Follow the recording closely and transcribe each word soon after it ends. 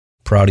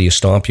proud of you,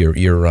 Stomp.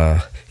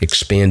 You're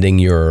expanding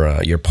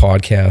your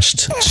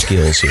podcast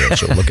skills here,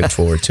 so looking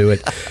forward to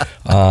it.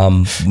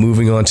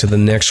 Moving on to the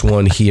next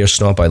one here,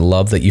 Stomp. I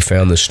love that you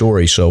found this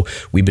story. So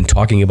we've been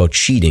talking about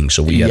cheating.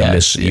 So we had a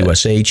Miss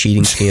USA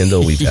cheating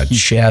scandal. We've had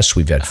chess.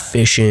 We've had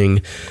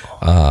fishing.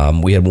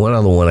 We had one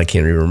other one I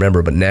can't even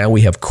remember, but now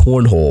we have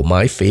cornhole.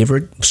 My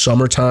favorite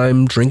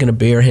summertime, drinking a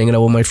beer, hanging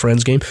out with my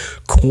friends game.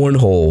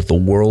 Cornhole, the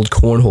World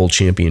Cornhole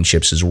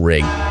Championships is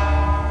rigged.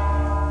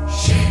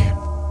 Shame.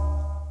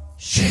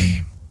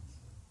 Shame.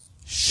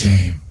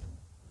 Shame.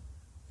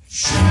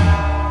 Shame.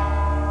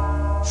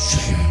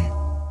 Shame.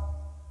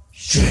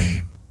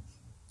 Shame.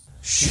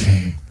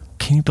 Shame.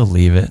 Can you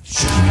believe it?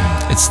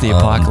 It's the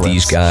apocalypse.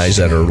 These guys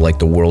that are like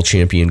the world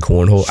champion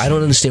cornhole, I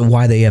don't understand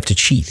why they have to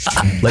cheat.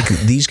 Like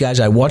these guys,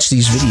 I watch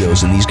these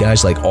videos and these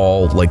guys like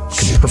all like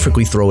can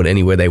perfectly throw it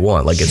anywhere they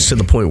want. Like it's to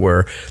the point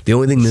where the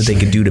only thing that they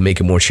can do to make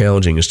it more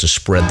challenging is to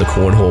spread the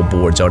cornhole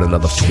boards out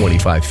another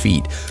 25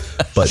 feet.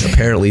 But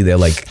apparently they're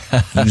like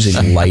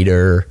using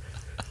lighter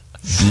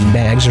bean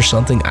bags or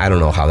something. I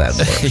don't know how that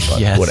works,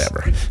 but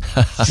whatever.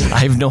 I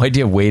have no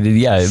idea. Weighted,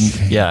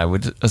 yeah, I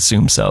would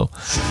assume so.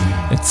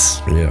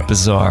 It's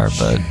bizarre,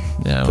 but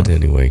yeah. But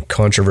anyway,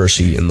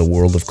 controversy in the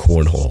world of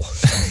cornhole.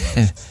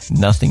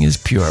 Nothing is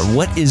pure.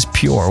 What is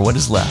pure? What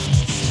is left?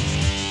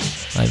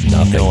 I have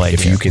Nothing. No idea.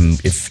 If you can,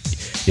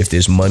 if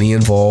there's money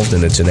involved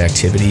and it's an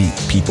activity,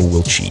 people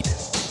will cheat.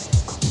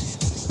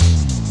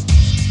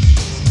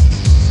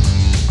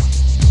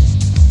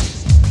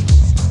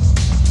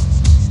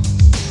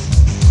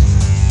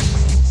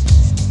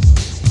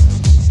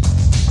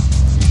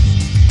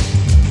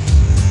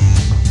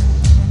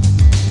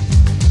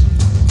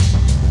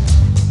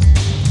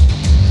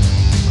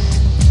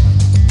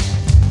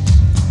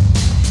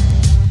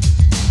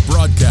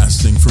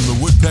 From the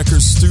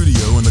Woodpeckers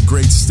studio in the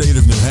great state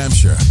of New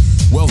Hampshire,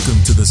 welcome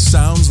to the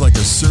Sounds Like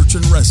a Search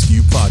and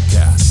Rescue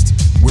podcast,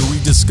 where we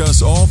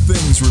discuss all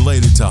things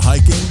related to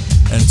hiking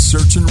and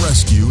search and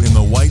rescue in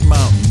the White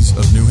Mountains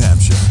of New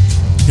Hampshire.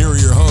 Here are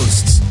your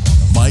hosts,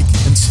 Mike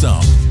and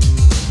Stomp.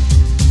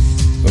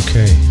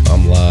 Okay,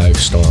 I'm live,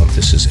 Stomp.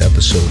 This is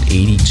episode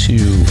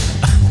 82.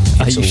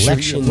 It's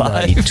election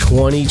night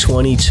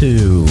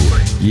 2022.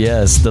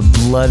 Yes, the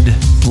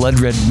blood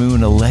red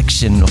moon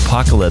election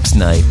apocalypse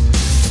night.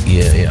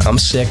 Yeah, I'm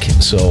sick,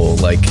 so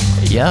like,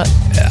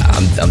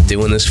 I'm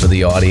doing this for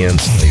the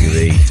audience.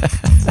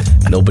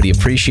 Like, nobody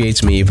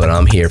appreciates me, but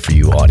I'm here for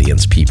you,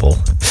 audience people.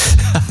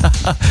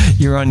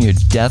 You're on your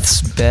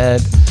death's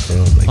bed.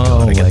 Oh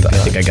my god! I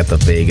think I got the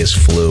Vegas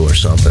flu or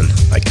something.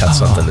 I cut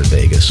something in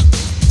Vegas.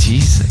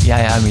 Jeez,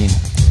 yeah. I mean,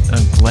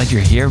 I'm glad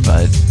you're here,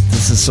 but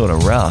this is sort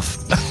of rough.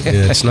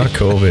 Yeah, it's not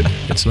COVID.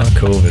 It's not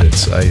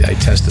COVID. I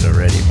tested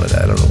already, but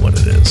I don't know what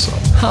it is. So.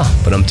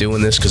 But I'm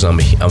doing this because I'm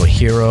a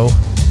hero.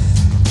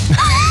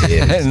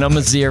 And I'm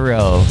a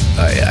zero.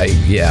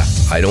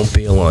 I don't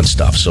bail on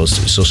stuff. So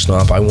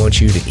Stomp, I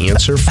want you to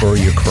answer for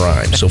your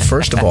crime. So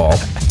first of all,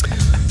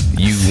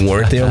 you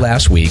weren't there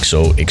last week,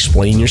 so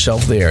explain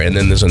yourself there. And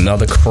then there's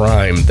another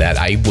crime that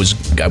I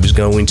was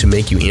going to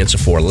make you answer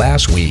for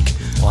last week,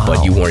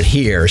 but you weren't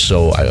here,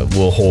 so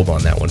we'll hold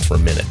on that one for a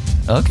minute.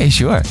 Okay,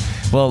 sure.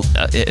 Well,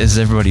 as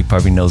everybody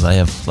probably knows, I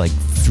have like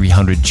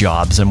 300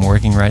 jobs I'm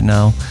working right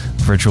now.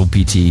 Virtual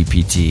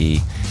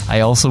PT.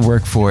 I also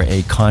work for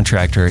a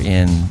contractor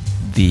in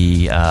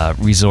the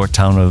resort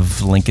town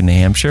of Lincoln, New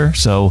Hampshire.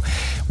 So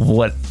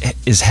what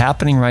is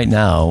happening right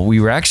now, we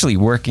were actually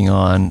working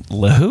on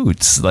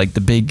Lahoots, like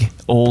the big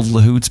old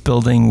Lahoots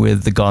building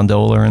with the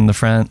gondola in the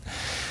front.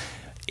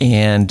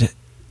 And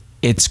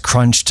it's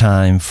crunch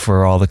time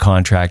for all the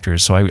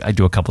contractors. So I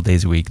do a couple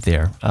days a week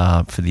there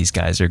for these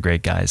guys. They're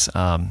great guys.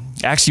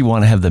 Actually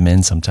want to have them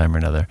in sometime or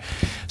another.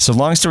 So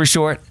long story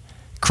short,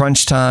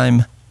 crunch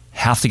time.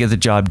 Have to get the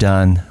job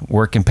done,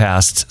 working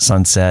past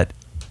sunset,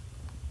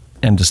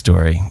 end of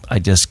story. I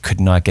just could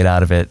not get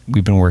out of it.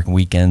 We've been working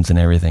weekends and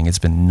everything. It's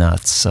been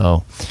nuts.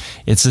 So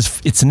it's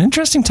an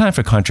interesting time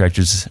for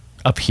contractors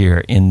up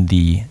here in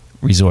the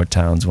resort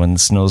towns when the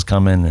snow's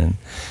coming and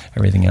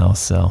everything else.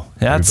 So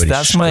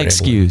that's my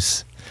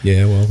excuse.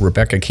 Yeah, well,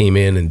 Rebecca came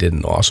in and did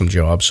an awesome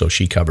job, so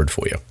she covered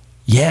for you.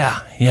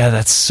 Yeah,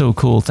 that's so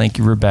cool. Thank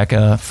you,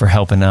 Rebecca, for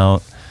helping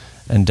out.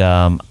 And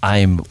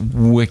I'm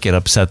wicked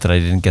upset that I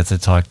didn't get to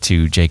talk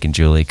to Jake and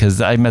Julie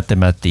because I met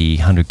them at the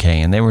 100K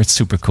and they were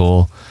super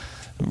cool,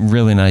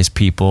 really nice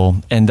people.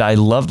 And I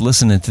loved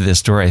listening to this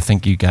story. I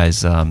think you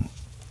guys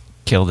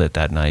killed it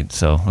that night.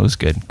 So it was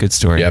good. Good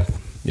story.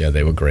 Yeah,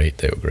 they were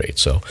great.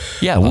 So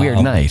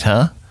weird night,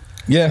 huh?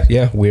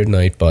 Yeah, weird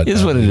night, but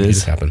is what it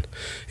is. It happened.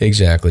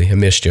 Exactly. I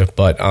missed you.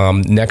 But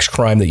next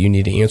crime that you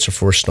need to answer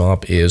for,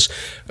 Stomp, is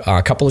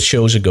a couple of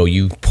shows ago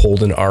you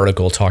pulled an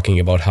article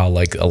talking about how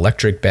like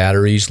electric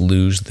batteries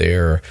lose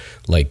their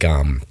like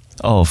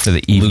for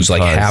the EV lose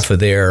like cars. half of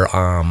their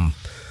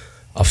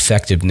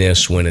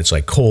effectiveness when it's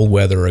like cold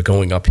weather or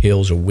going up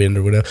hills or wind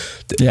or whatever.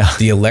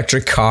 The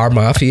electric car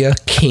mafia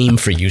came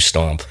for you,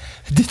 Stomp.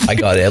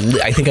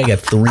 I think I got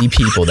 3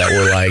 people that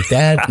were like,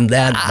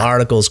 that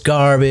article's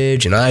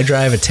garbage, and I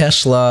drive a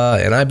Tesla,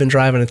 and I've been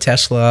driving a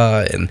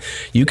Tesla, and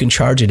you can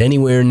charge it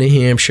anywhere in New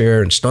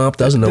Hampshire, and Stomp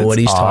doesn't know what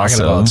he's talking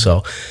about.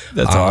 So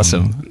that's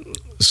awesome.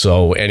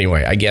 So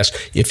anyway, I guess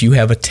if you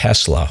have a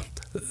Tesla,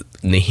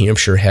 New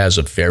Hampshire has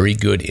a very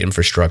good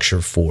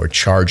infrastructure for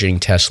charging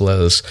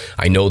Teslas.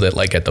 I know that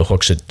like at the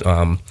Hooksett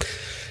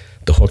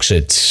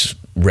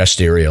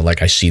rest area,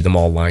 like I see them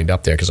all lined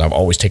up there because I've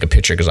always take a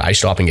picture because I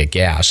stop and get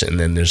gas, and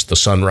then there's the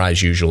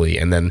Sunrise usually,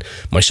 and then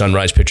my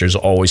Sunrise pictures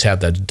always have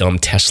that dumb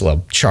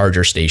Tesla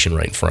charger station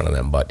right in front of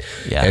them. But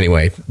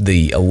anyway,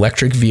 the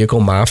electric vehicle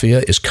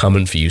mafia is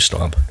coming for you,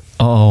 Stomp.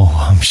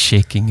 Oh, I'm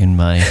shaking in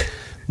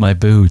my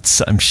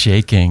boots. I'm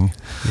shaking.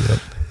 Yep.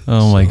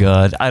 Oh my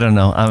God. I don't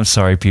know. I'm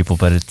sorry, people,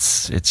 but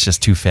it's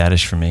just too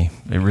faddish for me.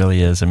 It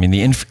really is. I mean,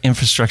 the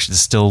infrastructure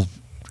is still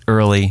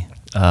early.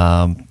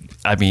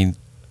 I mean,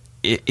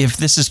 if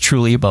this is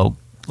truly about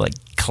like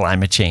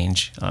climate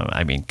change,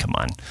 I mean, come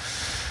on.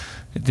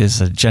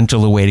 There's a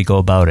gentler way to go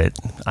about it.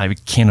 I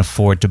can't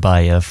afford to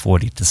buy a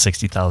 $40,000 to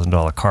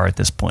 $60,000 car at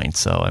this point.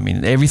 So, I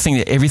mean,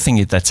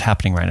 everything that's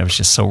happening right now is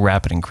just so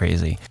rapid and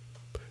crazy.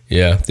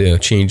 Yeah, the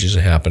changes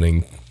are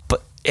happening.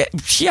 But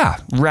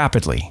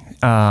rapidly.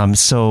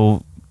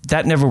 So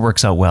that never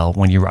works out well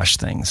when you rush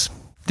things.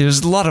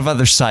 There's a lot of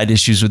other side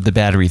issues with the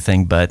battery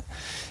thing, but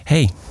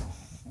hey,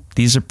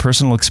 these are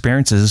personal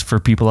experiences for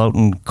people out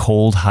in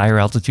cold, higher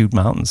altitude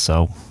mountains.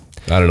 So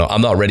I don't know.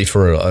 I'm not ready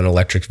for an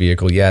electric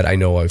vehicle yet. I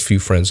know a few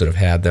friends that have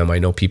had them. I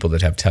know people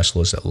that have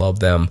Teslas that love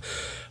them.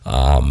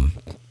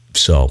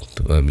 So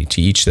I mean,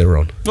 to each their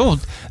own. Oh,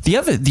 the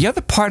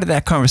other part of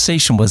that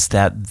conversation was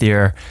that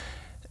there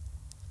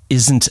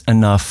isn't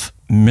enough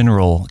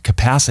mineral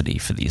capacity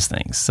for these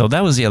things. So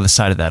that was the other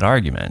side of that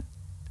argument.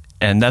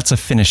 And that's a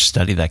Finnish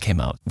study that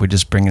came out. We're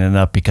just bringing it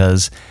up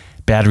because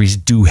batteries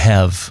do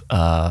have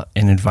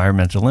an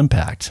environmental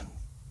impact.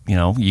 You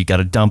know, you got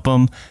to dump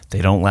them.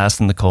 They don't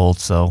last in the cold.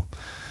 So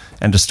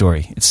end of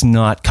story. It's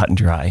not cut and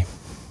dry.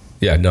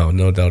 Yeah,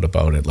 no doubt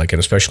about it. Like, and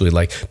especially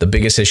like the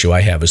biggest issue I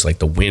have is like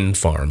the wind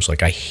farms.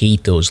 Like I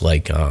hate those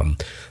like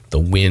the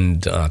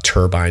wind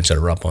turbines that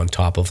are up on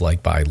top of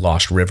like by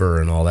Lost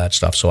River and all that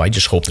stuff. So I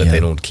just hope that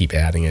they don't keep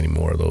adding any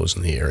more of those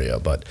in the area.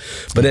 But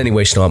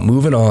anyway, Stomp,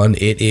 moving on.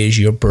 It is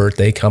your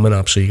birthday coming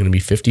up, so you're going to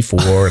be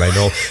 54, and I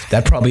know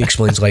that probably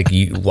explains like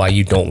why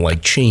you don't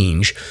like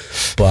change.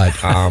 But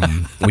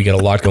we got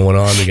a lot going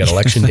on. We got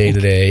election day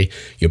today.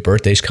 Your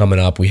birthday's coming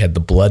up. We had the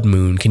blood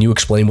moon. Can you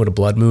explain what a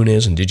blood moon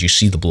is? And did you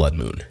see the blood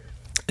moon?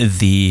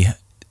 The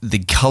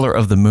color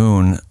of the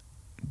moon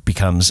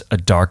becomes a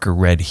darker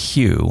red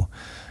hue.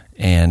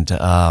 And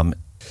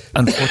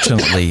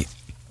unfortunately,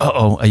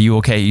 are you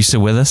okay? Are you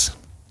still with us?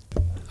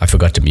 I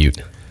forgot to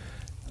mute.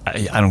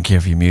 I don't care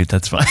if you mute.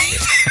 That's fine.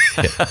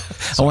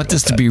 I want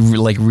this to be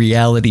like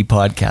reality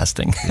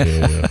podcasting.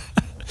 Yeah.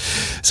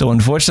 So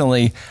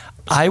unfortunately,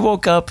 I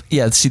woke up.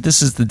 Yeah, see,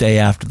 this is the day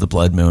after the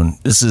blood moon.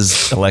 This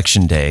is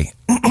election day.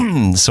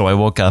 So I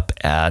woke up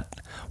at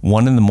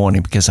 1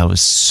 a.m. because I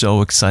was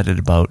so excited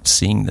about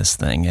seeing this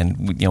thing.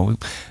 And, you know,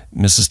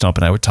 Mrs. Stomp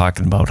and I were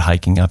talking about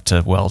hiking up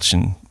to Welch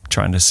and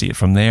trying to see it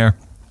from there.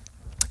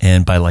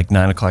 And by like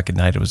 9 o'clock at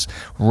night, it was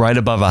right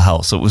above our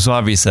house. So it was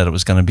obvious that it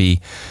was going to be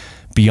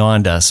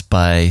beyond us.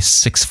 By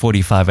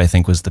 6:45, I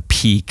think, was the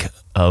peak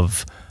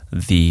of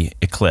the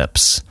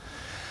eclipse.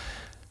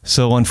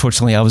 So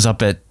unfortunately, I was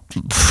up at,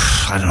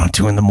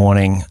 2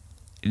 a.m,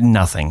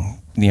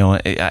 nothing. You know,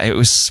 it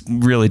was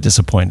really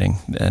disappointing.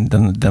 And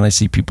then I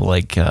see people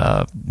like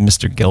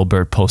Mr.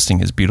 Gilbert posting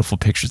his beautiful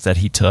pictures that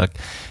he took.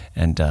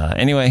 And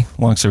anyway,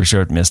 long story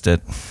short, missed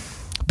it.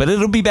 But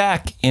it'll be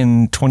back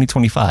in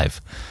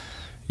 2025.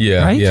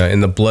 Yeah, right? Yeah.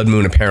 And the blood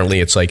moon, apparently,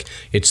 it's like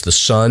it's the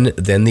sun,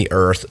 then the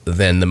earth,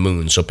 then the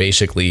moon. So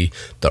basically,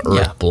 the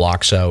earth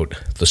blocks out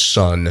the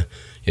sun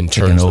and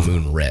turns the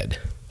moon red.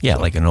 Yeah,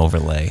 like an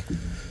overlay.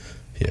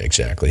 Yeah,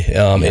 exactly.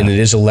 And it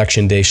is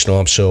election day,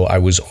 Stomp. So I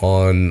was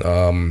on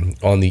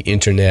the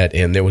internet,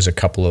 and there was a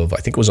couple of, I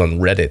think it was on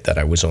Reddit that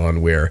I was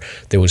on, where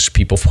there was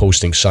people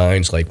posting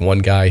signs. Like one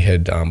guy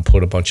had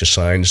put a bunch of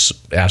signs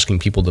asking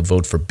people to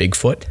vote for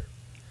Bigfoot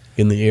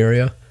in the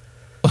area,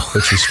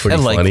 which is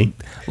pretty funny.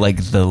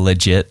 Like the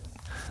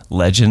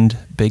legend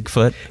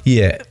Bigfoot.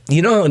 Yeah,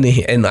 you know,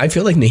 and I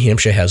feel like New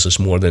Hampshire has this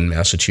more than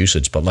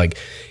Massachusetts, but like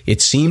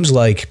it seems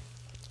like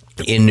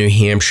in New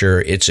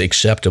Hampshire, it's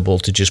acceptable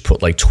to just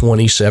put like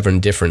 27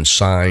 different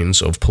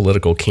signs of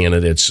political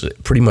candidates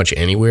pretty much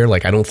anywhere.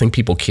 Like, I don't think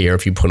people care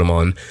if you put them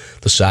on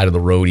the side of the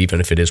road, even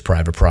if it is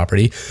private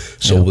property.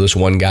 So this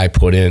one guy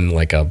put in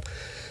like a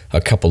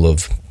couple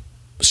of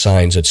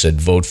signs that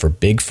said vote for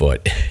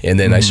Bigfoot. And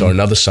then I saw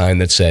another sign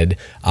that said,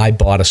 I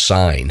bought a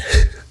sign.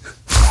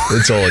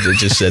 That's all it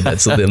just said.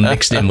 That's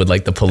mixed in with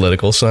like the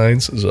political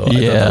signs. So I thought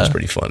that was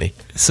pretty funny.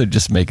 So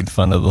just making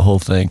fun of the whole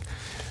thing.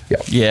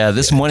 Yeah,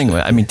 this morning.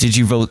 I mean, did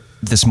you vote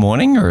this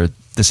morning or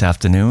this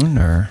afternoon?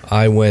 Or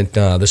I went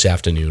this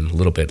afternoon a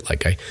little bit.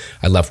 Like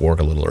I left work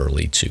a little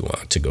early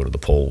to go to the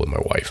poll with my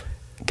wife.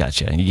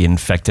 Gotcha. And you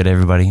infected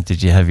everybody?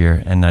 Did you have your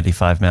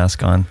N95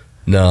 mask on?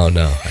 No,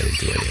 I didn't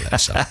do any of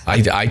that stuff.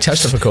 I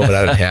tested for COVID.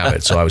 I didn't have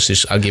it, so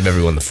I'll give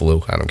everyone the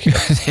flu. I don't care.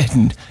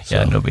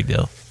 No big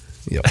deal.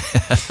 Yep.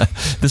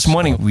 This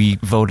morning we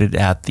voted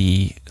at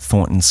the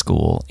Thornton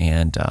School,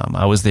 and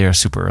I was there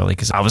super early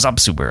because I was up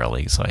super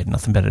early, so I had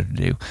nothing better to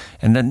do.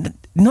 And then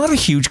not a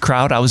huge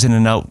crowd. I was in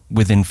and out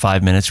within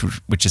 5 minutes,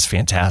 which is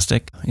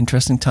fantastic.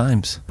 Interesting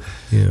times.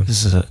 Yeah.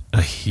 This is a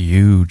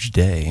huge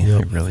day.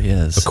 Yep. It really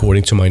is.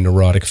 According to my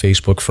neurotic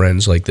Facebook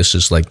friends, like this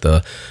is like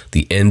the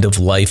end of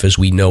life as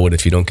we know it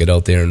if you don't get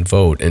out there and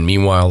vote. And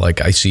meanwhile, like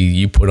I see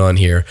you put on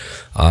here,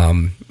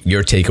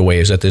 your takeaway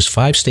is that there's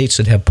 5 states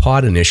that have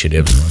pot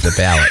initiatives on the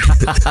ballot.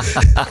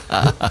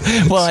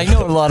 Well, I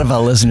know a lot of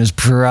our listeners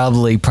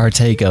probably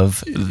partake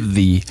of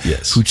the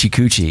Hoochie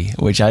Coochie,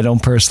 which I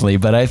don't personally,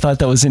 but I thought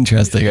that was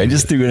interesting. I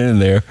just threw it in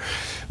there.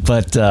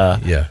 But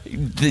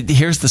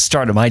here's the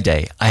start of my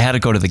day. I had to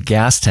go to the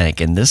gas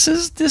tank, and this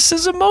is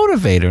a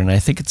motivator, and I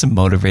think it's a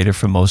motivator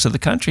for most of the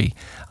country.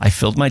 I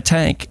filled my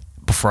tank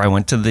before I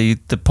went to the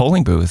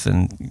polling booth,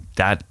 and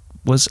that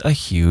was a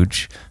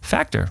huge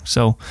factor.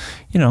 So,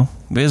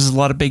 there's a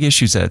lot of big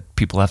issues that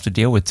people have to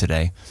deal with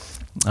today.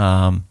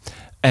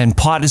 And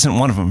pot isn't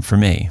one of them for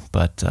me,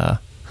 but...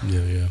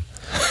 Yeah,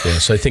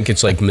 so I think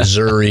it's like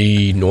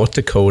Missouri, North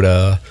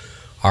Dakota,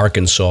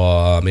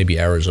 Arkansas, maybe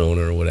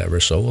Arizona or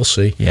whatever. So we'll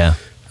see. Yeah.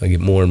 I get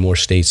more and more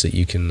states that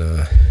you can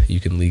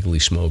legally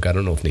smoke. I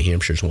don't know if New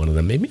Hampshire's one of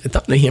them. Maybe I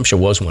thought New Hampshire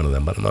was one of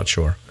them, but I'm not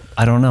sure.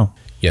 I don't know.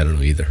 Yeah, I don't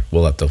know either.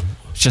 We'll have to...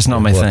 It's just not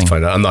my thing. Have to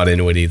find out. I'm not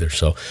into it either.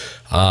 So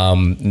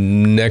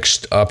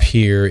next up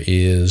here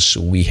is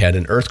we had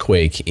an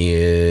earthquake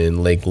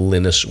in Lake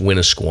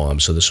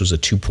Winnisquam. So this was a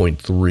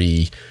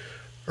 2.3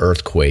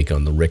 earthquake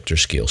on the Richter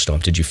scale.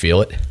 Stomp, did you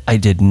feel it? I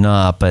did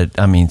not, but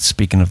I mean,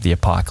 speaking of the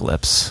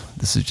apocalypse,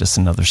 this is just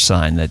another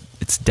sign that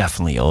it's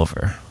definitely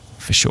over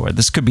for sure.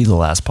 This could be the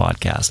last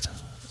podcast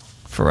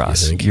for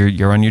us.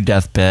 You're on your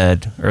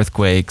deathbed,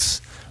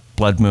 earthquakes,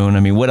 blood moon. I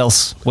mean, what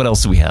else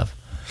do we have?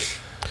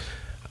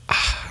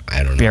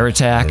 I don't know. Bear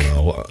attack.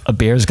 A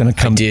bear's going to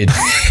come. I did.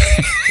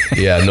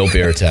 Yeah, no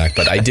bear attack,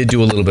 but I did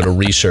do a little bit of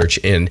research,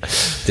 and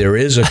there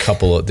was an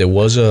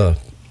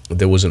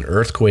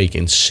earthquake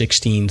in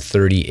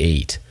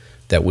 1638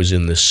 that was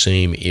in the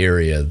same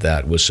area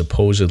that was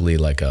supposedly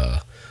like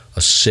a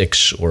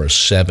 6 or a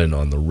 7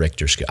 on the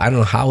Richter scale. I don't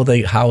know how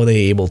are they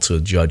able to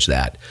judge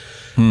that.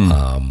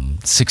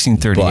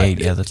 1638.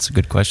 Yeah, that's a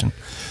good question.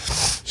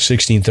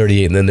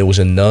 1638, and then there was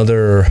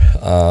another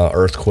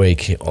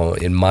earthquake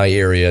in my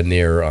area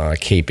near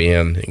Cape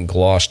Ann in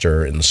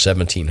Gloucester in the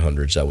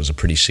 1700s. That was a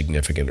pretty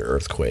significant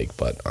earthquake,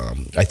 but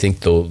I think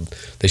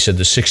they said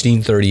the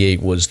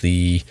 1638 was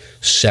the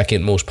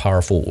second most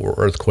powerful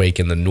earthquake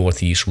in the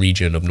northeast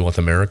region of North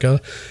America.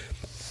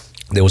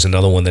 There was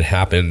another one that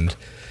happened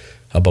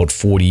about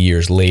 40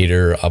 years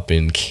later up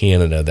in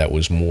Canada that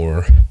was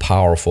more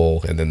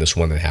powerful, and then this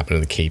one that happened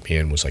in the Cape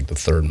Ann was like the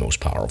third most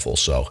powerful.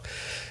 So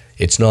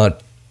it's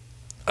not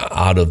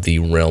out of the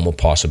realm of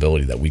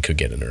possibility that we could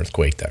get an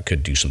earthquake that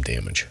could do some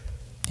damage.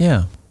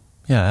 Yeah,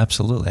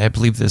 absolutely. I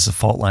believe there's a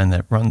fault line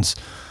that runs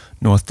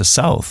north to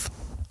south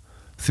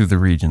through the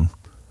region,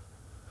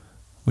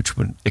 which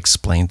would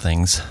explain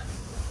things.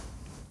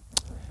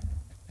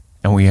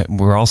 And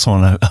we're also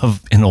on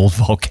an old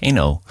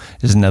volcano.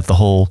 Isn't that the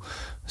whole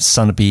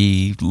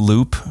Sunapee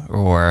Loop,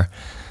 or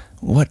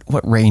what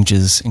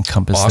ranges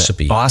encompass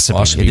Ossipee. that?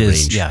 Ossipee. It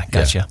is. Range. Yeah,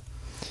 gotcha.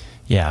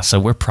 Yeah, so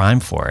we're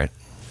primed for it.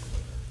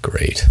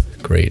 Great.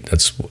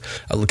 That's.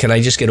 Can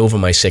I just get over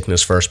my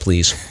sickness first,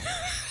 please,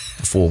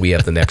 before we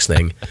have the next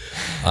thing?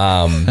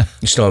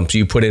 So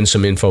you put in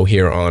some info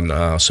here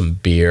on some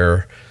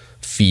beer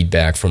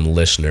feedback from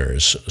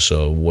listeners.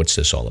 So what's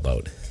this all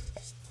about?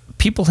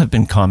 People have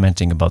been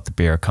commenting about the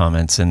beer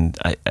comments, and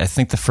I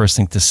think the first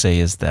thing to say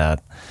is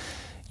that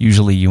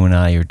usually you and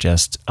I are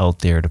just out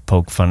there to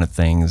poke fun at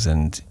things,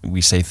 and we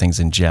say things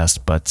in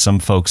jest, but some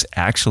folks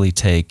actually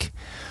take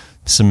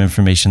some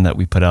information that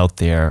we put out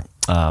there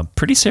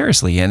pretty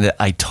seriously, and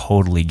I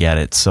totally get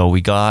it. So we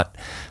got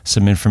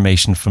some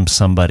information from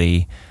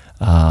somebody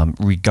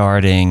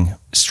regarding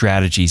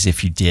strategies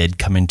if you did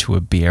come into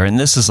a beer, and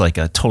this is like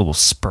a total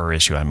spur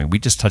issue. I mean, we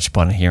just touch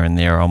upon it here and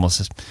there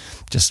almost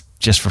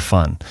just for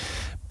fun.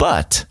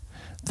 But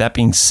that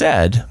being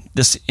said,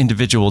 this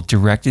individual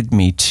directed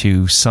me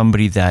to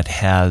somebody that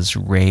has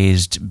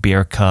raised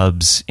bear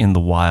cubs in the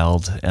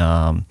wild,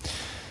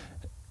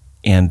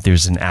 and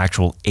there's an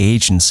actual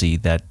agency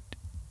that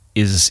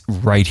is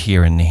right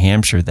here in New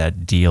Hampshire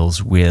that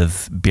deals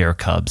with bear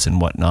cubs and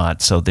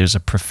whatnot. So there's a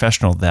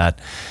professional that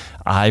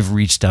I've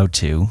reached out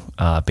to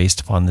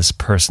based upon this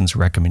person's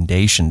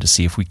recommendation to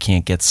see if we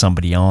can't get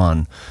somebody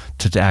on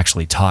to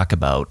actually talk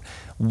about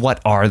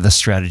what are the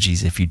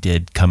strategies if you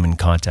did come in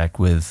contact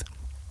with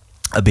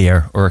a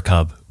bear or a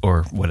cub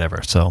or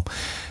whatever. So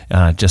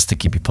just to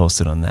keep you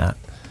posted on that.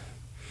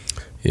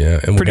 Yeah,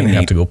 and we're going to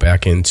have to go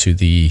back into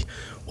the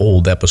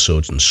old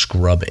episodes and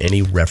scrub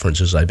any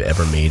references I've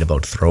ever made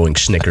about throwing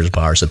Snickers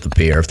bars at the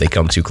bear if they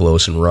come too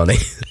close and running.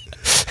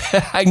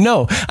 I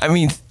know. I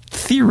mean,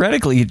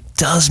 theoretically, it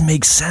does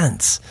make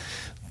sense.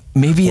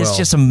 maybe it's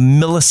just a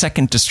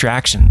millisecond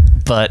distraction,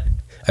 but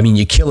I mean,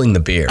 you're killing the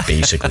bear,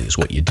 basically, is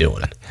what you're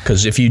doing.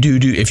 Because if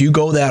you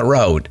go that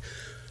route,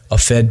 a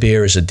fed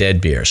bear is a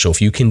dead bear. So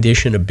if you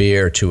condition a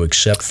bear to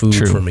accept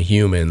food from a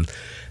human,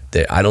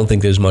 I don't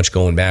think there's much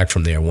going back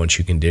from there once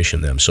you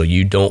condition them. So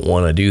you don't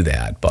want to do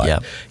that.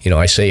 But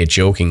I say it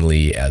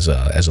jokingly as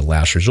a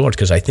last resort,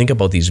 because I think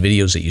about these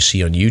videos that you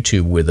see on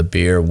YouTube where the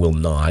bear will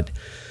not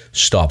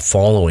stop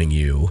following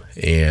you,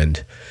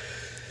 and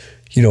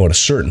at a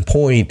certain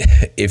point,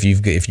 if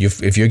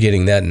you're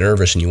getting that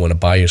nervous and you want to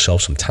buy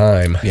yourself some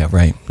time,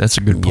 that's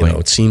a good point.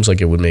 It seems like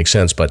it would make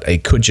sense, but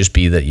it could just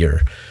be that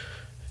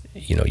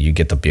you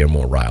get the bear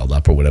more riled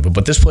up or whatever.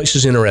 But this place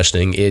is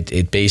interesting.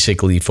 It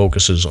basically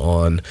focuses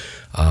on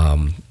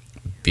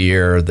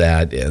bear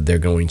that they're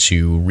going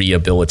to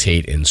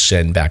rehabilitate and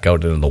send back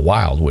out into the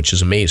wild, which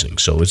is amazing.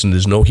 So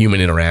there's no human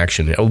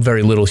interaction,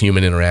 very little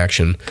human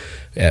interaction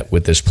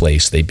with this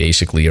place. They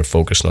basically are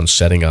focused on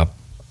setting up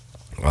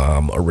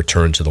a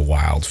return to the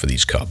wild for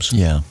these cubs.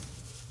 Yeah.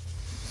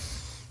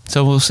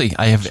 So we'll see.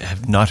 I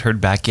have not heard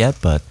back yet,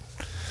 but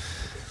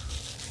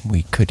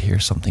we could hear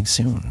something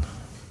soon.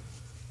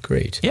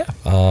 Great. Yeah.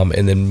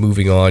 And then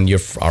moving on,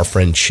 our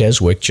friend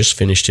Cheswick just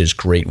finished his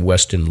Great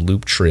Western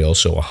Loop Trail.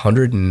 So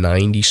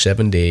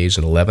 197 days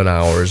and 11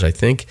 hours. I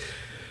think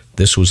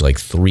this was like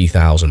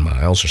 3,000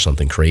 miles or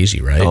something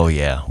crazy, right? Oh,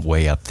 yeah.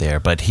 Way up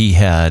there. But he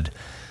had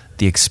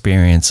the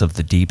experience of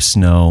the deep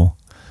snow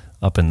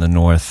up in the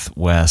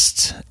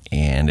Northwest,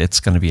 and it's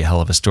going to be a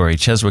hell of a story.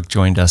 Cheswick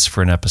joined us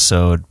for an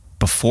episode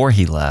before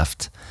he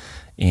left,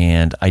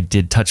 and I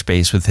did touch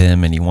base with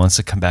him, and he wants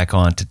to come back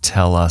on to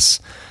tell us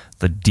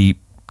the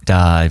deep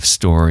dive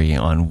story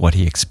on what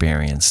he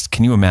experienced.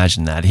 Can you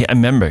imagine that? I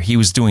remember he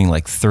was doing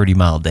like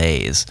 30-mile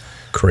days.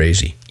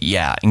 Crazy.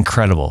 Yeah,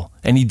 incredible.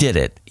 And he did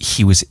it.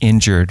 He was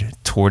injured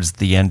towards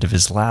the end of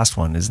his last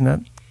one. Isn't that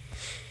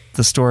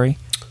the story?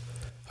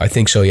 I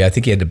think so, yeah. I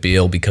think he had to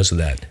bail because of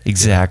that.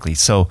 Exactly.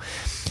 So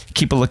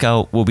keep a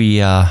lookout. We'll be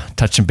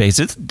touching base.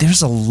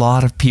 There's a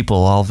lot of people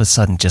all of a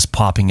sudden just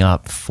popping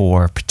up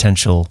for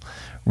potential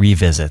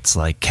revisits.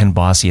 Like Ken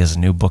Bossy has a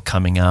new book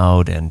coming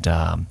out, and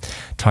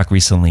talked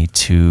recently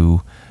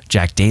to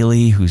Jack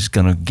Daly, who's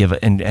going to give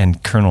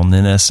and Colonel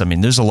Ninnis. I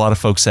mean, there's a lot of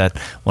folks that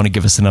want to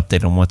give us an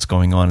update on what's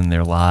going on in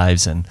their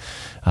lives and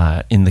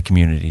in the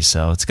community.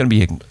 So it's going to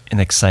be an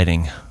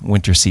exciting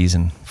winter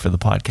season for the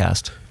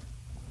podcast.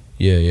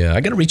 Yeah. I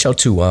got to reach out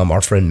to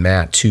our friend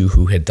Matt too,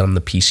 who had done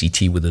the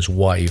PCT with his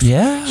wife.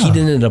 Yeah, he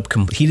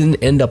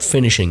didn't end up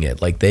finishing it.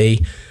 Like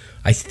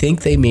I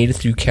think they made it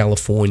through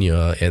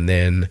California, and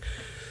then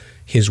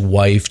his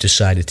wife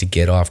decided to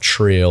get off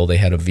trail. They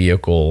had a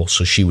vehicle,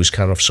 so she was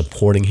kind of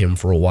supporting him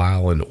for a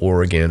while in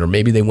Oregon, or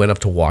maybe they went up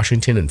to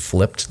Washington and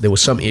flipped. There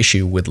was some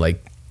issue with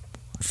like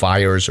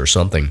fires or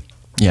something.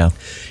 Yeah.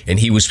 And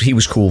he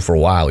was cool for a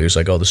while. He was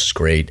like, oh, this is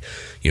great.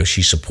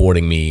 She's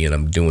supporting me and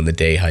I'm doing the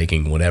day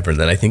hiking, whatever. And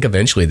then I think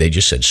eventually they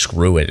just said,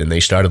 screw it. And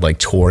they started like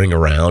touring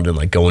around and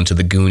like going to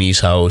the Goonies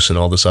house and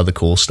all this other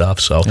cool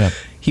stuff. So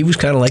he was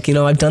kind of like,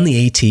 I've done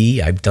the AT.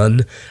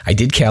 I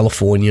did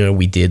California.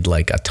 We did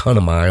like a ton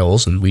of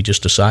miles, and we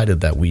just decided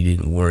that we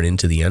weren't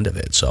into the end of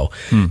it. So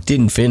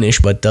didn't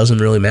finish, but doesn't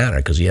really matter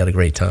because he had a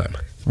great time.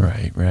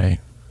 Right.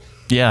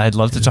 Yeah, I'd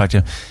love to talk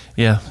to him.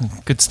 Yeah,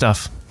 good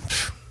stuff.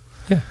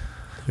 Yeah.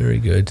 Very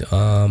good.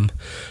 All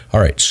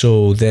right,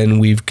 so then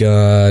we've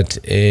got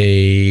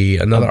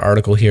another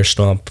article here,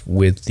 Stomp,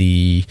 with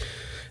the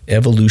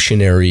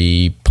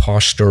evolutionary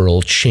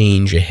postural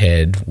change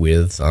ahead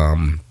with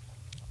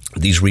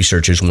these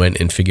researchers went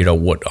and figured out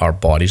what our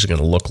bodies are going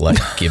to look like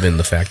given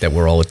the fact that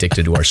we're all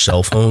addicted to our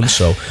cell phones.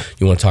 So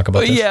you want to talk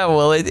about this? Yeah,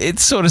 well,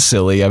 it's sort of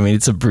silly. I mean,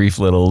 it's a brief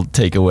little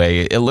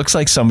takeaway. It looks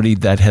like somebody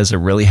that has a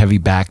really heavy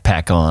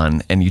backpack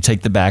on, and you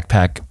take the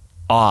backpack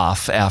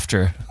off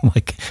after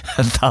like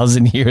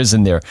 1,000 years,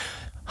 and they're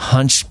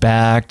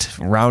hunchbacked,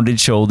 rounded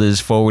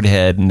shoulders, forward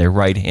head, and their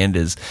right hand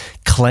is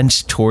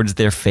clenched towards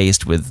their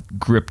face with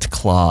gripped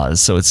claws.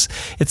 So it's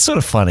sort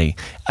of funny.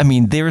 I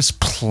mean, there's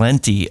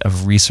plenty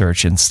of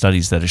research and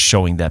studies that are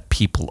showing that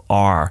people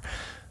are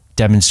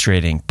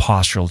demonstrating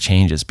postural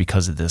changes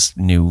because of this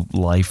new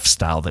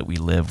lifestyle that we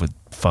live with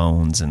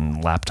phones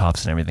and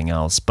laptops and everything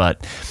else.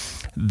 But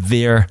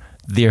their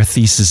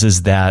thesis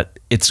is that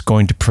it's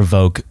going to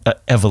provoke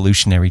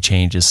evolutionary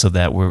changes so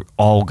that we're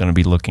all going to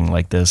be looking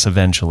like this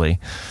eventually.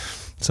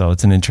 So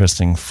it's an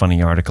interesting,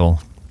 funny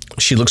article.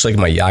 She looks like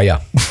my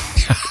yaya.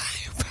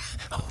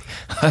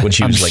 When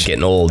she was like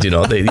getting old,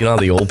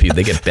 the old people,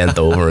 they get bent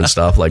over and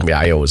stuff. Like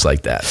yaya was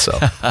like that. So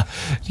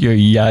your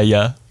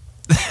yaya.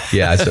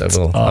 Yeah,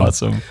 well,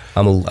 awesome.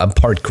 I'm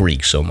part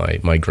Greek, so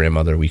my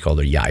grandmother, we called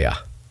her yaya.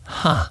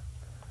 Huh.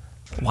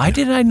 Why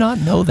did I not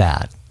know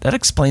that? That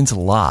explains a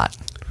lot.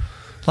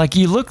 Like,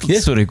 you look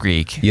sort of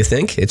Greek. You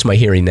think? It's my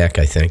hairy neck,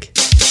 I think.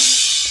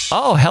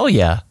 Oh, hell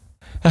yeah.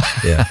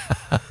 Yeah.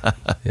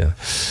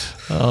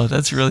 Oh,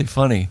 that's really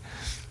funny.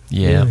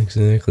 Yeah.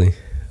 Exactly.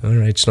 All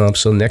right, Stomp.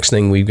 So next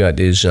thing we've got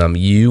is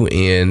you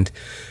and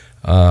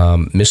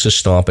Mrs.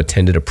 Stomp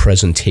attended a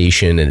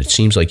presentation, and it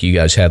seems like you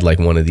guys had like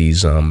one of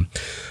these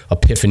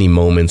epiphany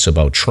moments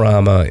about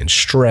trauma and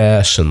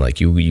stress, and like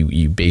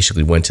you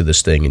basically went to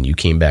this thing and you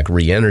came back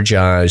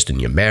re-energized,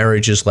 and your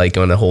marriage is like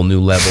on a whole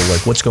new level.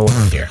 Like, what's going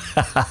on here?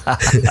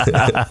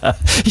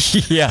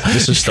 Yeah,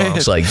 Mrs.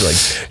 Stomp's like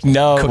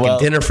no, cooking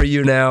dinner for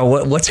you now.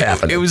 What's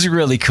happening? It was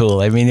really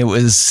cool. I mean,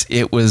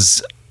 it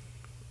was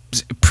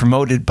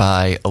promoted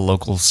by a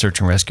local search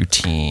and rescue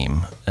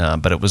team,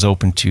 but it was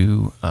open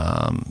to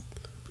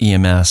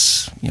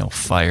EMS,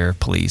 fire,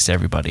 police,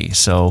 everybody.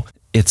 So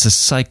it's a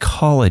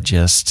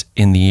psychologist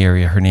in the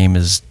area. Her name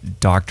is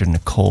Dr.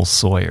 Nicole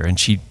Sawyer, and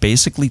she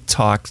basically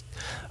talked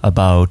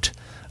about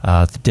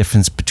the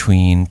difference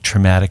between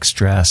traumatic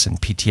stress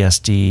and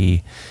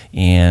PTSD.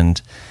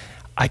 And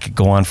I could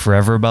go on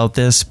forever about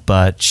this,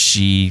 but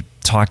she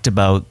talked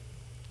about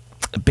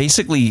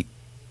basically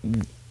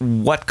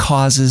what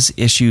causes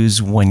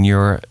issues when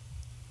you're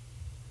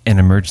an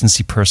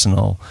emergency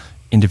personnel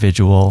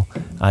individual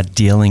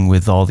dealing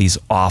with all these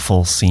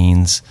awful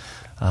scenes,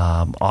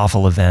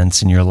 awful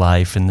events in your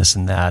life and this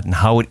and that, and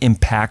how it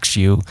impacts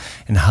you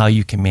and how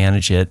you can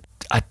manage it.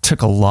 I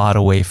took a lot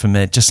away from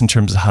it just in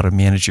terms of how to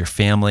manage your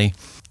family.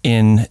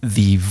 In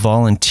the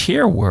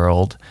volunteer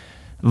world,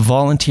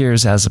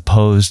 volunteers as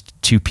opposed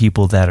to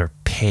people that are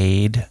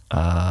paid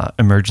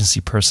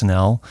emergency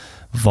personnel,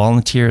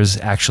 volunteers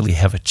actually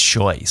have a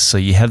choice. So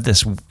you have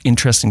this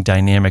interesting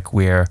dynamic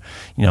where,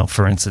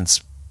 for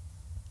instance,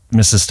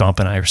 Mrs. Stomp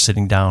and I are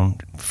sitting down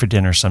for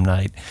dinner some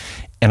night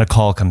and a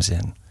call comes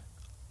in.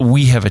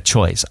 We have a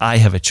choice. I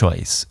have a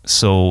choice.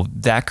 So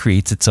that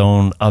creates its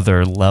own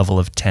other level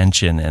of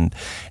tension. And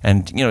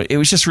it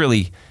was just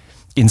really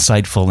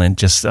insightful, and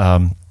just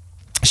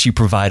she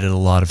provided a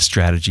lot of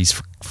strategies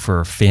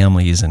for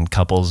families and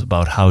couples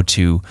about how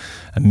to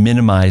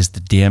minimize the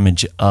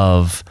damage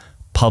of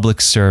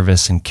public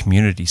service and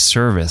community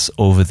service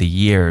over the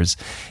years.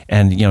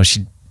 And,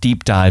 she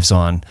deep dives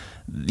on,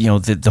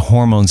 the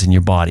hormones in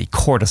your body,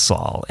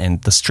 cortisol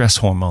and the stress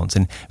hormones,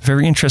 and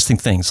very interesting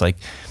things like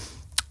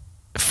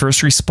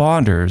first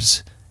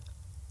responders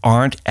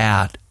aren't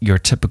at your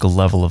typical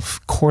level of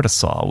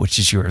cortisol, which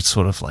is your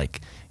sort of like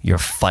your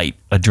fight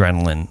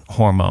adrenaline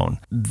hormone.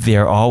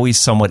 They're always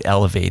somewhat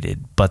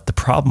elevated, but the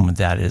problem with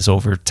that is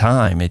over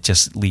time, it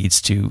just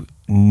leads to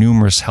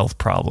numerous health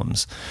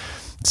problems.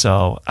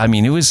 So, I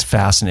mean, it was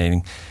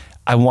fascinating.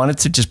 I wanted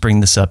to just bring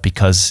this up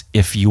because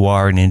if you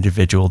are an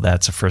individual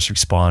that's a first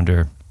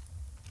responder,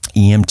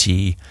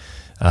 EMT,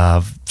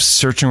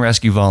 search and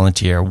rescue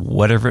volunteer,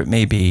 whatever it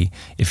may be,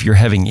 if you're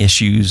having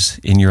issues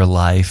in your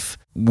life,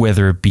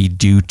 whether it be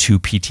due to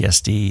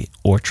PTSD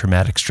or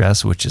traumatic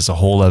stress, which is a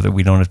whole other,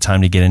 we don't have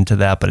time to get into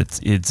that, but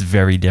it's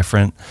very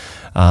different,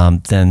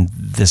 then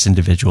this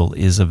individual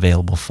is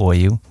available for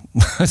you.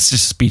 It's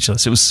just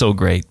speechless. It was so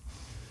great.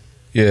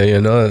 Yeah,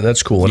 no,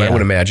 that's cool. And Yeah. I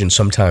would imagine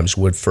sometimes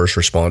with first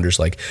responders,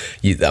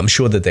 I'm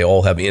sure that they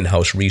all have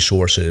in-house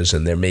resources,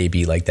 and there may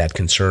be like that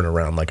concern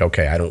around like,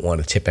 okay, I don't want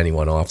to tip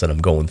anyone off that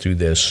I'm going through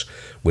this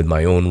with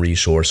my own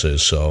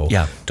resources. So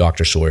Yeah.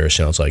 Dr. Sawyer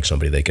sounds like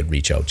somebody they could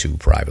reach out to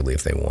privately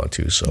if they want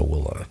to. So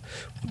we'll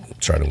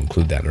try to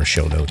include that in our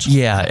show notes.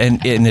 Yeah,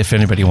 and if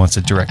anybody wants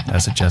a direct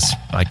message us,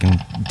 I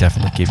can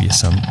definitely give you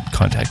some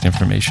contact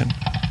information.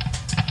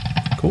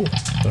 Cool.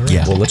 All right.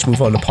 Yeah. Well, let's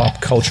move on to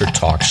pop culture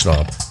talk,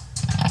 Stomp.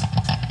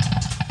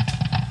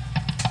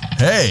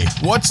 Hey,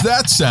 what's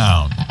that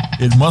sound?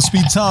 It must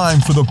be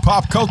time for the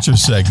pop culture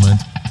segment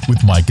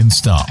with Mike and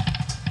Stomp.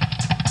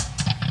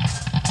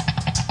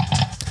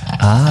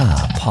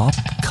 Pop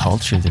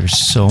culture. There's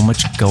so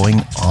much going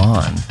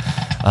on.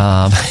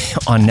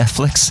 On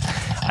Netflix,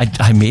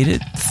 I made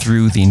it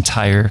through the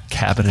entire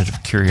Cabinet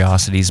of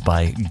Curiosities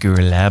by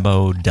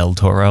Guillermo del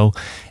Toro,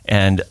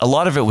 and a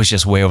lot of it was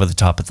just way over the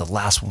top, but the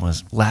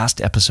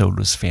last episode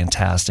was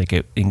fantastic.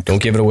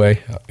 Don't give it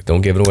away.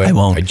 Don't give it away. I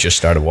won't. I just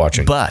started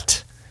watching.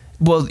 But,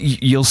 well,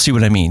 you'll see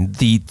what I mean.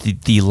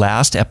 The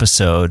last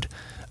episode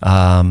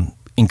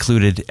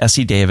included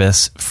Essie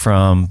Davis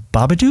from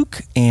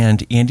Babadook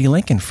and Andy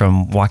Lincoln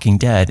from Walking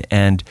Dead,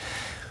 and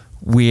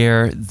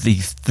where the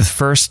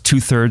first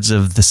 2/3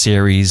 of the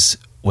series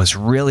was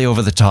really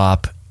over the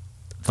top,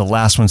 the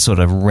last one sort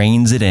of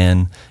reins it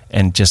in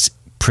and just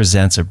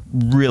presents a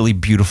really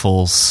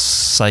beautiful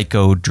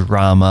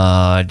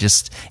psychodrama.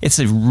 It's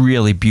a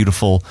really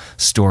beautiful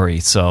story.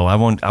 So I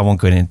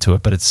won't get into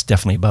it, but it's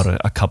definitely about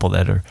a couple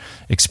that are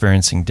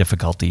experiencing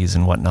difficulties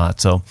and whatnot.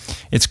 So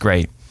it's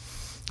great.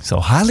 So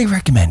highly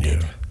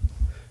recommended.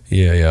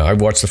 Yeah. I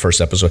watched the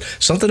first episode.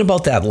 Something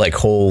about that like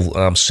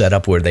whole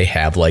setup where they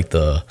have like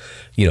the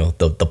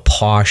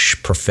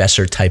posh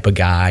professor type of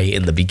guy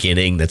in the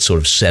beginning that's sort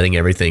of setting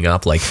everything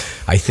up. Like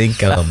I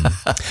think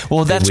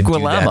well, that's they would do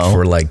Guillermo. that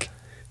for like.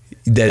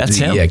 That's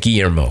him. Yeah,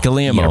 Guillermo.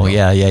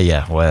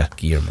 Yeah. What?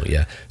 Guillermo,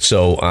 yeah.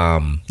 So,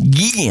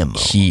 Guillermo.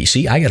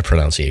 I got a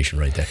pronunciation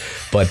right there.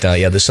 But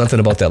yeah, there's something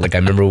about that. Like, I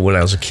remember when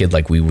I was a kid,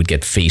 like, we would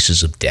get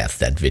Faces of Death,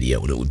 that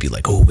video, and it would be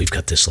like, oh, we've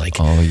got this, like,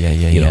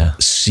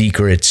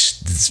 secret,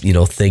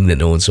 thing that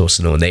no one's supposed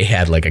to know. And they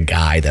had, like, a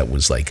guy that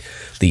was, like,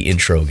 the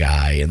intro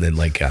guy. And then,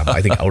 like,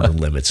 I think Outer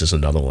Limits is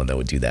another one that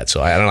would do that.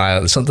 So, I don't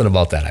know. Something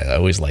about that. I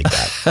always like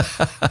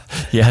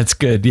that. Yeah, it's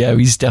good. Yeah,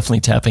 he's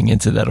definitely tapping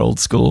into that old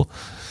school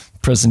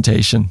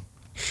presentation.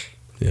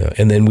 Yeah,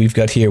 and then we've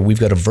got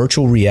a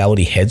virtual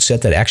reality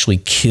headset that actually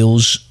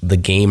kills the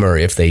gamer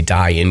if they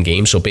die in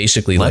game. So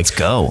basically, let's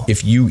go.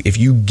 If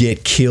you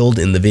get killed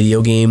in the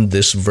video game,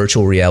 this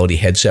virtual reality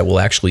headset will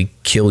actually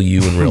kill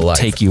you in real life,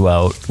 take you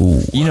out.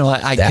 Ooh,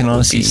 I can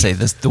honestly say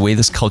this: the way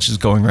this culture is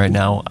going right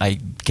now, I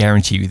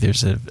guarantee you,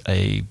 there's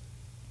a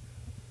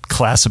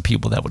class of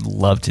people that would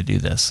love to do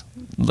this.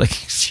 Like,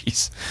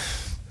 jeez.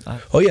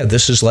 Oh yeah,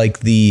 this is like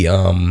the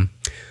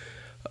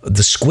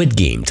Squid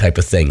Game type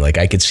of thing. Like,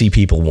 I could see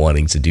people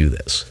wanting to do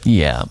this.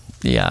 Yeah.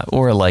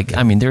 Or like,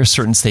 I mean, there are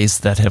certain states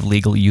that have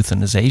legal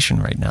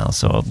euthanization right now.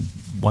 So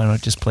why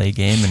not just play a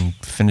game and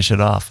finish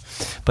it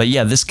off? But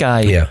yeah, this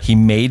guy, he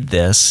made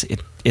this.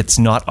 It's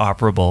not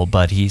operable,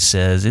 but he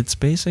says it's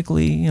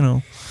basically,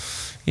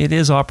 it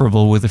is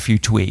operable with a few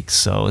tweaks.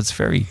 So it's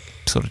very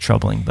sort of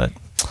troubling, but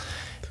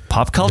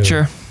pop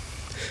culture. Yeah.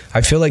 I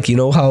feel like,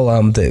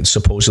 how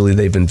supposedly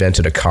they've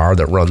invented a car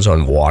that runs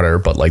on water,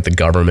 but like the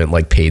government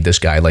like paid this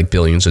guy like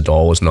billions of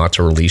dollars not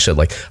to release it.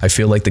 Like, I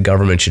feel like the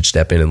government should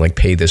step in and like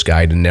pay this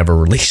guy to never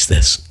release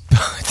this.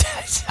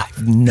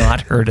 I've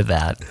not heard of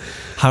that.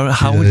 How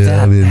would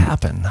that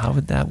happen? How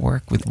would that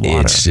work with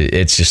water?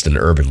 It's just an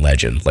urban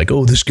legend. Like,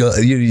 oh, this guy,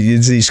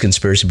 these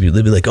conspiracy people,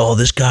 they'd be like, oh,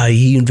 this guy,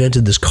 he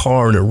invented this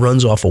car and it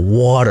runs off of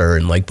water.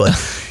 And like, but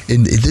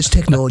this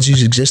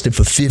technology's existed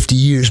for 50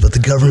 years, but the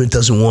government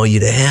doesn't want you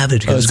to have it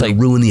because it's going to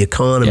ruin the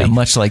economy. Yeah,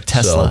 much like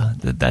Tesla.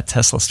 So, that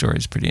Tesla story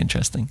is pretty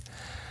interesting.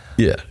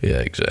 Yeah,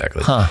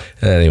 exactly.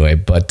 Anyway,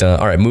 but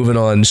all right, moving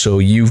on. So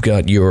you've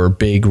got your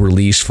big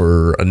release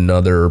for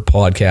another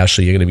podcast.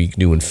 So you're going to be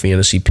doing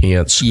Fantasy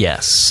Pants.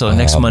 Yes. So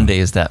next Monday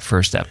is that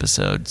first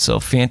episode.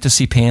 So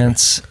Fantasy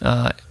Pants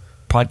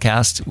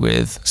podcast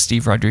with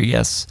Steve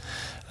Rodriguez,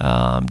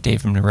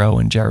 Dave Monroe,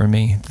 and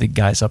Jeremy, the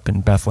guys up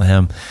in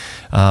Bethlehem.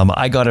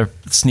 I got a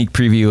sneak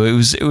preview.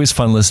 It was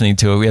fun listening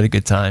to it. We had a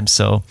good time.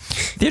 So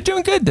they're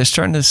doing good. They're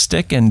starting to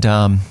stick, and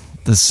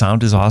the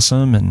sound is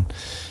awesome, and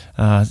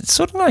it's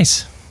sort of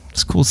nice.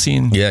 It's cool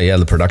seeing. Yeah.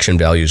 The production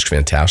value is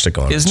fantastic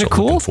on it. Isn't it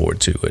cool? Looking forward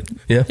to it.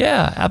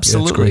 Yeah,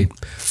 absolutely. Yeah,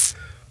 it's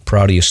great.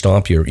 Proud of you,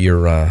 Stomp.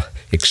 You're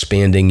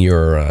expanding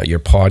your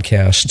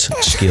podcast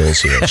skills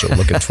here, so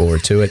looking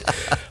forward to it.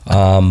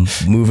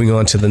 Moving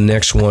on to the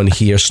next one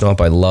here, Stomp.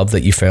 I love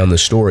that you found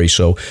this story.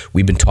 So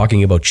we've been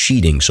talking about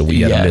cheating. So we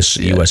had a Miss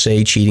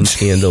USA cheating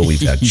scandal. We've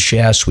had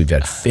chess. We've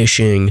had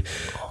fishing.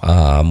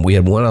 We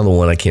had one other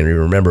one I can't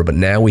even remember, but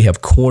now we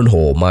have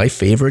cornhole. My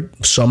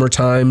favorite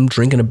summertime,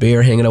 drinking a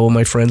beer, hanging out with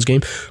my friends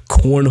game.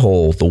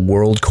 Cornhole, the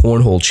World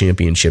Cornhole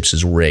Championships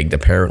is rigged.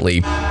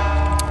 Apparently,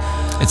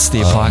 it's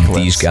the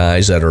apocalypse. These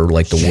guys that are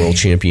like the world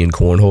champion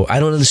cornhole, I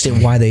don't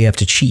understand why they have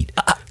to cheat.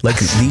 Like,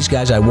 these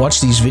guys, I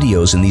watch these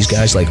videos, and these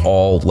guys like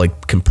all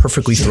like can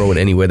perfectly throw it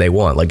anywhere they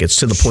want. Like, it's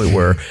to the point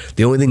where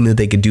the only thing that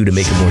they could do to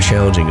make it more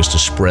challenging is to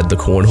spread the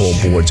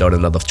cornhole boards out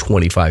another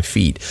 25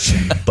 feet.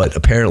 But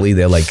apparently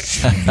they're like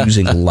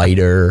using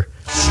lighter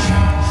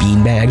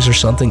bean bags or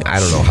something. I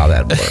don't know how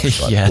that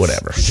works, but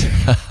whatever.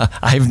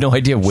 I have no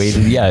idea.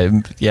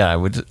 I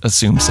would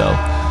assume so.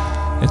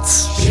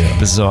 It's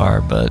bizarre,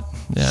 but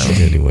yeah.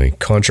 Anyway,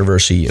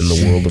 controversy in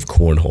the world of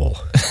cornhole.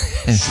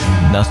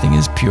 Nothing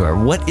is pure.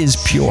 What is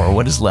pure?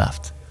 What is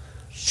left?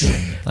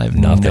 I have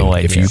Nothing. No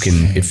idea.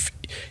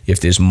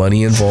 If there's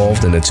money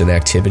involved and it's an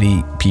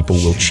activity, people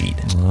will cheat.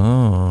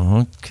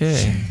 Oh,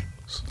 okay.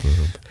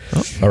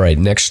 All right,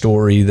 next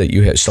story that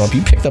you had. Stomp,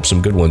 you picked up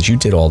some good ones. You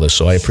did all this,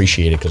 so I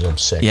appreciate it because I'm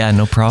sick. Yeah,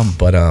 no problem.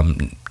 But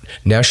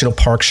National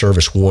Park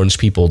Service warns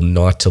people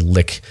not to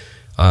lick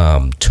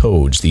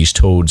toads. These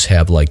toads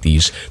have like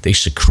they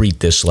secrete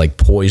this like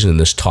poison,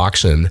 this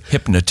toxin.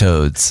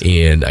 Hypnotoads.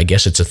 And I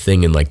guess it's a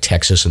thing in like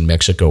Texas and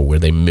Mexico where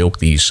they milk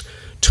these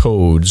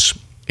toads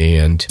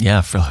and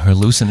for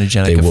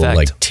hallucinogenic they will effect.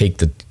 Like take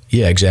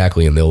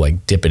exactly, and they'll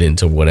like dip it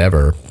into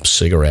whatever,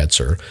 cigarettes,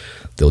 or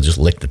they'll just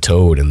lick the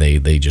toad and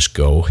they just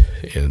go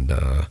and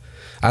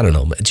I don't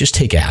know, just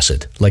take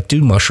acid. Like,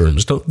 do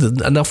mushrooms.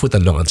 Enough with the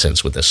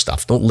nonsense with this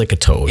stuff. Don't lick a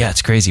toad. Yeah,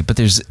 it's crazy. But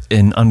there's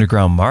an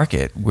underground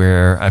market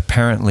where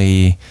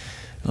apparently,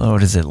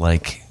 what is it,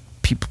 like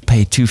people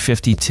pay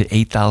 $250 to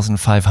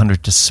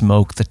 $8,500 to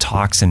smoke the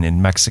toxin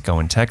in Mexico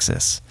and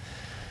Texas.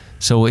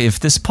 So if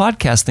this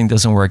podcast thing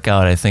doesn't work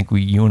out, I think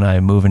you and I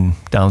are moving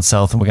down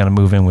south, and we're going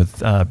to move in with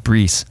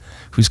Brees,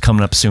 who's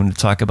coming up soon to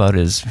talk about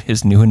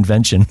his new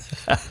invention.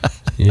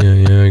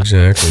 Yeah,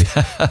 exactly.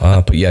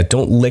 But yeah,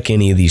 don't lick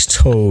any of these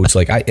toads.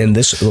 Like, and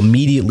this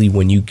immediately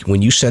when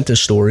you sent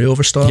this story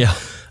over, Stomp,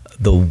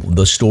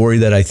 the story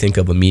that I think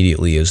of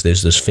immediately is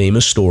there's this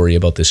famous story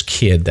about this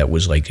kid that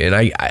was like, and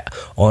I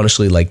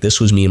honestly, like, this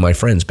was me and my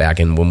friends back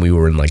in when we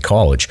were in like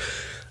college.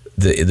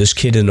 This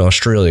kid in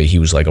Australia, he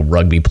was like a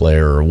rugby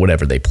player or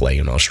whatever they play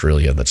in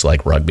Australia that's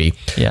like rugby,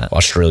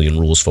 Australian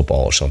rules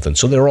football or something.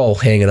 So they're all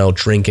hanging out,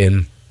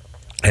 drinking,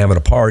 having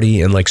a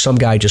party, and like some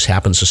guy just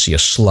happens to see a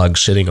slug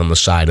sitting on the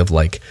side of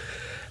like,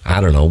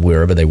 I don't know,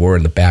 wherever they were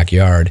in the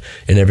backyard,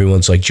 and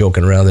everyone's like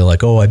joking around. They're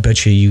like, oh, I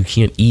bet you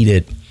can't eat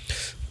it,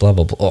 blah,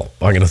 blah, blah. Oh,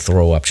 I'm going to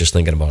throw up just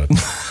thinking about it.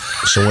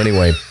 So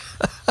anyway,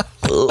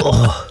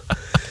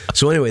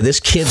 this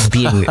kid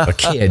being a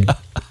kid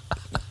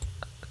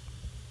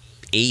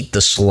ate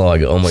the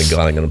slug. Oh my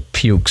God, I'm going to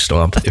puke,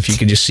 Stomp. If you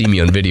could just see me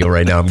on video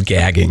right now, I'm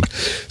gagging.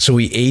 So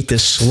he ate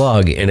this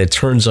slug, and it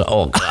turns out,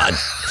 oh God.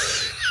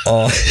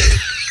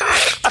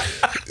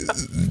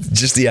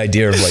 Just the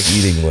idea of like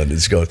eating one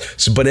is going.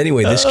 So, but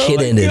anyway, this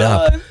kid ended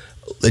up,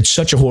 it's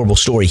such a horrible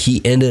story.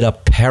 He ended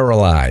up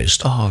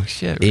paralyzed. Oh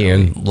shit. Really?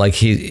 And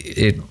like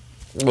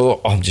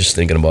I'm just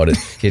thinking about it.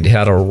 It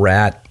had a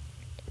rat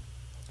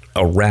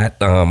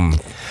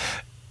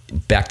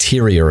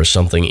bacteria or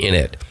something in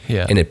it.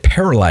 Yeah. And it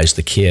paralyzed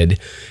the kid,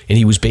 and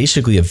he was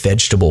basically a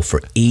vegetable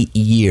for 8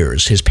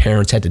 years. His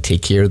parents had to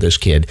take care of this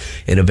kid,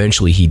 and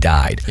eventually he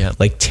died. Yeah.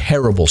 Like,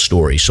 terrible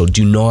story. So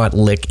do not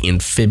lick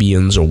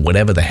amphibians or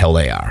whatever the hell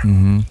they are.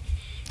 Mm-hmm.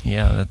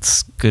 Yeah,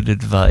 that's good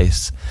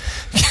advice.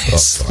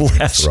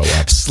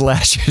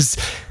 Slasher's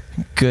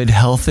good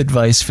health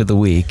advice for the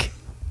week.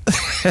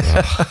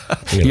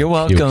 You're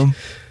welcome.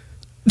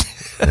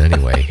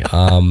 Anyway,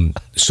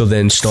 so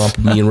then Stomp,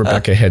 me and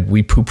Rebecca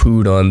we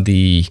poo-pooed on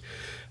the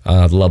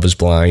Love is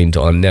Blind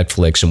on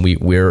Netflix, and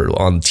we're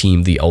on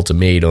team The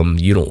Ultimatum.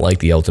 You don't like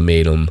The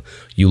Ultimatum.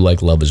 You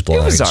like Love is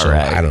Blind. It was all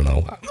right. I don't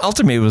know.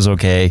 Ultimatum was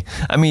okay.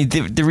 I mean,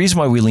 the reason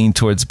why we lean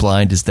towards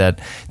Blind is that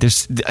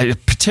there's,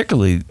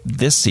 particularly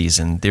this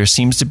season, there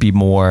seems to be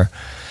more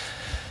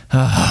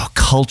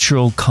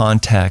cultural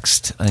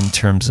context in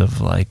terms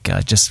of like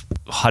just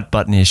hot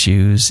button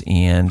issues.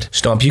 And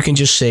Stomp, you can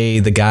just say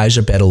the guys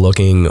are better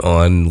looking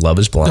on Love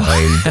is Blind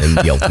than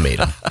The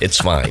Ultimatum. It's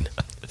fine.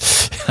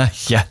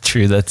 Yeah,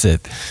 true. That's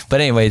it. But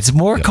anyway, it's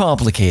more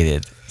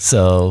complicated.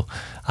 So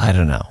I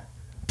don't know.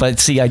 But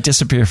see, I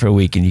disappear for a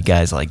week and you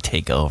guys like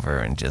take over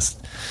and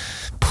just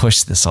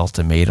push this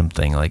ultimatum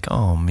thing. Like,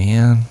 oh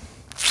man.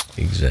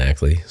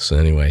 Exactly. So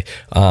anyway,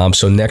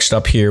 so next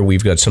up here,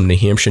 we've got some New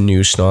Hampshire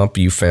news. Stomp,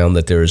 you found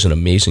that there is an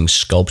amazing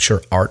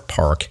sculpture art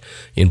park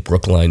in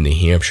Brookline, New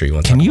Hampshire. You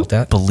want to talk about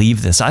that? Can you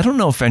believe this? I don't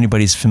know if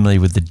anybody's familiar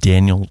with the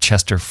Daniel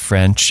Chester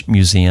French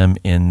Museum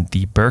in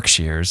the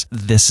Berkshires.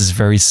 This is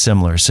very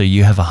similar. So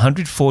you have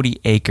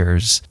 140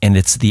 acres, and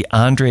it's the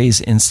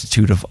Andres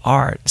Institute of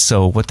Art.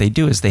 So what they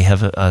do is they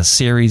have a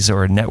series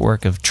or a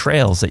network of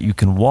trails that you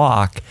can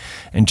walk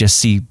and just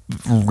see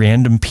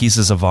random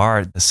pieces of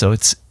art. So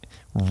it's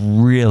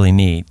really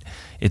neat.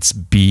 It's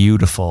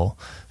beautiful.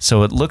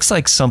 So it looks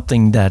like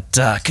something that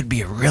could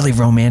be a really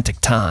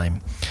romantic time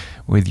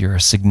with your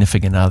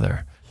significant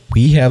other.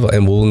 We have,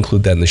 and we'll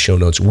include that in the show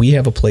notes, we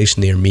have a place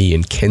near me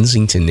in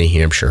Kensington, New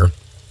Hampshire.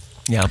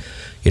 Yeah.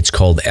 It's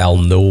called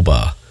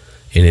Alnoba,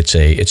 and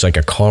it's like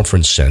a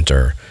conference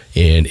center,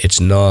 and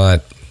it's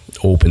not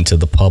open to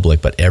the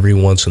public, but every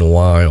once in a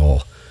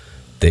while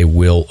they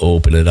will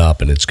open it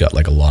up, and it's got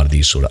like a lot of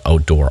these sort of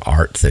outdoor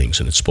art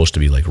things, and it's supposed to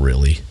be like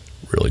really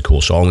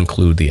cool. So I'll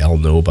include the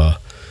Alnoba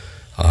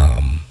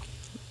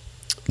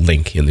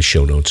link in the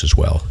show notes as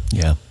well.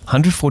 Yeah.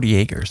 140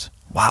 acres.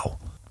 Wow.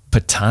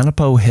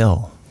 Potanapo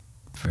Hill.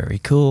 Very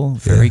cool.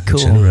 Very cool.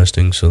 It's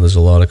interesting. So there's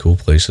a lot of cool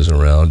places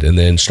around. And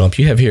then, Stomp,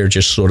 you have here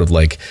just sort of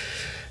like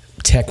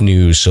tech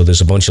news. So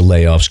there's a bunch of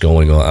layoffs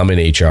going on. I'm in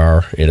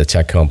HR at a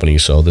tech company,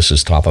 so this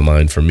is top of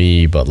mind for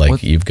me. But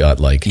like you've got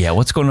like... Yeah,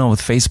 what's going on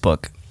with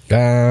Facebook?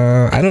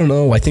 I don't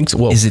know. I think...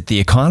 Well, is it the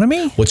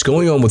economy? What's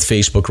going on with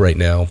Facebook right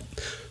now...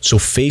 So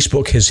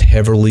Facebook has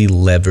heavily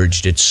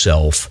leveraged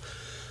itself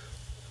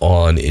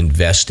on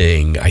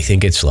investing. I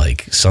think it's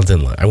like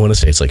something like, I want to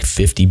say it's like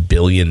 $50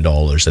 billion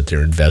that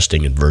they're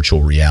investing in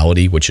virtual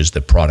reality, which is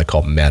the product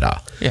called Meta.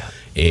 Yeah.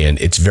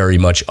 And it's very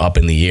much up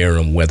in the air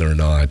on whether or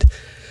not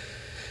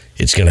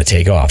it's going to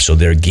take off. So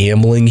they're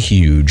gambling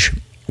huge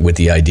with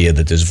the idea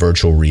that this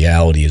virtual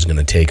reality is going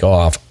to take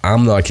off.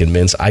 I'm not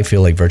convinced. I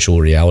feel like virtual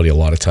reality a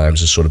lot of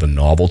times is sort of a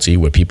novelty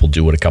where people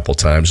do it a couple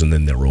times and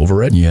then they're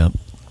over it. Yeah.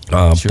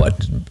 Sure.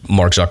 But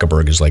Mark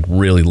Zuckerberg has like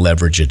really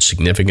leveraged it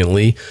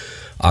significantly.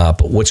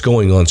 But what's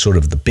going on sort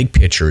of the big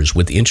picture is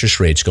with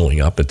interest rates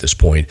going up at this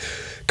point,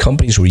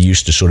 companies were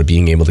used to sort of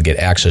being able to get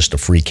access to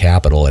free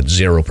capital at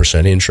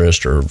 0%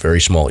 interest or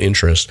very small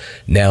interest.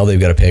 Now they've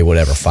got to pay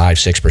whatever,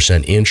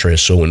 5-6%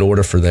 interest. So in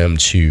order for them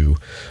to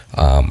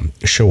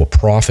show a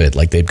profit,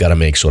 like they've got to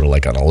make sort of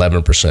like an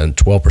 11%,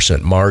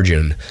 12%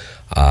 margin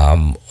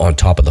on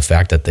top of the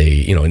fact that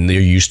they, and they're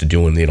used to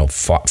doing,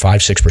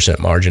 5-6%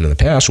 margin in the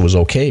past was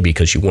okay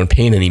because you weren't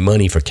paying any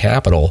money for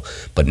capital.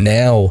 But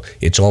now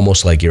it's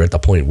almost like you're at the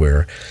point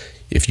where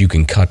if you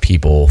can cut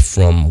people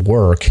from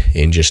work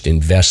and just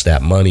invest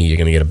that money, you're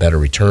going to get a better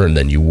return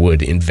than you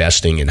would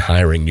investing in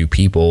hiring new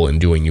people and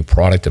doing new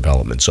product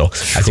development. So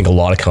I think a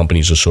lot of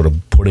companies are sort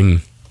of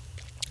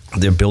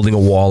they're building a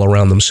wall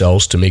around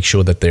themselves to make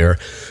sure that they're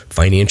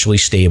financially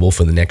stable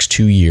for the next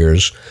 2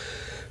 years.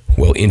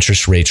 Well,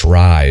 interest rates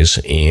rise,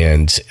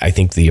 and I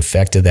think the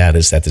effect of that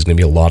is that there's going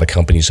to be a lot of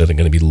companies that are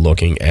going to be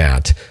looking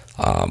at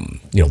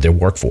their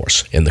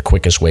workforce, and the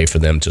quickest way for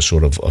them to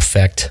sort of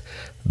affect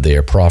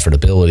their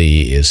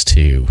profitability is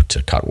to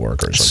cut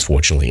workers,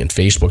 unfortunately. And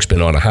Facebook's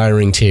been on a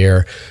hiring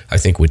tear. I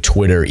think with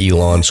Twitter,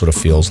 Elon sort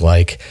of feels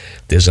like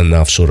there's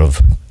enough sort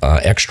of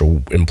extra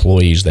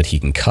employees that he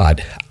can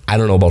cut. I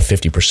don't know about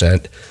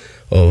 50%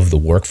 of the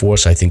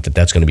workforce. I think that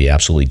that's going to be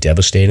absolutely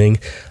devastating.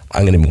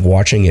 I'm going to be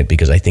watching it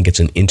because I think it's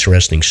an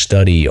interesting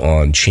study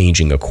on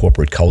changing a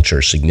corporate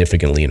culture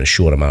significantly in a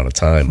short amount of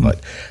time,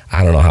 but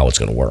I don't know how it's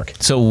going to work.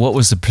 So what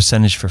was the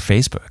percentage for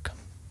Facebook?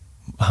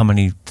 How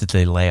many did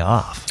they lay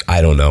off?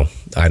 I don't know.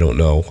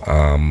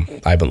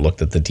 I haven't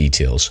looked at the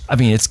details. I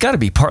mean, it's got to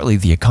be partly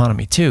the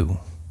economy too.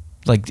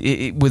 Like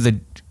with a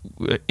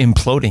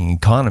imploding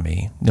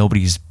economy,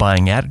 nobody's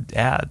buying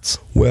ads.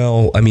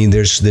 Well, I mean,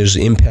 there's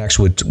impacts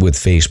with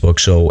Facebook.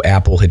 So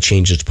Apple had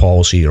changed its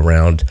policy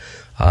around,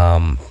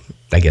 I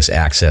guess,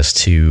 access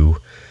to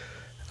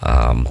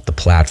the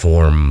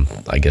platform,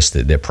 I guess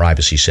their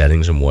privacy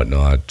settings and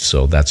whatnot.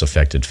 So that's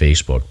affected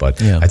Facebook.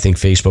 But yeah. I think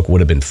Facebook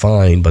would have been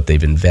fine, but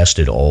they've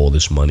invested all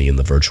this money in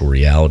the virtual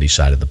reality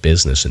side of the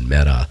business in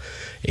Meta.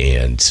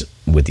 And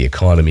with the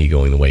economy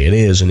going the way it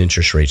is and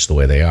interest rates the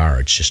way they are,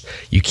 it's just,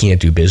 you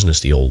can't do business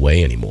the old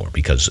way anymore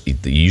because you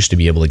used to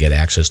be able to get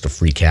access to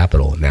free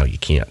capital and now you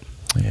can't.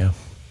 Yeah,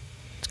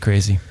 it's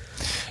crazy.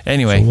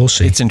 Anyway, so we'll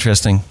see. It's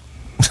interesting.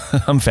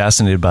 I'm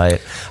fascinated by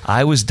it.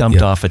 I was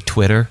dumped off of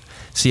Twitter.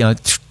 See,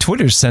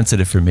 Twitter's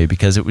sensitive for me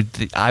because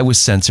I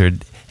was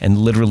censored, and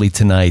literally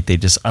tonight they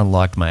just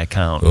unlocked my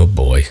account. Oh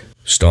boy,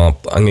 Stomp!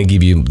 I'm going to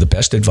give you the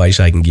best advice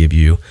I can give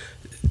you.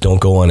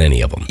 Don't go on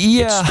any of them.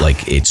 Yeah,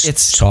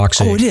 it's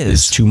toxic. Oh, it is.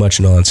 It's too much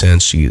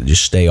nonsense. You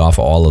just stay off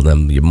of all of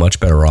them. You're much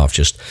better off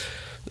just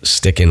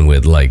sticking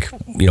with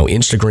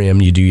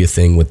Instagram. You do your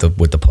thing with the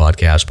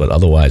podcast, but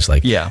otherwise,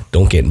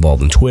 don't get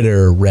involved in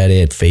Twitter,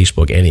 Reddit,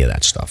 Facebook, any of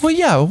that stuff. Well,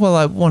 yeah. Well,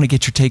 I want to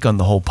get your take on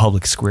the whole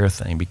public square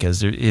thing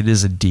because it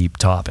is a deep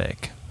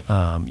topic.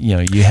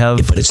 You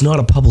have, but it's not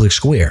a public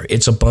square.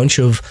 It's a bunch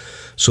of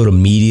sort of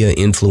media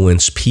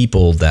influenced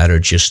people that are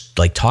just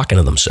like talking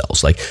to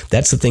themselves. Like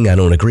that's the thing I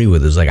don't agree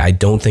with. Is like I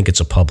don't think it's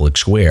a public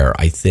square.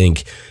 I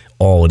think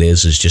all it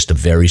is just a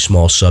very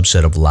small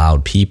subset of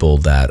loud people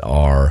that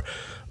are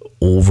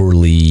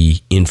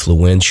overly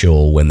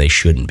influential when they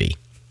shouldn't be.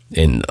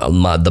 And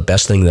the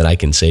best thing that I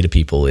can say to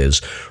people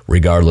is,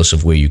 regardless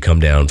of where you come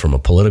down from a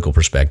political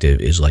perspective,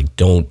 is like,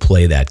 don't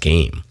play that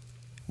game.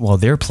 Well,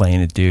 they're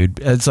playing it, dude.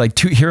 It's like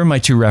here are my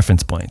 2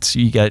 reference points.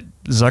 You got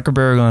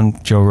Zuckerberg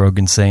on Joe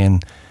Rogan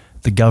saying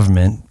the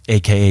government,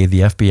 aka the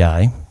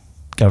FBI,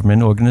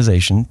 government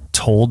organization,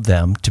 told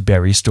them to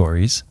bury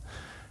stories.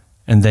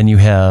 And then you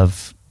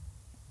have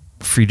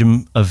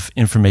Freedom of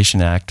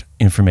Information Act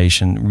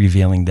information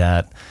revealing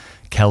that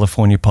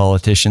California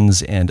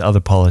politicians and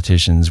other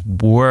politicians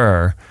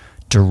were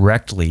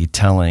directly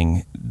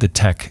telling the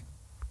tech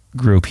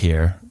group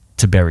here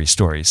to bury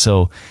stories.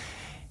 So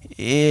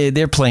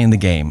they're playing the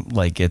game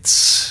like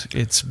it's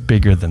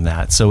bigger than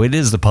that. So it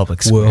is the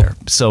public square. Well,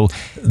 so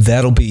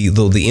that'll be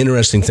the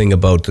interesting thing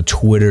about the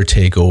Twitter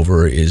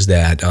takeover is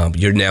that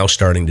you're now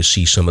starting to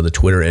see some of the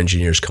Twitter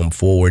engineers come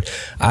forward.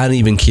 I don't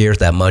even care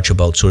that much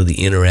about sort of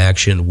the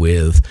interaction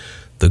with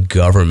the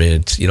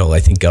government. I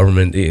think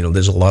government,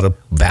 there's a lot of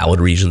valid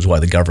reasons why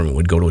the government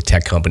would go to a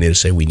tech company to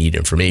say we need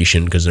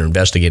information because they're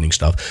investigating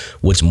stuff.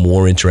 What's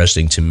more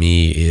interesting to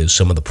me is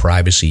some of the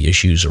privacy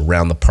issues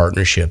around the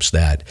partnerships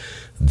that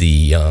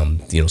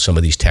some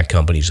of these tech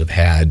companies have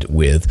had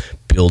with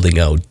building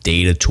out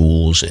data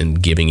tools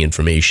and giving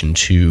information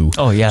to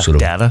sort of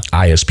data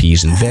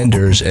ISPs and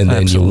vendors, and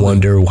then you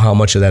wonder how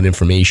much of that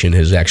information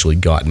has actually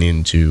gotten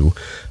into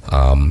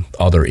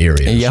other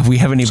areas. Yeah, we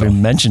haven't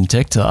even mentioned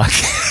TikTok.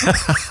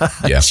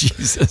 Yeah.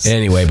 Jesus.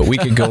 Anyway, but we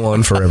could go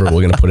on forever.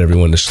 We're going to put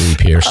everyone to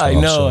sleep here. I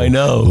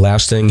know.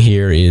 Last thing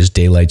here is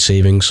daylight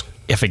savings.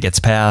 If it gets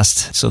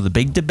passed. So the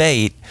big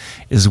debate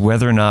is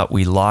whether or not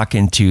we lock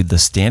into the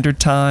standard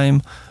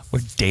time or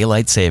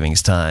daylight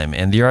savings time.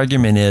 And the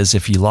argument is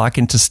if you lock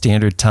into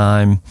standard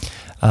time,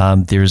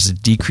 there's a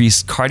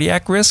decreased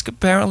cardiac risk,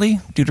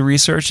 apparently, due to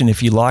research. And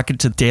if you lock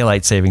into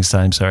daylight savings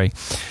time,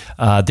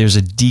 there's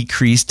a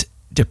decreased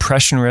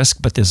depression risk,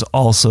 but there's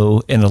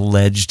also an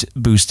alleged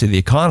boost to the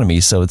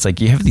economy. So it's like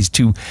you have these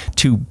two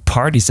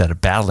parties that are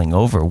battling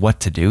over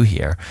what to do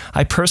here.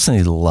 I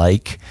personally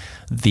like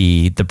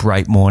the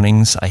bright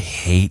mornings. I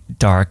hate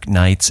dark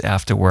nights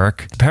after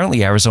work.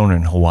 Apparently Arizona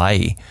and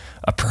Hawaii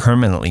are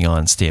permanently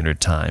on standard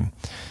time.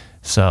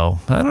 So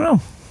I don't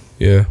know.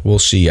 Yeah, we'll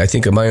see. I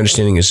think my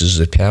understanding is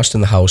it passed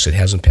in the House. It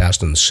hasn't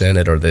passed in the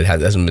Senate, or that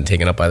hasn't been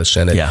taken up by the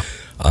Senate. Yeah.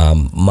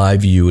 My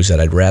view is that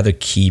I'd rather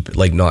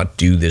not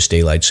do this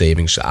daylight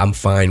savings. I'm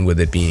fine with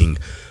it being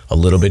a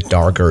little bit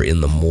darker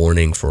in the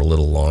morning for a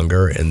little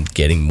longer and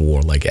getting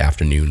more like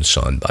afternoon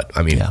sun. But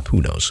I mean,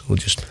 who knows?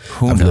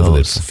 I've lived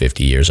with it for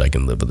 50 years. I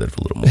can live with it for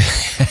a little more.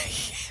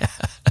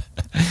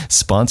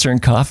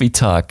 Sponsoring Coffee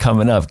Talk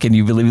coming up. Can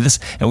you believe this?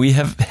 And we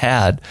have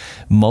had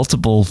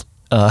multiple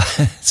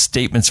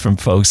statements from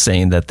folks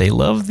saying that they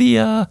love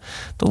the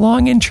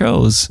long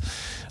intros.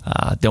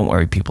 Don't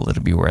worry, people,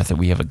 it'll be worth it.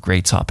 We have a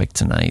great topic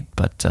tonight.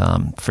 But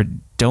for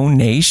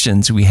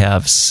donations, we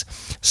have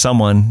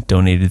someone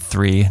donated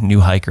 3,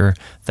 new hiker.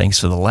 Thanks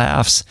for the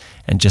laughs.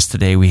 And just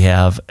today we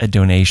have a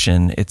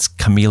donation. It's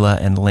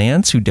Camila and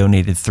Lance who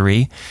donated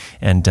 3,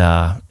 and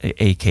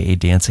AKA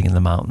Dancing in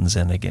the Mountains.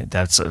 And again,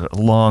 that's a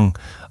long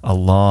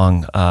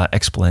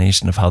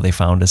explanation of how they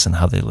found us and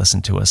how they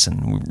listen to us.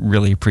 And we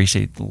really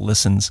appreciate the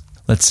listens.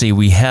 Let's see,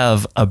 we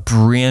have a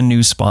brand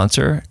new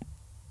sponsor,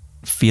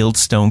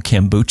 Fieldstone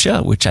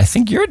Kombucha, which I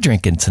think you're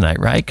drinking tonight,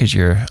 right? Because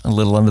you're a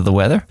little under the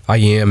weather. I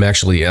am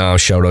actually.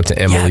 Shout out to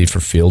Emily for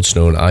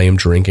Fieldstone. I am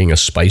drinking a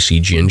spicy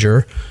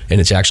ginger,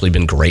 and it's actually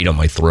been great on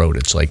my throat.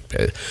 It's like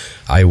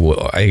I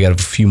got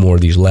a few more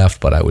of these left,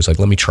 but I was like,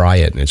 let me try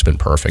it, and it's been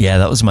perfect. Yeah,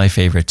 that was my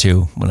favorite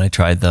too when I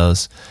tried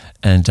those.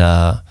 And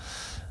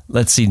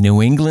let's see, New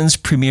England's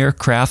premier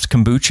craft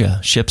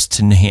kombucha ships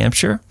to New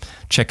Hampshire.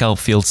 Check out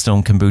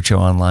Fieldstone Kombucha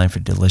online for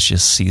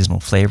delicious seasonal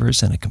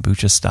flavors and a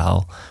kombucha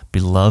style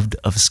beloved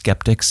of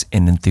skeptics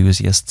and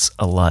enthusiasts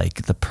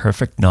alike. The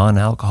perfect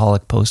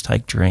non-alcoholic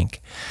post-hike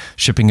drink.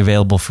 Shipping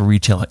available for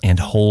retail and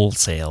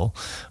wholesale.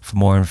 For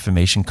more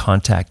information,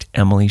 contact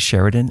Emily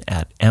Sheridan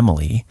at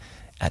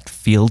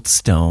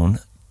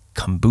Fieldstone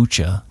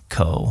Kombucha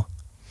Co.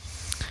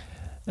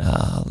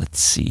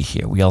 Let's see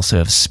here. We also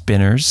have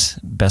Spinners,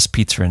 best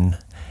pizza in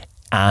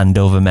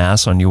Andover,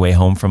 Mass. On your way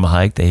home from a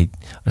hike, they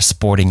are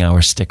sporting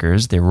our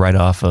stickers. They're right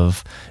off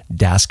of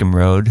Dascombe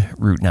Road,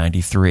 Route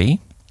 93.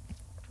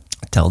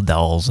 Tell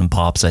Dolls and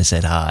Pops I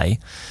said hi.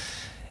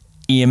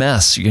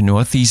 EMS, your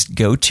Northeast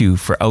go-to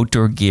for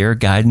outdoor gear,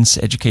 guidance,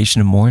 education,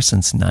 and more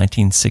since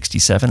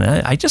 1967.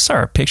 I just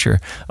saw a picture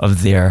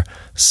of their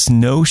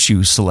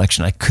snowshoe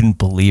selection. I couldn't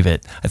believe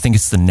it. I think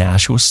it's the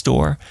Nashua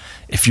store.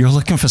 If you're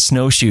looking for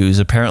snowshoes,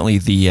 apparently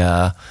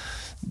the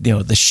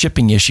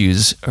shipping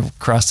issues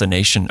across the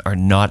nation are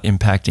not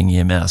impacting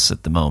EMS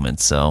at the moment,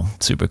 so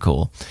super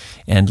cool.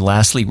 And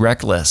lastly,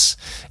 Reckless.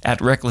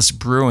 At Reckless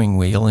Brewing,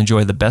 where you'll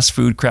enjoy the best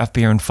food, craft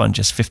beer, and fun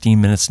just 15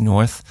 minutes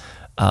north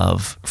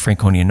of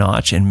Franconia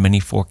Notch, and many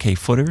 4K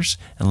footers,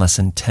 and less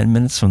than 10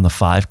 minutes from the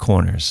Five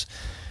Corners,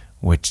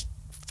 which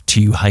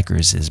to you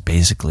hikers is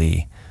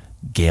basically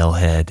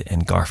Galehead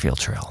and Garfield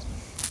Trail.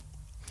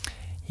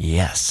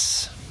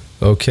 Yes.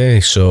 Okay,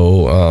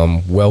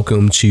 so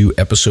welcome to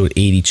episode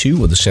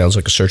 82 of the Sounds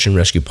Like a Search and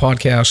Rescue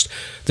podcast.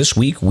 This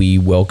week we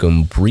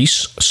welcome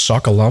Brice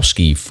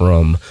Sokolowski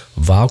from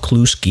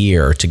Vaucluse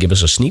Gear to give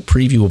us a sneak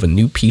preview of a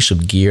new piece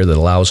of gear that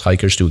allows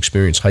hikers to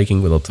experience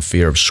hiking without the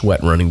fear of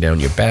sweat running down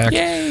your back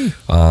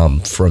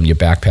from your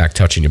backpack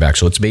touching your back.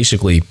 So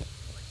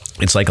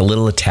it's like a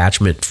little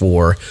attachment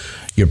for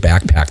your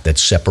backpack that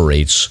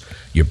separates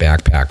your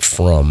backpack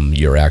from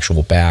your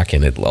actual back,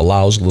 and it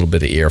allows a little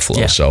bit of airflow.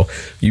 Yeah. So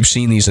you've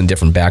seen these in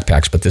different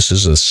backpacks, but this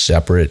is a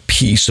separate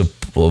piece of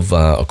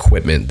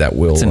equipment that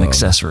will... It's an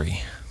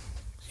accessory.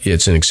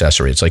 It's an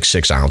accessory. It's like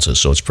 6 ounces,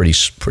 so it's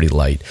pretty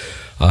light.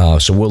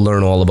 So we'll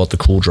learn all about the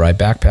Cool Dry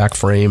backpack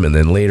frame, and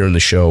then later in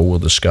the show we'll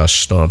discuss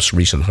Stomp's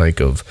recent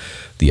hike of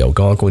the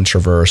Algonquin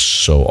Traverse.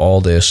 So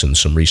all this and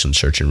some recent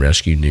search and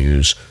rescue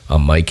news.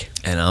 I'm Mike.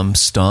 And I'm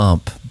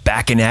Stomp.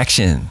 Back in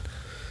action.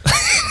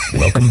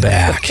 Welcome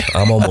back.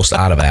 I'm almost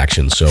out of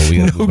action, so we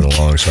got to move it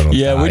along. So I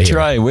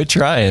don't We're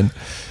trying.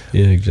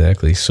 Yeah,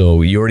 exactly.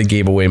 So you already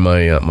gave away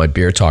my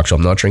beer talk, so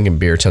I'm not drinking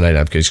beer tonight.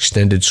 I've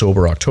extended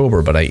sober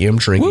October, but I am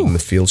drinking the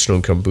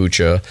Fieldstone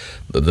Kombucha.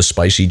 The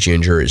spicy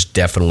ginger is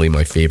definitely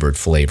my favorite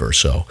flavor,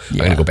 so I'm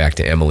going to go back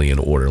to Emily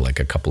and order like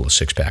a couple of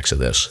 6-packs of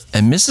this.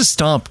 And Mrs.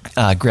 Stomp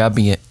grabbed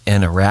me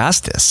an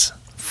Erastus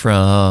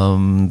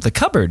from the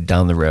cupboard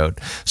down the road.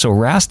 So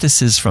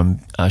Erastus is from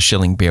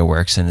Schilling Beer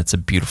Works, and it's a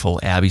beautiful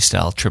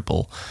Abbey-style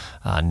triple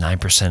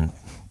 9%.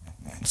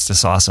 It's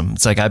just awesome.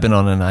 It's like I've been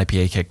on an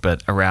IPA kick,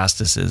 but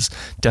Erastus is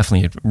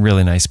definitely a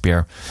really nice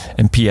beer.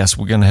 And P.S.,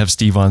 we're going to have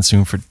Steve on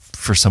soon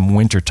for some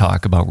winter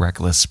talk about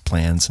Reckless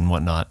plans and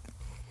whatnot.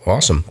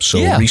 Awesome. So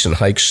recent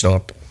hike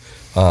Stomp.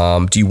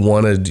 Do you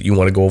want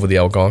to go over the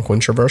Algonquin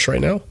Traverse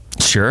right now?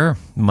 Sure.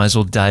 Might as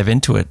well dive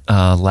into it.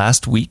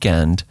 Last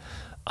weekend,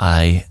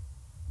 I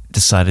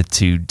decided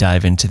to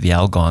dive into the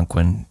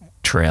Algonquin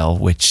Trail,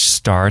 which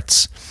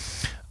starts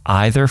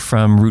either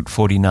from Route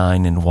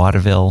 49 in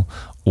Waterville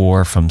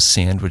or from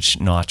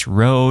Sandwich Notch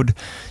Road.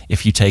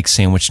 If you take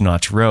Sandwich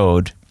Notch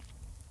Road,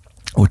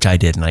 which I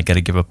did, and I got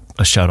to give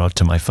a shout out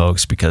to my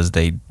folks because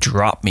they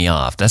dropped me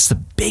off. That's the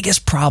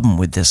biggest problem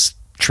with this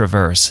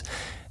traverse.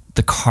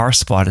 The car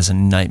spot is a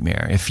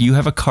nightmare. If you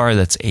have a car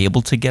that's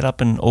able to get up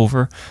and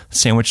over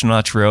Sandwich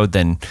Notch Road,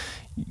 then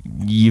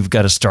you've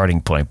got a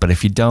starting point. But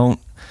if you don't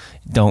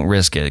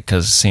risk it,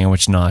 because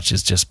Sandwich Notch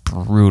is just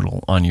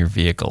brutal on your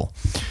vehicle.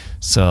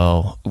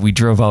 So we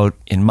drove out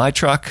in my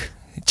truck.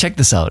 check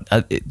this out.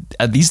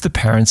 Are these the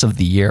parents of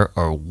the year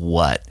or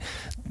what?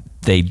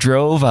 They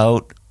drove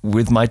out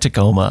with my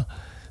Tacoma,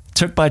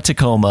 took my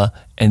Tacoma,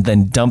 and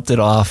then dumped it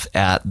off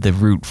at the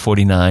Route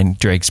 49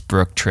 Drakes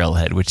Brook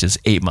trailhead, which is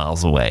 8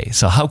 miles away.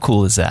 So how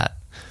cool is that?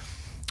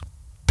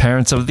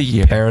 Parents of the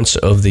year. Parents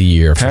of the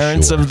year.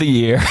 Parents for sure. of the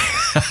year.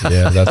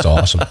 Yeah, that's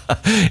awesome.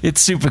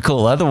 It's super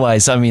cool.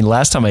 Otherwise, I mean,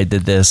 last time I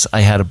did this, I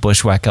had a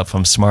bushwhack up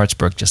from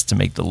Smartsbrook just to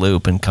make the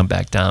loop and come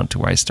back down to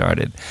where I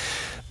started.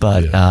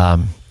 But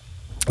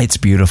it's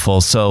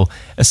beautiful. So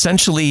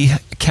essentially,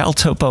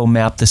 CalTopo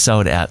mapped this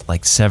out at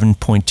like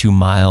 7.2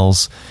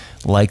 miles,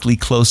 likely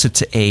closer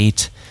to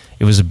 8.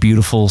 It was a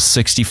beautiful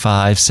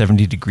 65,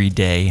 70-degree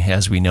day,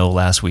 as we know,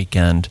 last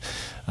weekend.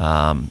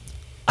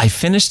 I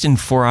finished in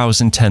 4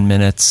 hours and 10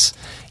 minutes.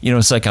 You know,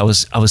 it's like I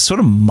was sort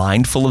of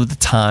mindful of the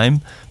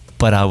time,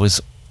 but I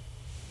was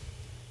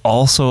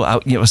also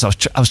out. You know,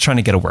 I was trying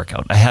to get a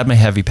workout. I had my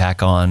heavy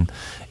pack on,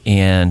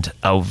 and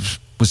I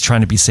was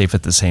trying to be safe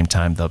at the same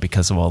time, though,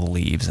 because of all the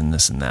leaves and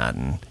this and that,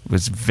 and it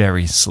was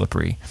very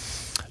slippery.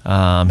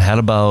 Had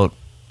about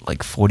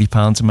like 40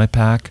 pounds in my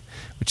pack,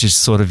 which is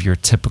sort of your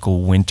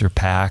typical winter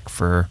pack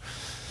for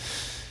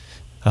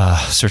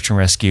search and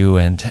rescue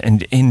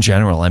and in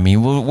general. I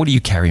mean, what do you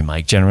carry,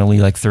 Mike? Generally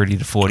like 30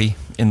 to 40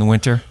 in the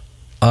winter?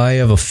 I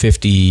have a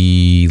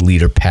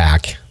 50-liter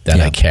pack that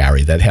I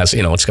carry that has,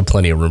 you know, it's got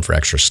plenty of room for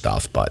extra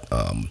stuff. But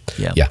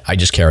I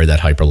just carry that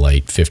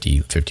Hyperlite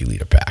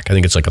 50-liter pack. I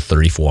think it's like a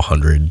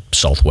 3400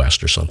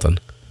 Southwest or something.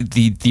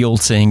 The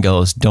old saying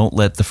goes, don't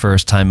let the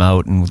first time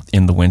out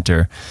in the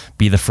winter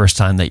be the first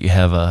time that you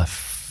have a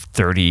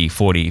 30,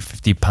 40,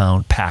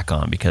 50-pound pack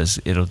on, because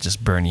it'll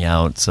just burn you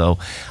out. So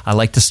I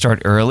like to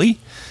start early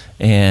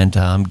and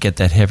get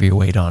that heavier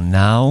weight on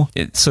now.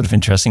 It's sort of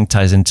interesting,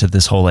 ties into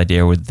this whole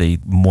idea with the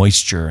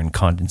moisture and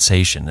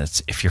condensation.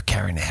 It's, if you're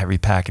carrying a heavy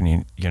pack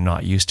and you're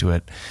not used to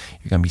it,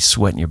 you're going to be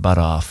sweating your butt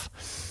off.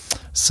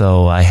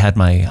 So I had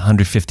my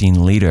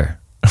 115-liter.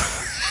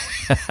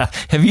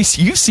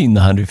 You've seen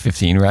the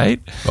 115,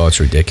 right? Oh, it's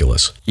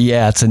ridiculous.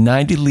 Yeah, it's a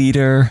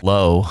 90-liter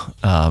low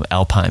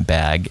Alpine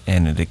bag,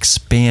 and it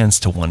expands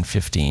to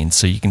 115,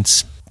 so you can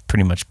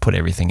pretty much put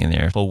everything in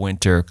there. Full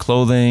winter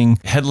clothing,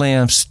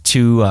 headlamps,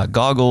 2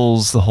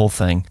 goggles, the whole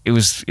thing. It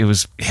was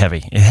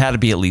heavy. It had to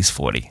be at least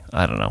 40.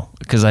 I don't know,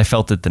 because I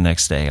felt it the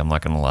next day. I'm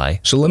not going to lie.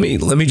 So let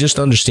me just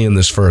understand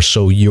this first.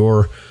 So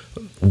your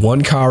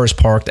one car is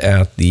parked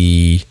at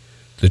the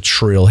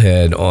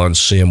trailhead on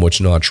Sandwich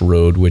Notch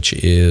Road, which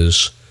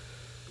is...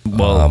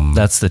 Well,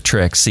 that's the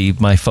trick. See,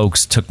 my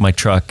folks took my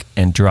truck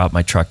and dropped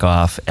my truck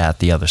off at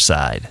the other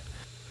side.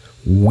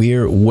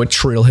 What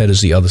trailhead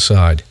is the other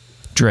side?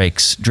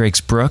 Drakes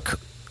Brook,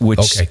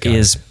 which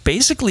is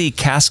basically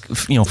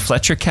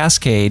Fletcher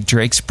Cascade,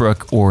 Drakes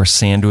Brook, or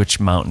Sandwich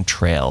Mountain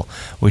Trail,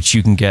 which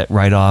you can get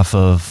right off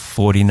of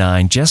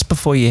 49 just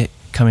before you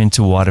come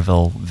into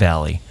Waterville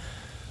Valley.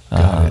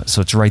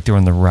 So it's right there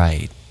on the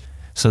right.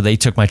 So they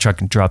took my truck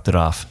and dropped it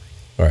off.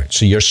 All right.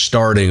 So you're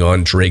starting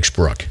on Drakes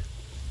Brook.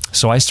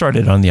 So I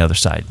started on the other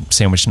side,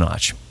 Sandwich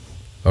Notch.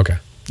 Okay.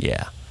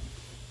 Yeah.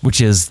 Which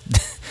is,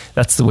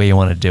 that's the way you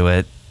want to do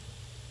it,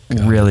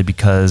 really,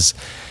 because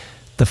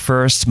the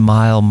first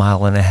mile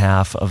and a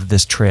half of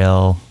this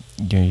trail,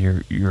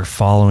 you're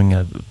following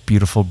a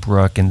beautiful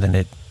brook, and then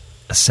it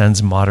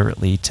ascends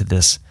moderately to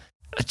this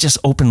just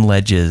open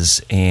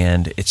ledges,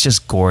 and it's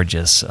just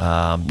gorgeous.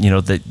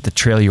 The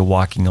trail you're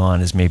walking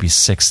on is maybe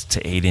 6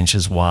 to 8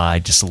 inches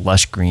wide, just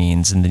lush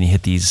greens, and then you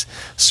hit these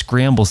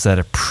scrambles that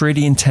are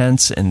pretty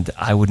intense, and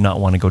I would not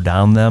want to go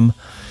down them.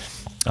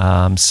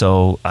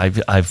 So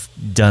I've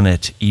done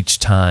it each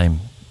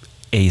time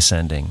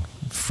ascending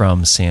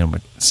from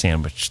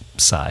Sandwich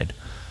side.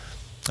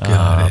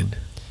 Got it.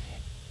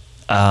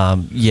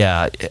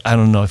 Yeah, I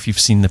don't know if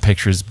you've seen the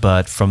pictures,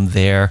 but from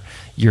there,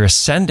 you're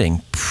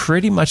ascending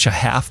pretty much a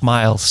half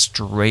mile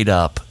straight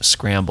up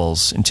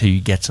scrambles until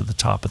you get to the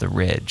top of the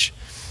ridge.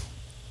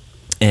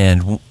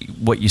 And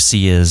what you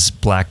see is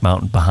Black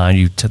Mountain behind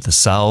you to the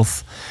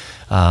south.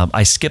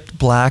 I skipped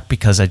Black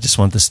because I just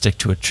wanted to stick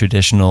to a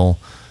traditional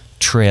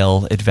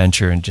trail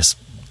adventure and just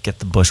get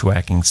the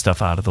bushwhacking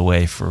stuff out of the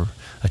way for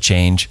a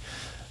change.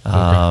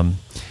 The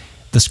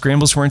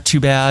scrambles weren't too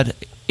bad.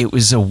 It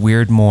was a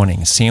weird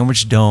morning.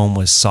 Sandwich Dome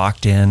was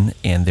socked in,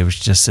 and there was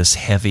just this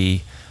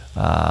heavy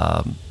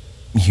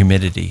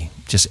humidity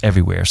just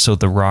everywhere. So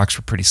the rocks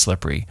were pretty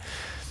slippery.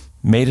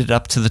 Made it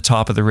up to the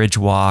top of the ridge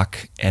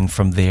walk, and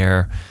from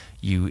there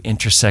you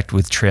intersect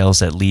with trails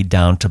that lead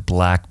down to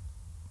Black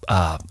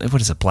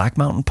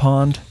Mountain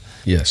Pond?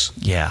 Yes.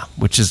 Yeah,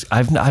 which is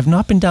I've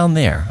not been down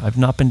there. I've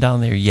not been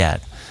down there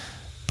yet,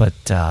 but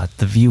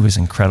the view is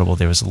incredible.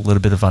 There was a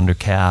little bit of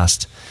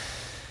undercast.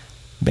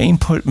 Main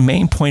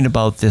point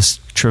about this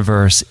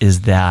traverse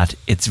is that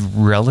it's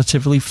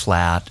relatively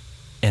flat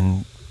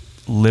and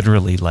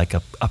literally like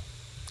a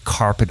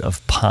carpet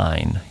of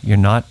pine. You're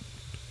not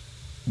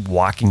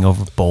walking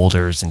over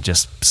boulders and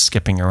just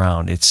skipping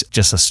around. It's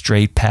just a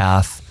straight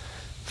path,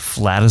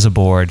 flat as a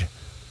board,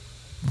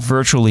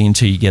 virtually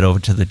until you get over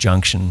to the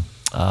junction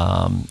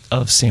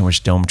of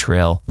Sandwich Dome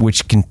Trail,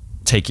 which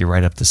take you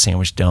right up to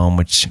Sandwich Dome,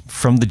 which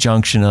from the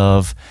junction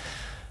of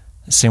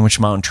Sandwich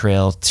Mountain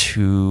Trail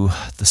to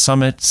the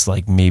summit, it's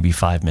like maybe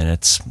 5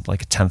 minutes,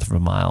 like a tenth of a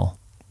mile,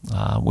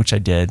 which I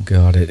did.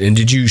 Got it. And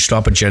did you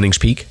stop at Jennings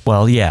Peak?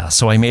 Well, yeah.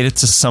 So I made it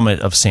to summit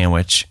of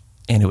Sandwich,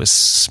 and it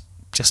was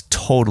just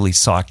totally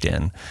socked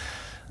in.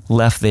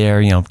 Left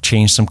there,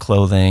 changed some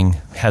clothing,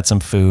 had some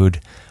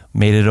food,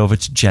 made it over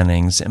to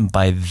Jennings, and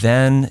by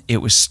then it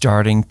was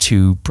starting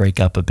to break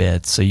up a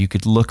bit. So you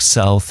could look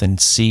south and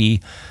see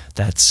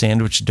that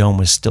Sandwich Dome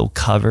was still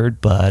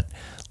covered, but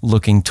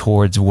looking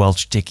towards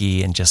Welch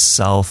Dickey and just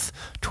south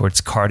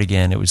towards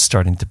Cardigan, it was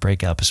starting to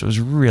break up. So it was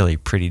a really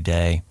pretty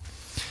day.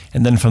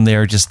 And then from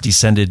there, just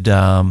descended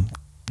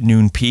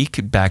Noon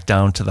Peak back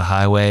down to the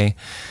highway.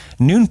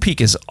 Noon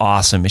Peak is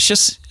awesome. It's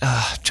just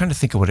trying to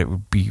think of what it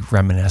would be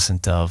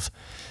reminiscent of.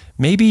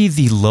 Maybe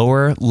the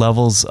lower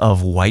levels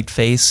of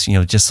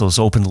Whiteface, just those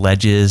open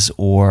ledges,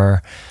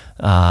 or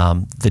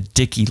the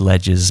Dickey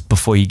ledges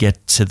before you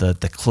get to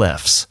the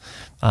cliffs.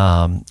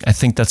 I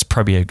think that's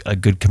probably a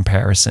good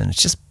comparison.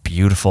 It's just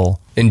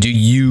beautiful. And do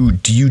you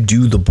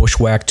do the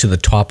bushwhack to the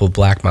top of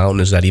Black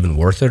Mountain? Is that even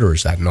worth it, or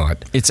is that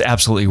not? It's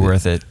absolutely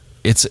worth it.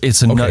 It's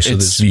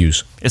there's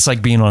views. It's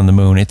like being on the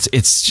moon.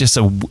 It's just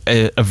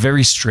a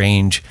very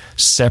strange,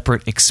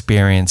 separate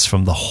experience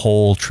from the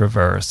whole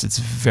traverse. It's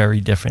very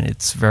different.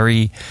 It's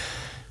very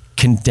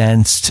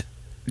condensed,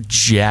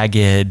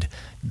 jagged,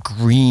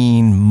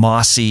 green,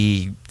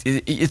 mossy.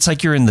 It's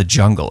like you're in the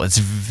jungle. It's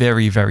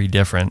very, very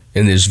different.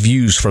 And there's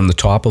views from the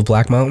top of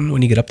Black Mountain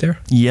when you get up there?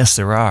 Yes,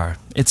 there are.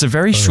 It's a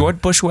very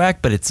short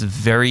bushwhack, but it's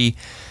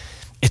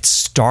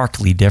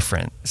starkly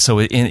different. So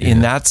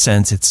in that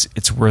sense,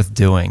 it's worth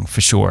doing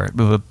for sure.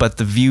 But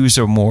the views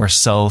are more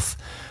southwest,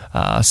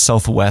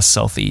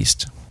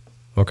 southeast.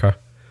 Okay.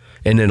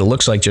 And then it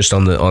looks like just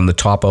on the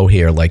topo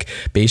here, like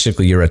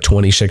basically you're at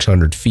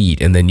 2,600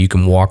 feet, and then you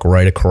can walk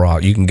right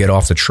across. You can get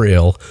off the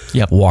trail,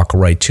 walk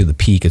right to the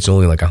peak. It's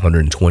only like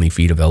 120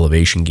 feet of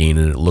elevation gain,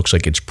 and it looks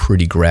like it's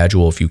pretty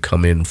gradual if you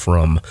come in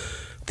from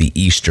the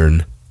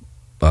eastern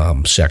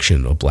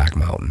section of Black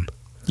Mountain.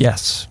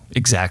 Yes,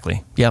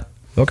 exactly. Yep.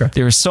 Okay.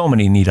 There are so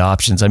many neat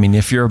options. I mean,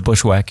 if you're a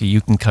bushwhacker, you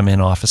can come in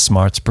off of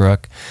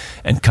Smartsbrook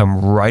and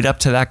come right up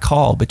to that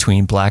call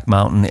between Black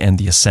Mountain and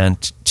the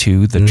ascent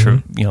to the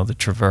the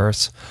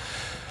traverse.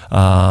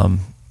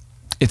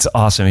 It's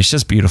awesome. It's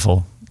just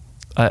beautiful.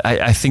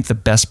 I think the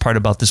best part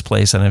about this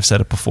place, and I've said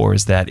it before,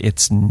 is that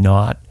it's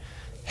not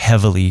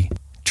heavily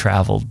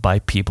traveled by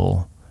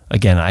people.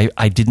 Again,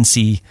 I didn't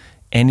see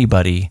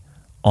anybody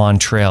on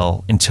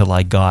trail until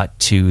I got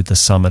to the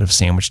summit of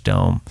Sandwich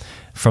Dome.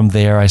 From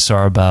there, I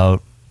saw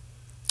about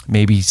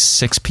maybe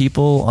 6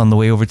 people on the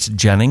way over to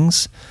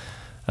Jennings.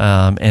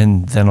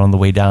 And then on the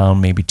way down,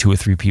 maybe 2 or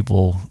 3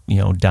 people,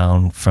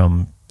 down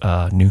from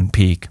Noon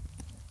Peak.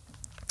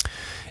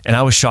 And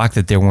I was shocked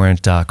that there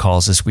weren't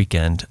calls this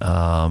weekend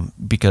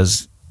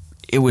because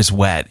it was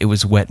wet. It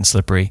was wet and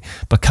slippery.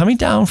 But coming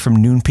down from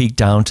Noon Peak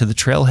down to the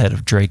trailhead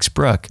of Drake's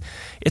Brook,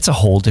 it's a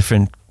whole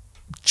different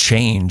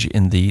change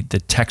in the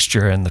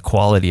texture and the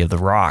quality of the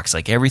rocks.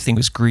 Like everything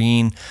was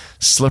green,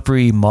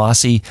 slippery,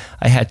 mossy.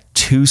 I had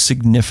 2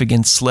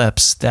 significant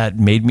slips that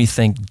made me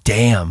think,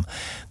 damn,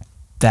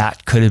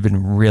 that could have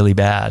been really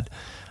bad.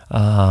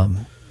 Yeah.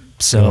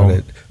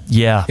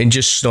 And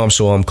just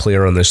so I'm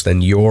clear on this,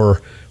 then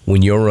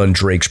when you're on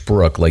Drake's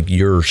Brook, like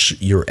you're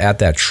at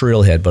that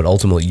trailhead, but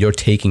ultimately you're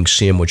taking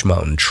Sandwich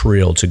Mountain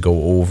Trail to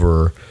go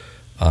over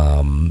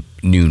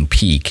Noon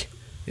Peak.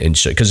 And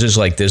because there's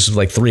like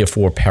 3 or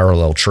 4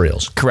 parallel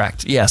trails.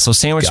 Correct. Yeah. So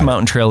Sandwich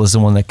Mountain Trail is the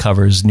one that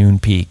covers Noon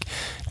Peak.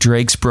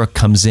 Drake's Brook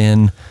comes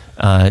in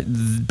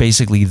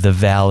basically the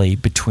valley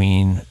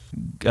between.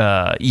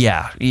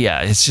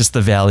 It's just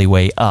the valley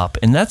way up,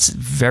 and that's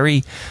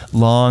very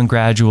long,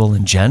 gradual,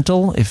 and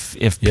gentle.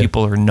 If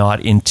people are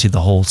not into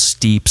the whole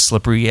steep,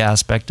 slippery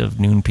aspect of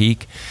Noon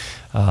Peak,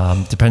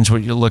 depends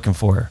what you're looking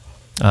for.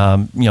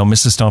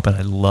 Mrs. Stompin,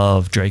 I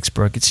love Drake's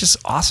Brook. It's just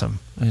awesome.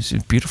 It's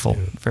beautiful,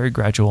 very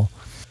gradual.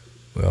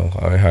 Well,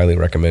 I highly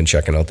recommend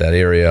checking out that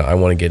area. I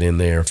want to get in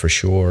there for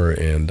sure,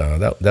 and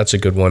that's a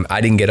good one.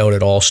 I didn't get out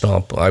at all,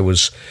 Stomp. I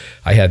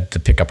had to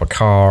pick up a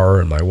car,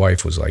 and my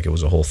wife was like, it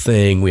was a whole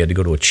thing. We had to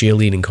go to a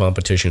cheerleading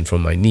competition for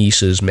my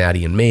nieces,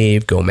 Maddie and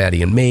Maeve. Go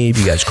Maddie and Maeve.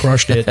 You guys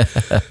crushed it.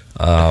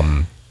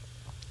 So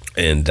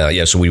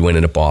we went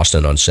into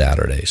Boston on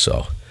Saturday,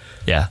 so...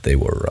 Yeah, they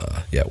were.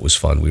 It was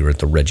fun. We were at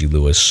the Reggie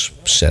Lewis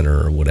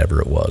Center or whatever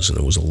it was, and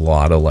there was a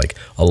lot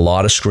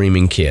of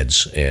screaming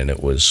kids, and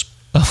it was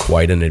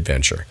quite an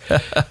adventure.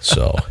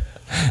 So,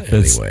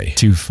 anyway, that's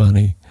too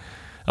funny.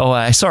 Oh,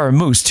 I saw a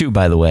moose too,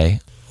 by the way.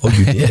 Oh,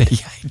 you did?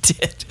 Yeah, I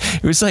did.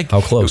 It was like,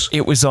 how close?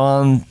 It was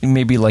on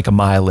maybe like a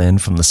mile in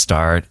from the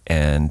start,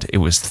 and it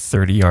was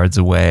 30 yards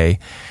away.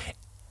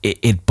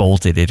 It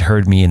bolted. It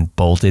heard me and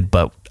bolted,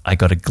 but I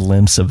got a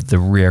glimpse of the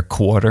rear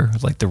quarter,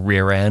 like the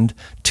rear end,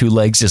 2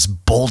 legs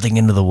just bolting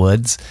into the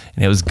woods,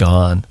 and it was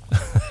gone.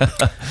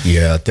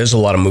 Yeah, there's a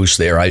lot of moose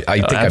there. I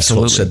think I've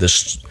said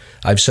this.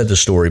 I've said the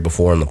story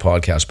before on the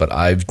podcast, but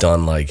I've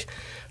done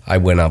I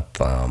went up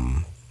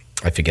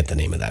I forget the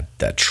name of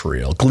that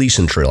trail,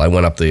 Gleason Trail. I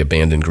went up the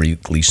abandoned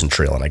Gleason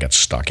Trail, and I got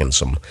stuck in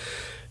some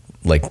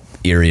like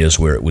areas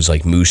where it was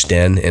like moose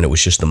den, and it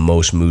was just the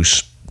most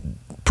moose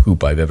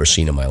poop I've ever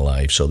seen in my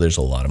life. So there's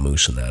a lot of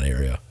moose in that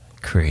area.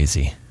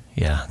 Crazy.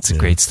 Yeah, it's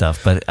great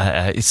stuff. But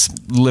it's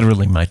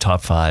literally my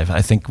top 5.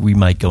 I think we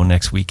might go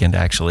next weekend,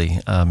 actually,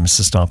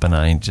 Mrs. Stomp and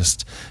I, and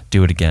just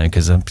do it again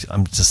because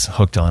I'm just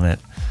hooked on it.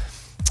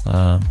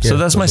 So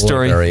that's my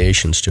story.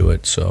 Variations to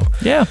it. So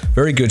yeah,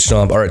 very good,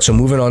 Stomp. All right, so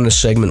moving on to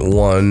segment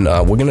 1,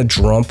 we're going to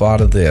jump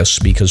out of this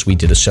because we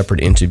did a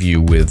separate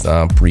interview with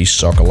Brice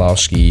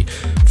Sokolowski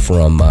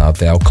from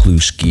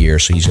Vaucluse Gear.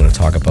 So he's going to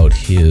talk about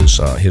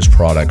his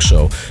product.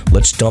 So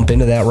let's dump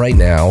into that right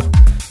now,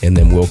 and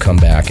then we'll come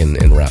back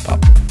and wrap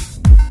up.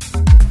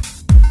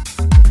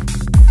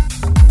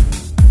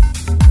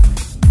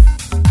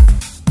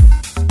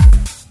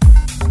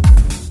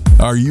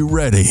 Are you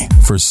ready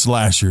for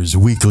Slasher's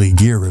weekly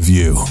gear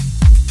review?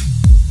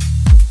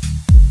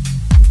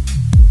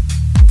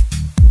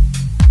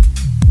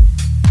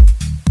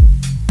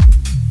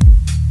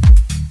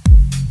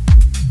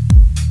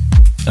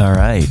 All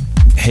right.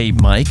 Hey,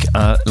 Mike,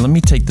 let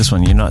me take this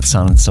one. You're not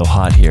sounding so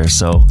hot here,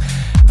 so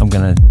I'm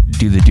going to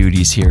do the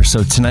duties here.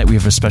 So tonight we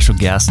have a special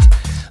guest,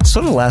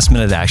 sort of last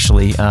minute,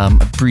 actually.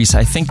 Brice,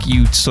 I think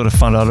you sort of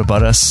found out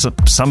about us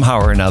somehow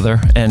or another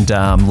and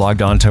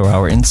logged on to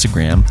our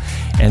Instagram.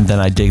 And then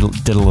I did a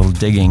little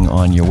digging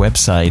on your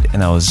website,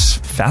 and I was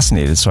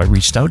fascinated, so I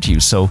reached out to you.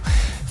 So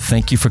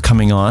thank you for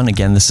coming on.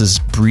 Again, this is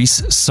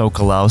Brice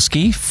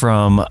Sokolowski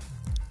from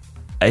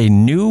a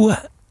new...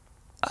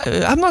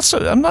 I'm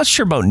not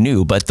sure about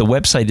new, but the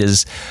website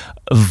is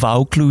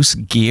Vaucluse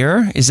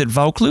Gear. Is it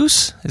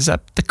Vaucluse? Is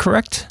that the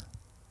correct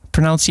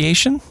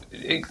pronunciation?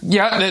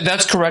 Yeah,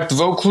 that's correct.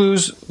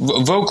 Vaucluse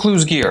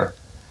Gear.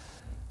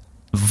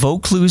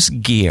 Vaucluse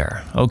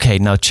Gear. Okay,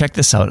 now check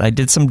this out. I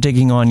did some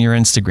digging on your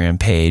Instagram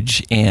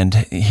page, and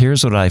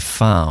here's what I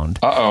found.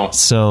 Uh-oh.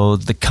 So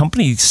the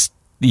company,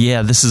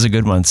 yeah, this is a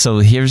good one. So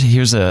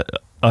here's a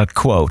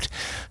quote.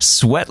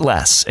 Sweat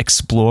less,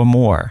 explore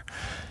more.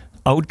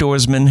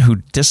 Outdoorsman who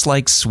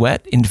dislikes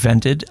sweat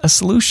invented a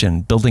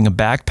solution, building a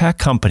backpack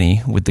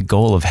company with the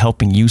goal of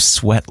helping you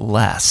sweat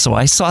less. So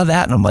I saw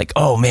that and I'm like,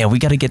 oh man, we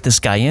got to get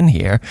this guy in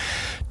here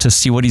to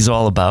see what he's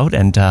all about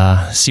and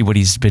see what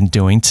he's been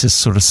doing to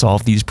sort of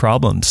solve these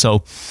problems.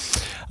 So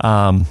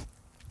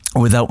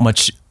without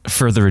much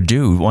further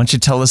ado, why don't you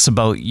tell us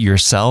about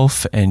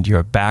yourself and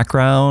your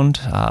background,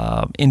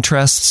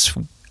 interests?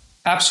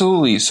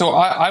 Absolutely. So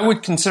I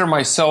would consider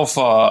myself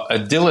a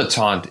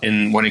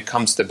dilettante when it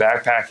comes to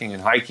backpacking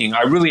and hiking.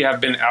 I really have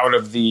been out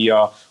of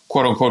the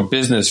quote-unquote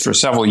business for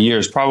several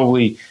years,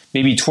 probably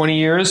maybe 20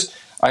 years.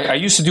 I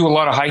used to do a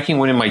lot of hiking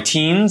when in my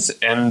teens,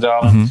 and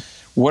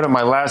one of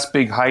my last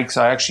big hikes,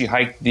 I actually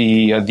hiked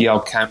the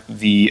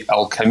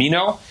El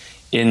Camino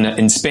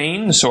in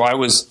Spain. So I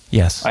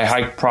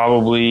hiked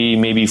probably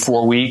maybe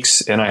 4 weeks,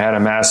 and I had a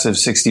massive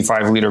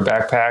 65-liter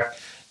backpack.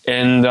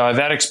 And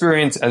that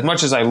experience, as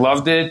much as I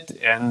loved it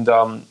and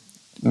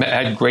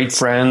had great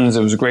friends,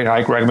 it was a great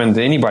hike, recommend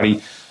to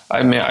anybody.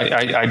 I mean,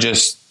 I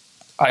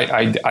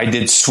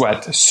did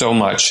sweat so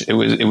much. It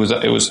was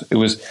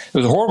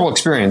a horrible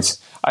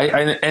experience.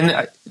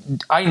 I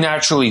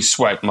naturally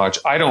sweat much.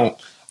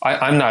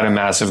 I'm not a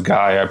massive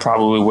guy. I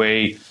probably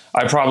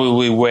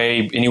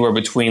weigh anywhere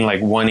between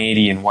like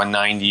 180 and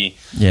 190,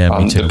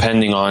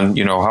 depending on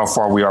how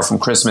far we are from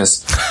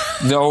Christmas.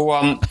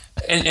 Though,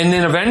 and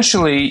then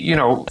eventually,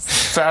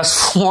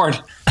 fast forward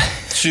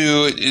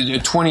to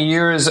 20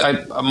 years,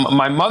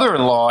 my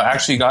mother-in-law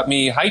actually got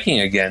me hiking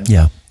again.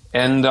 Yeah.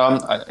 And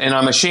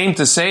I'm ashamed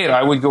to say it.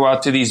 I would go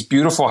out to these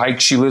beautiful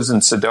hikes. She lives in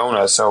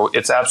Sedona, so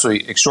it's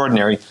absolutely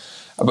extraordinary.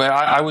 But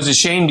I was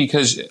ashamed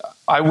because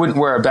I wouldn't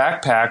wear a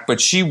backpack, but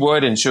she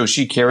would. And so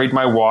she carried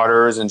my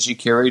waters and she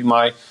carried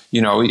my,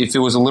 if it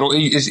was a little,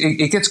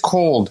 it gets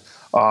cold.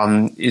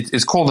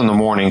 It's cold in the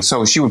morning.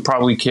 So she would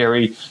probably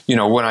carry,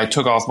 when I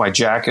took off my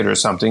jacket or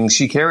something,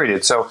 she carried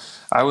it. So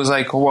I was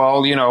like,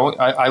 well,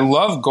 I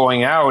love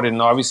going out,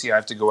 and obviously I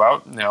have to go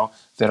out now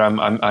that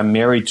I'm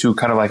married to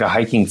kind of like a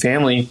hiking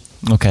family.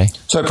 Okay.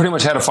 So I pretty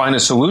much had to find a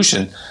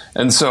solution.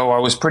 And so I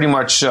was pretty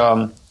much,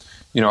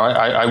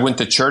 I went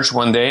to church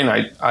one day, and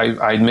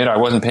I admit I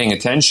wasn't paying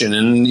attention,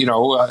 and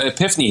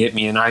epiphany hit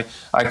me, and I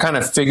kind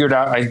of figured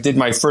out. I did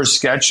my first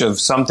sketch of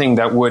something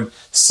that would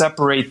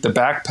separate the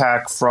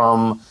backpack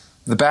from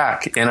the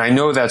back, and I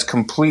know that's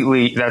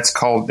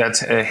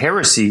a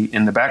heresy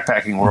in the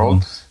backpacking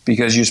world,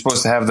 because you're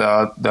supposed to have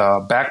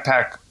the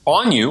backpack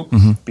on you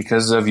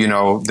because of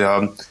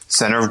the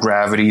center of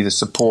gravity, the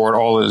support,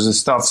 all of this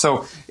stuff.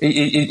 So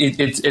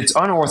it's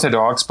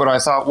unorthodox, but I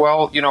thought,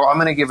 well, I'm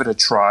going to give it a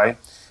try.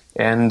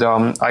 And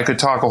I could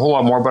talk a whole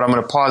lot more, but I'm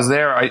going to pause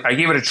there. I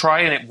gave it a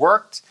try, and it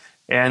worked.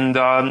 And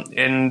I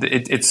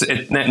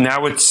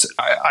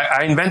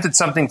invented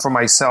something for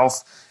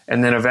myself,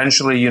 and then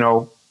eventually,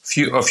 a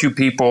few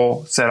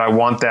people said I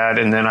want that,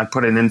 and then I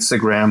put it in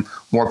Instagram.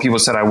 More people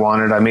said I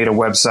wanted it. I made a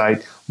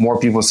website. More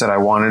people said I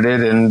wanted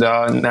it, and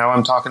now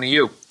I'm talking to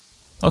you.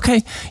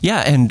 Okay. Yeah.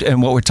 And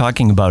what we're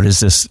talking about is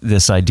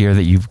this idea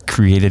that you've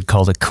created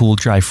called a cool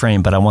dry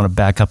frame, but I want to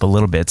back up a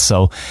little bit.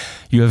 So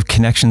you have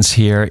connections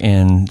here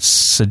in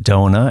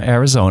Sedona,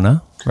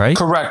 Arizona, right?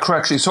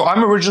 Correct. So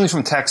I'm originally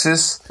from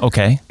Texas.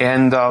 Okay.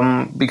 And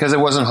because it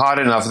wasn't hot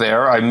enough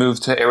there, I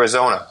moved to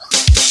Arizona.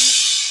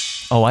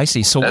 Oh, I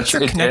see. So what's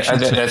your connection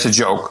to... That's a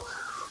joke.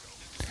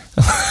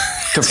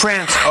 To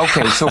France.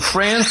 Okay, so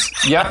France,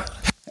 yep.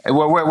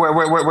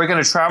 We're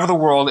going to travel the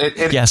world.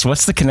 Yes,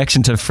 what's the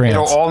connection to France?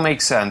 It'll all make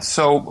sense.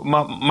 So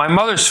my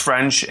mother's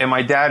French, and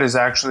my dad is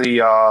actually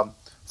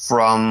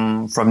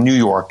from New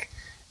York.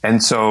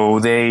 And so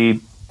they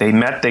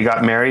met, they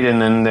got married,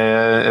 and then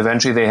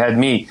eventually they had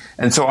me.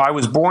 And so I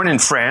was born in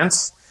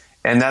France,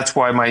 and that's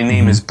why my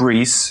name is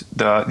Brice.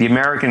 The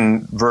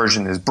American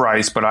version is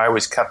Bryce, but I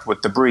always kept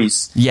with the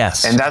Brice.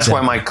 Yes. And that's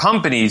why my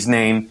company's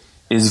name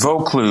is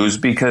Vaucluse,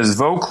 because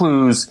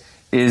Vaucluse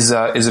is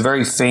a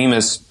very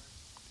famous...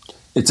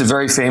 It's a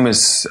very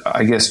famous,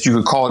 I guess you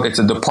could call it, it's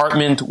a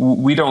department.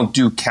 We don't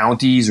do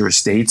counties or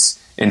states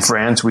in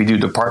France. We do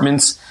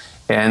departments.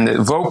 And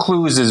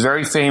Vaucluse is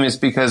very famous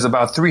because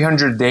about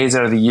 300 days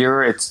out of the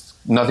year, it's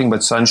nothing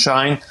but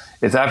sunshine.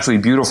 It's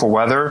absolutely beautiful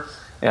weather.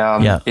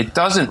 It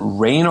doesn't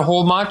rain a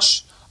whole lot.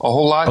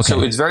 Okay.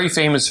 So it's very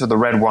famous for the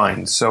red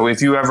wines. So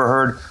if you ever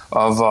heard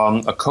of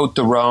a Côte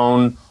de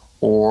Rhône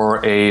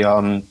or a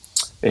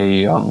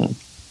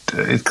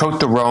Côte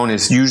de Rhône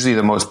is usually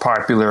the most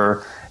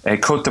popular.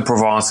 Côte de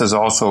Provence is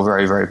also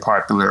very, very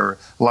popular.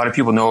 A lot of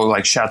people know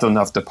like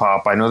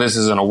Châteauneuf-du-Pape. I know this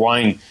isn't a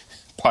wine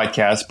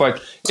podcast,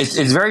 but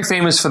it's very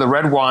famous for the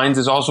red wines.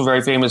 It's also very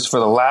famous for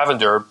the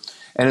lavender,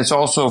 and it's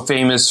also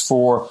famous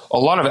for a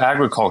lot of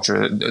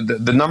agriculture.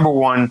 The number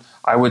one,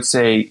 I would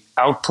say,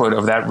 output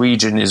of that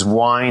region is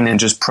wine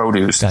and just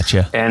produce.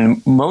 Gotcha.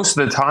 And most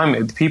of the time,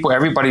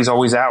 everybody's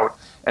always out.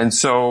 And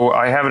so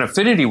I have an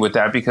affinity with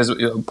that because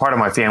part of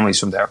my family's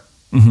from there.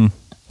 Mm-hmm.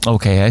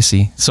 Okay, I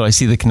see. So I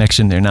see the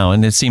connection there now.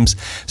 And it seems,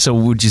 so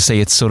would you say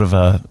it's sort of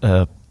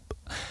a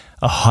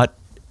hot,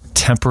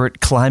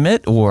 temperate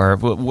climate, or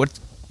what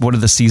are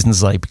the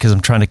seasons like? Because I'm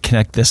trying to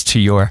connect this to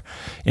your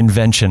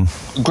invention.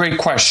 Great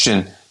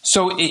question.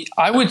 So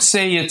I would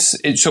say it's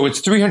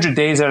 300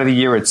 days out of the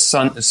year it's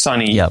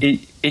sunny. Yep.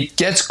 It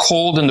gets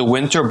cold in the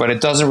winter, but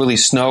it doesn't really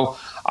snow.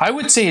 I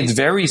would say it's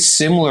very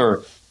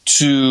similar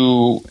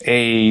to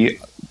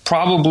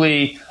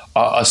probably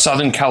a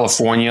Southern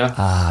California.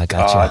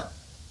 Gotcha.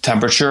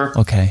 Temperature.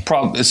 Okay.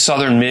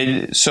 Southern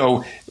mid.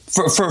 So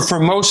for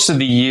most of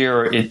the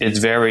year, it's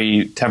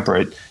very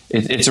temperate.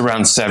 It's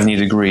around 70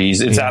 degrees.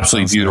 It's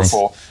absolutely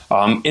beautiful.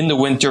 Nice. In the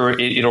winter,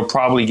 it'll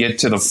probably get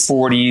to the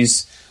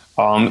 40s.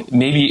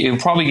 Maybe it'll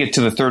probably get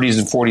to the 30s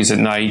and 40s at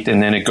night, and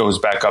then it goes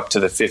back up to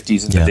the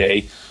 50s in the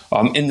day.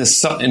 In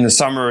the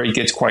summer, it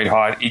gets quite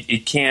hot.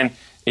 It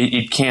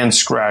can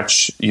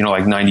scratch,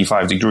 like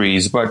 95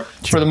 degrees. But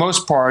for the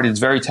most part, it's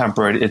very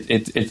temperate.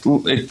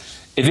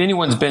 If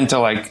anyone's been to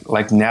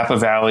like Napa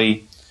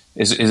Valley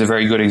is a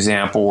very good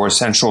example, or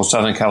central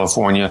Southern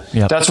California,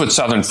 that's what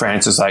Southern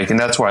France is like. And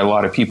that's why a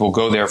lot of people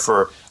go there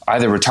for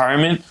either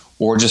retirement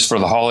or just for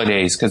the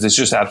holidays, because it's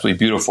just absolutely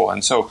beautiful.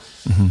 And so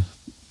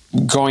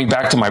going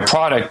back to my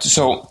product,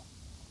 so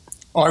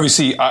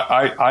obviously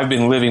I've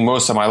been living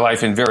most of my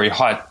life in very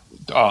hot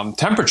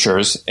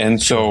temperatures.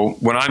 And so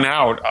when I'm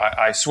out,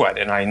 I sweat,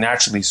 and I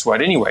naturally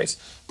sweat anyways.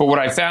 But what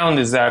I found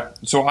is that,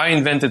 so I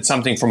invented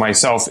something for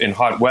myself in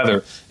hot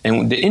weather.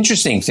 And the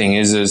interesting thing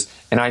is,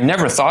 and I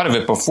never thought of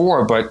it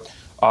before, but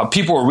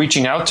people were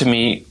reaching out to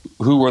me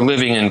who were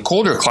living in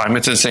colder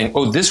climates and saying,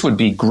 oh, this would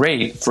be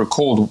great for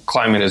cold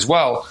climate as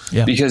well.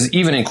 Yeah. Because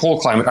even in cold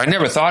climate, I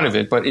never thought of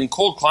it, but in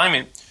cold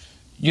climate,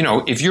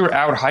 if you're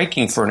out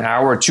hiking for an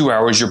hour or 2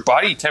 hours, your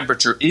body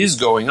temperature is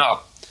going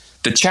up.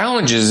 The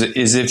challenge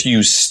is if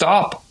you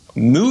stop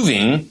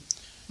moving,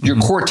 your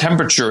core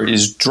temperature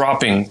is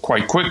dropping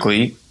quite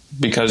quickly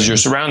because your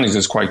surroundings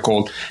is quite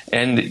cold.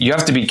 And you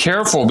have to be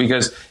careful,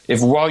 because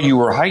if while you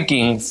were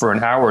hiking for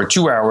an hour or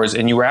 2 hours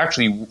and you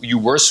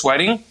were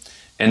sweating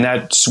and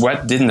that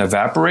sweat didn't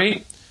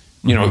evaporate,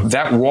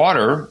 that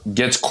water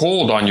gets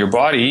cold on your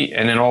body,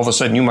 and then all of a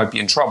sudden you might be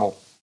in trouble.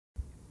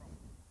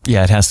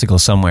 Yeah, it has to go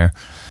somewhere.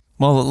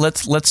 Well,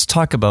 let's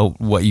talk about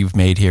what you've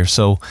made here.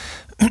 So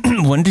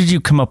when did you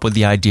come up with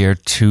the idea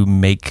to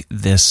make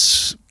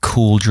this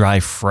cool dry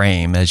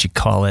frame, as you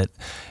call it,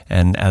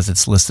 and as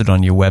it's listed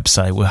on your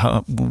website?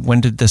 When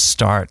did this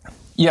start?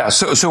 Yeah,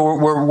 so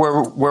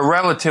we're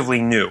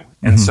relatively new,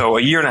 and so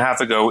a year and a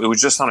half ago, it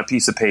was just on a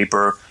piece of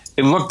paper.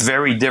 It looked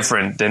very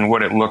different than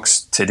what it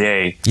looks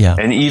today. Yeah,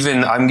 and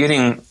even I'm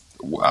getting,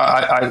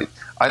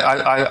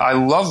 I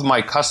love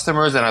my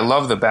customers, and I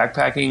love the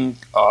backpacking,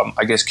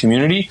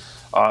 community.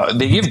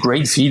 They give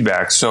great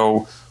feedback.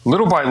 So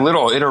little by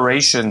little,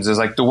 iterations is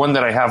like the one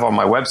that I have on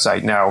my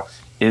website now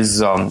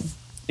is.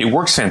 It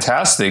works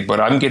fantastic, but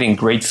I'm getting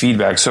great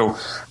feedback. So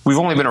we've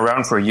only been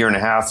around for a year and a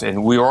half,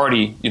 and we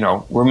already,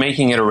 we're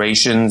making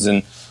iterations,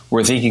 and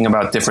we're thinking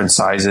about different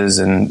sizes.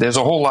 And there's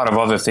a whole lot of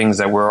other things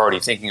that we're already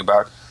thinking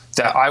about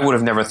that I would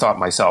have never thought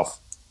myself.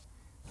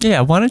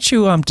 Yeah, why don't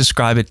you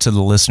describe it to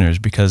the listeners,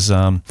 because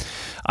I'm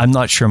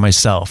not sure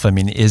myself. I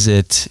mean,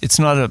 it's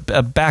not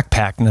a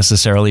backpack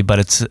necessarily, but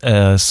it's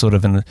sort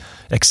of an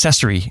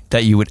accessory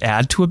that you would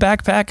add to a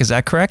backpack. Is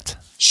that correct?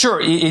 Sure.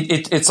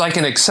 It's like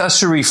an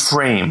accessory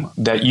frame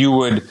that you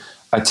would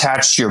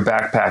attach to your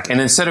backpack.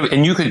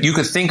 And you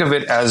could think of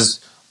it as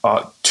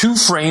two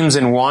frames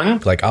in one.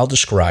 Like, I'll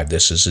describe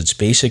this as it's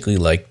basically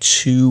like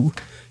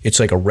it's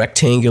like a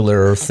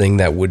rectangular thing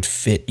that would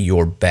fit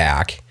your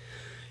back,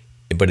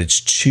 but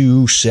it's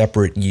two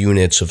separate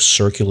units of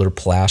circular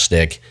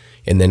plastic,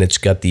 and then it's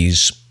got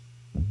these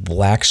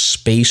black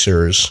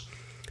spacers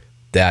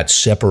that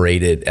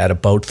separate it at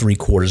about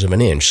 3/4 of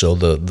an inch. So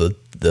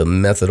the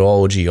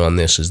methodology on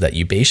this is that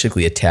you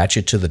basically attach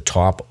it to the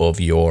top of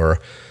your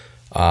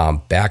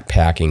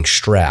backpacking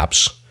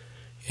straps,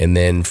 and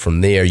then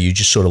from there you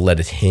just sort of let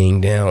it hang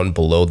down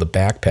below the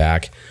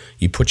backpack.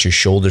 You put your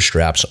shoulder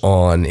straps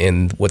on,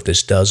 and what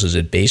this does is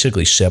it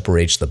basically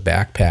separates the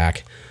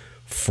backpack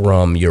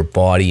from your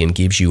body and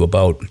gives you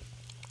about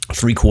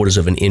 3/4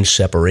 of an inch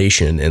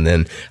separation. And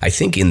then I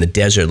think in the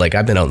desert, like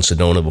I've been out in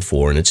Sedona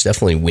before, and it's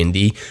definitely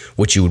windy.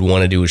 What you would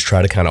want to do is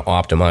try to kind of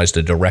optimize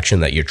the direction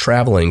that you're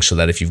traveling, so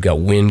that if you've got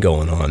wind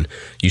going on,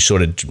 you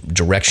sort of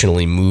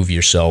directionally move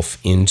yourself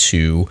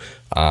into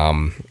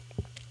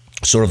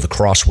sort of the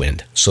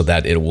crosswind, so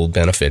that it will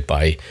benefit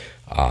by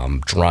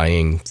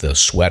drying the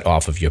sweat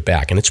off of your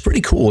back. And it's pretty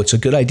cool. It's a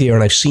good idea.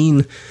 And I've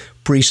seen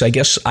priests, I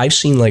guess I've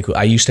seen, like,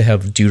 I used to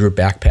have Deuter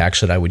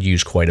backpacks that I would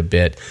use quite a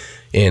bit.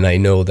 And I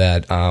know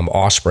that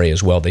Osprey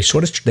as well, they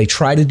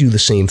try to do the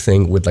same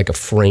thing with like a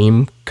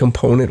frame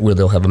component where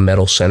they'll have a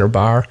metal center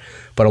bar,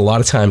 but a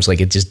lot of times,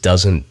 like, it just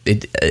doesn't,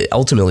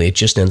 ultimately it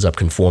just ends up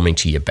conforming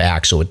to your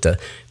back. So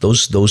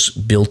those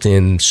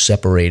built-in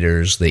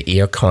separators, the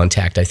air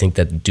contact I think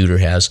that Deuter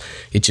has,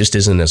 it just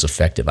isn't as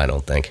effective, I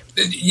don't think.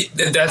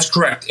 That's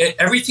correct.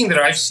 Everything that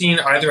I've seen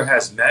either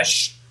has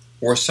mesh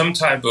or some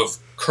type of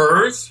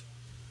curve.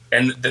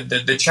 And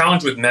the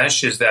challenge with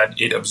mesh is that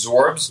it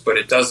absorbs, but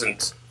it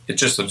doesn't. It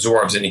just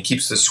absorbs and it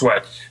keeps the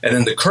sweat. And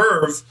then the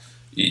curve,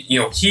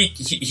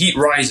 heat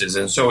rises.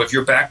 And so if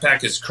your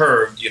backpack is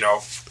curved,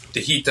 the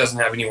heat doesn't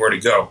have anywhere to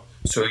go.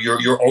 So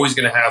you're always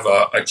going to have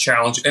a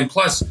challenge. And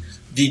plus,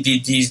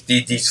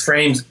 these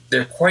frames,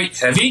 they're quite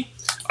heavy.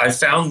 I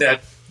found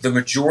that the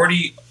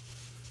majority,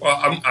 well,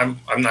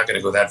 I'm not going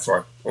to go that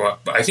far. Well,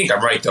 I think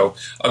I'm right, though.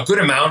 A good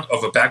amount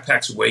of a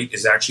backpack's weight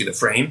is actually the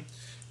frame.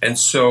 And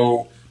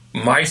so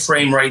my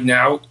frame right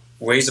now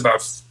weighs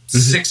about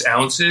 6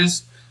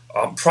 ounces.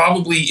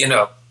 Probably in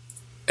a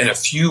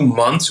few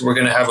months, we're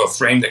going to have a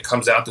frame that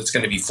comes out that's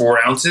going to be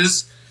 4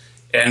 ounces,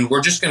 and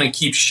we're just going to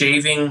keep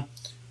shaving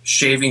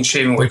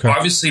weight. Okay.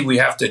 Obviously, we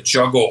have to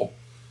juggle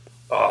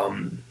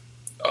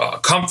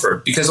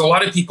comfort, because a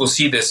lot of people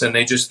see this and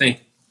they just think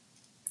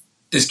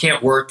this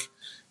can't work.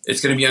 It's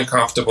going to be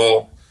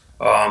uncomfortable.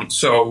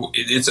 So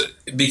it's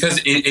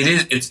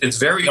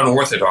very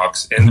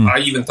unorthodox, and I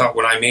even thought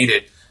when I made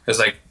it, I was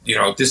like,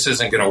 this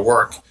isn't going to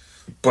work.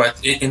 But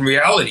in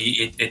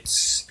reality,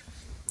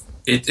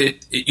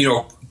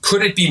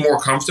 could it be more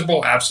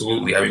comfortable?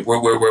 Absolutely. I mean,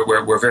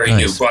 we're very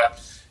new. But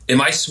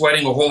am I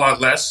sweating a whole lot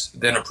less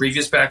than a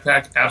previous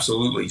backpack?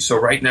 Absolutely. So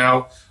right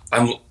now,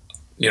 I'm,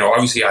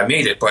 obviously I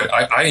made it, but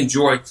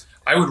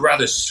I would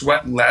rather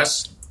sweat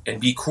less and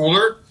be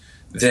cooler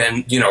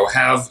than,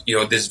 have,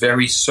 this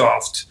very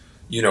soft,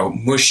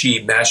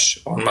 mushy mesh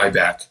on my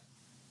back.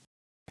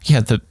 Yeah,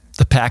 the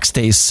pack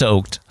stays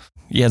soaked.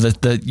 Yeah,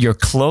 your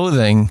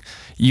clothing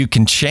you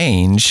can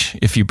change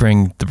if you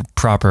bring the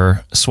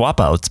proper swap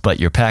outs, but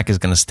your pack is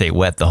going to stay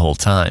wet the whole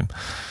time,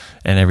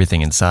 and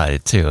everything inside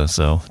it too.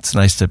 So it's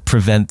nice to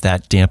prevent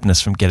that dampness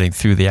from getting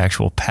through the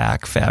actual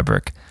pack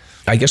fabric.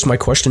 I guess my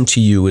question to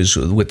you is,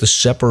 with the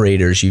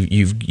separators, you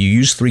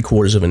use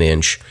 3/4 of an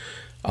inch.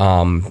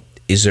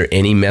 Is there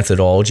any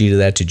methodology to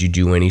that? Did you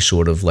do any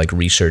sort of like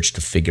research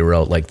to figure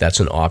out like that's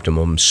an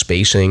optimum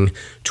spacing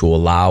to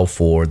allow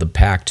for the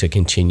pack to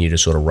continue to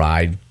sort of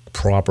ride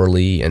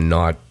properly and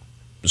not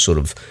sort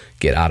of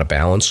get out of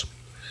balance?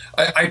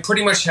 I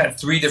pretty much had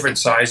 3 different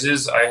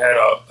sizes. I had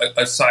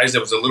a size that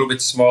was a little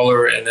bit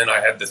smaller, and then I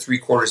had the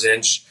 3/4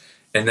 inch,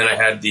 and then I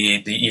had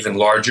the even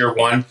larger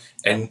one,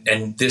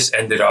 and this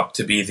ended up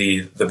to be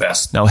the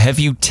best. Now, have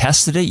you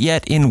tested it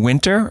yet in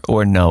winter,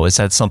 or no? Is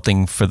that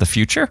something for the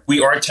future?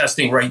 We are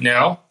testing right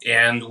now,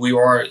 and we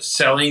are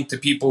selling to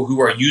people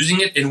who are using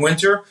it in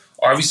winter,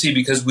 obviously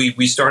because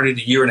we started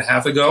a year and a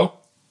half ago.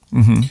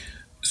 Mm-hmm.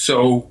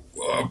 So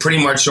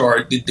pretty much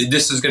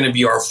this is going to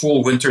be our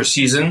full winter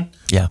season.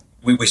 Yeah,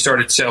 we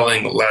started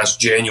selling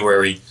last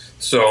January.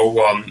 So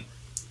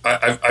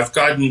I've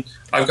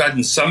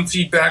gotten some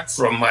feedback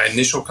from my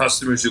initial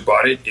customers who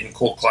bought it in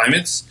cold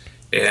climates,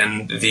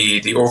 and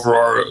the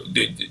overall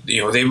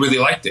they really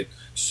liked it.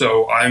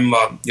 So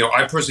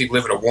I personally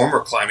live in a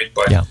warmer climate,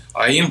 but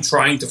I am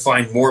trying to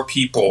find more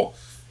people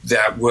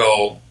that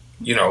will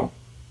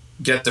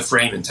get the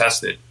frame and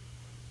test it.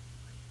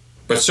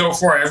 But so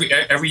far,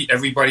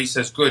 everybody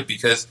says good,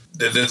 because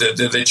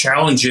the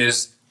challenge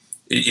is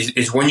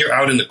when you're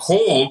out in the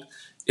cold,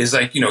 is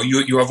like,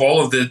 you have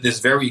all of this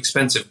very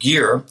expensive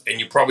gear, and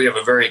you probably have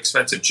a very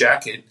expensive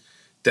jacket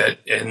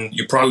and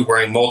you're probably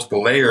wearing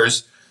multiple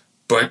layers,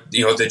 but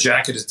the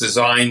jacket is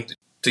designed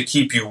to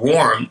keep you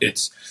warm.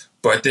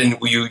 But then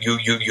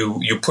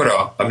you put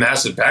a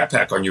massive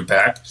backpack on your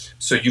back,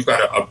 so you've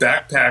got a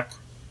backpack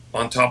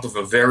on top of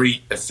a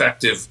very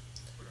effective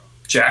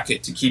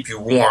jacket to keep you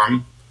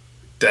warm.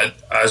 That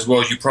as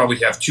well as you probably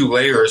have 2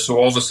 layers, so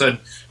all of a sudden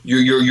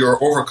you're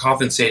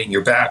overcompensating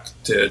your back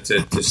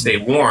to stay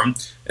warm,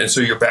 and so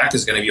your back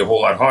is going to be a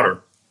whole lot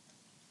hotter.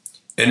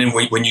 And then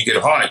when you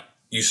get hot,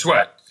 you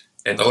sweat.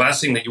 And the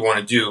last thing that you want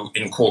to do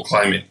in cold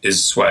climate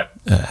is sweat.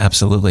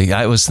 Absolutely.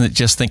 I was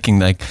just thinking,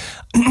 like,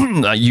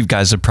 you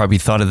guys have probably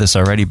thought of this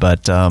already,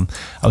 but I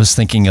was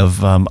thinking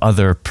of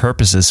other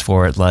purposes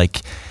for it.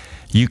 Like,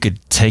 you could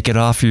take it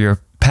off your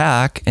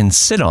pack and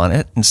sit on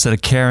it instead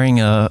of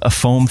carrying a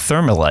foam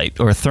thermalite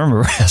or a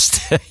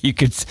thermarest. You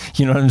could,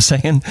 you know what I'm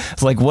saying?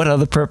 Like, what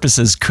other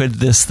purposes could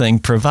this thing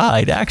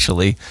provide,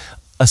 actually,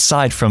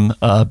 aside from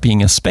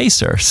being a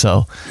spacer?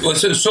 So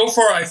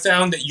far I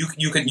found that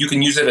you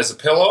can use it as a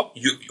pillow.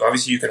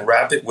 You can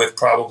wrap it with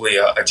probably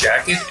a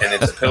jacket, and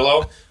it's a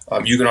pillow.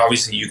 You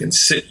can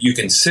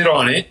sit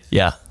on it.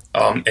 Yeah.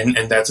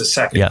 And that's a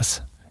second.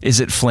 Yes. Is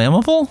it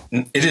flammable?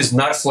 It is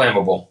not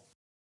flammable.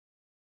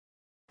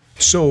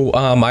 So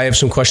I have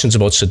some questions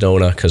about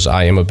Sedona, because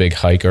I am a big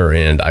hiker,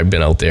 and I've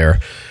been out there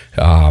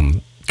a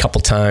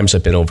couple times.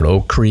 I've been over to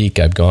Oak Creek.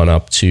 I've gone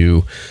up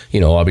to,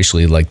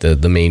 obviously like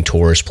the main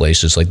tourist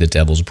places like the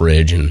Devil's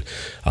Bridge, and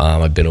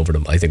I've been over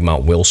to, I think,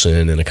 Mount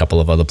Wilson and a couple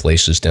of other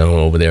places down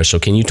over there. So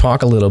can you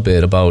talk a little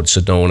bit about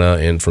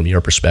Sedona, and from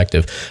your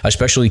perspective,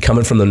 especially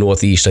coming from the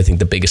Northeast? I think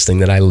the biggest thing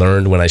that I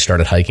learned when I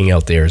started hiking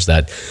out there is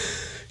that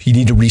you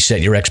need to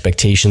reset your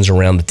expectations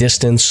around the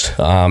distance.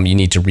 You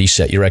need to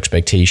reset your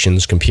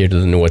expectations compared to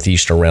the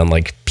Northeast around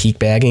like peak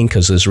bagging,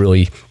 because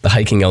the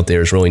hiking out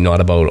there is really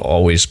not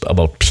always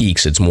about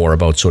peaks. It's more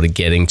about sort of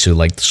getting to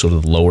like sort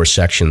of the lower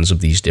sections of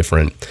these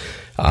different,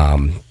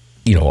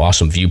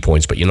 awesome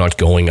viewpoints, but you're not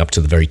going up to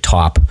the very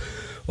top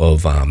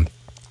of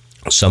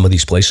some of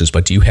these places.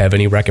 But do you have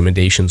any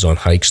recommendations on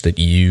hikes that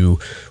you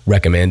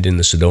recommend in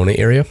the Sedona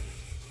area?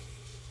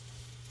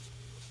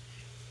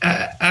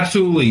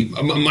 Absolutely.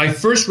 My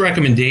first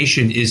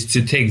recommendation is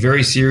to take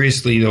very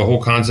seriously the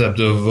whole concept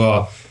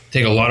of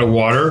take a lot of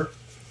water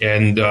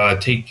and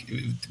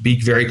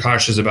be very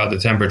cautious about the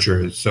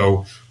temperature.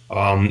 So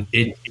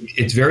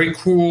it's very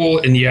cool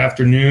in the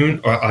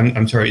afternoon.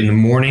 I'm sorry, in the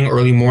morning,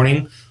 early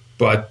morning.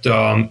 But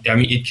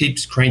it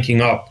keeps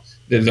cranking up.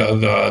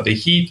 The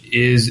heat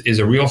is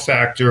a real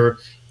factor.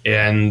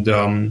 And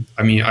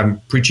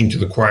I'm preaching to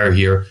the choir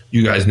here.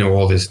 You guys know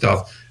all this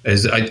stuff.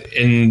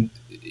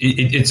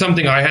 It's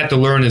something I had to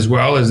learn as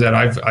well, is that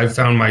I've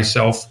found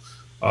myself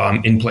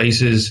in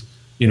places,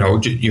 you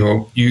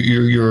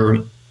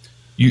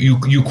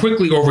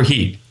quickly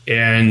overheat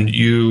and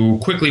you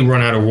quickly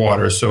run out of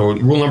water. So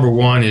rule number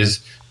 1 is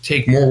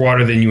take more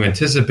water than you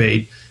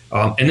anticipate.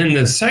 And then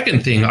the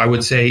second thing I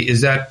would say is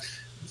that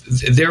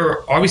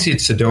obviously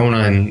it's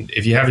Sedona, and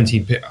if you haven't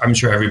seen, I'm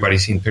sure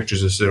everybody's seen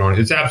pictures of Sedona.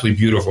 It's absolutely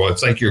beautiful.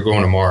 It's like you're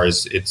going to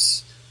Mars.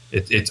 It's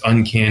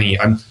uncanny.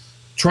 I'm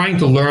trying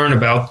to learn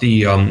about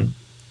the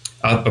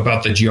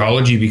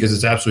geology, because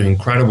it's absolutely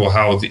incredible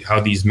how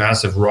these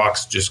massive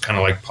rocks just kind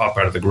of like pop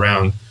out of the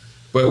ground.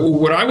 But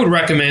what I would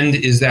recommend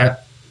is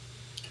that,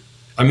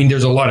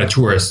 there's a lot of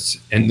tourists,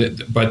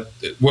 but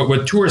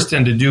what tourists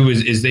tend to do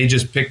is they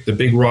just pick the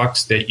big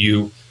rocks that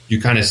you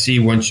kind of see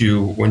once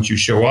you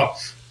show up.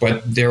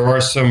 But there are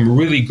some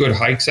really good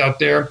hikes out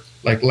there.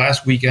 Like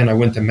last weekend, I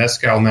went to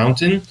Mescal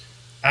Mountain.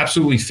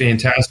 Absolutely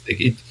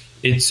fantastic.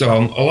 It's a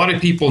lot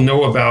of people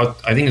know about,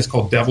 I think it's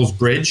called Devil's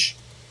Bridge.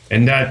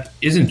 And that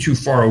isn't too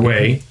far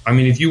away.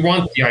 If you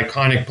want the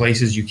iconic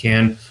places, you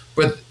can.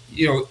 But,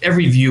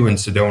 every view in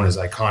Sedona is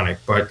iconic.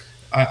 But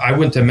I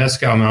went to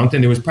Mescal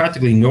Mountain. There was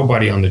practically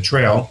nobody on the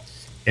trail.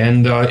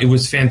 And it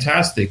was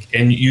fantastic.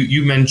 And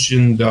you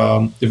mentioned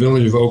the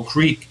village of Oak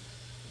Creek.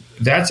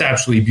 That's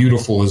absolutely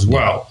beautiful as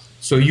well.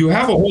 So you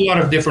have a whole lot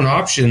of different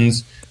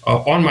options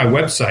on my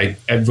website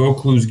at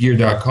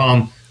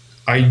vauclusegear.com.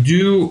 I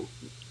do,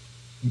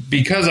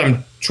 because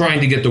I'm trying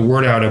to get the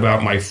word out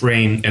about my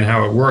frame and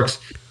how it works,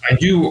 I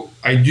do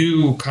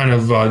kind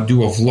of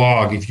do a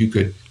vlog, if you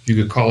could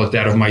call it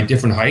that, of my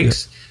different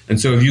hikes. And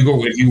so if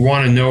you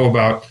want to know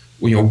about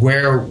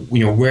where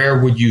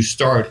would you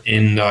start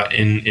in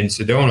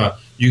Sedona,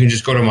 you can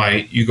just go to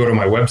my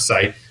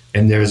website,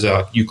 and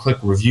you click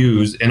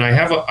reviews, and I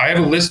have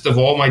a list of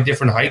all my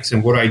different hikes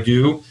and what I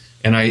do,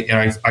 and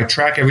I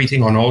track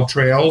everything on all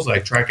trails. I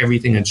track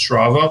everything in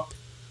Strava,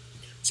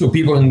 so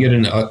people can get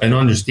an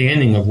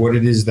understanding of what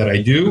it is that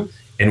I do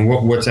and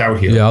what's out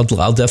here. Yeah,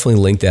 I'll definitely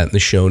link that in the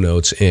show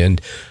notes. And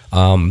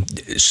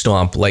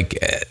Stomp, like,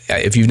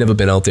 if you've never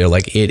been out there,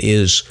 like, it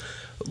is,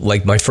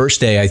 like, my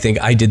first day, I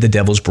think I did the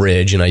Devil's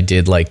Bridge, and I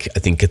did, like, I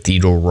think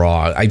Cathedral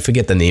Rock. I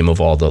forget the name of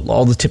all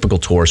the typical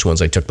tourist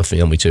ones I took the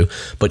family to.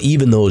 But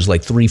even those,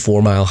 like,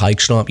 3-4 mile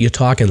hikes, Stomp, you're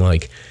talking,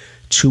 like,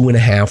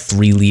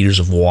 2.5-3 liters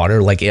of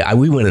water. Like,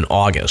 we went in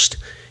August,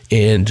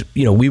 And,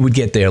 we would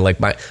get there, like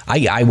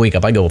I wake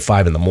up, I go at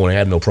 5 in the morning, I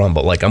have no problem,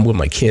 but like I'm with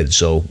my kids,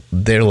 so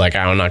they're like,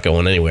 I'm not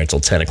going anywhere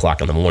until 10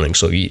 o'clock in the morning.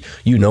 So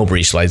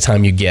Brees, by the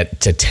time you get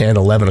to 10,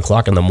 11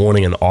 o'clock in the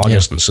morning in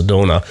August in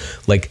Sedona,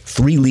 like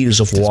 3 liters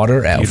of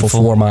water for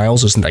 4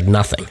 miles is like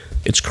nothing.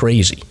 It's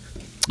crazy.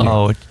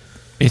 Oh,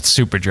 it's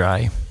super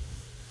dry.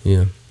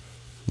 Yeah,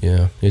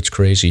 it's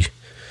crazy.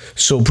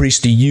 So,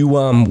 Brees, do you,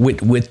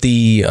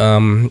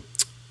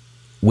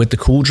 with the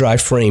Cool Dry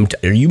frame,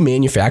 are you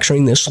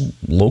manufacturing this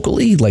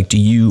locally? Like,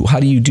 how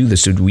do you do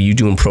this? Were you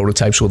doing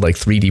prototypes with like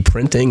 3D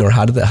printing, or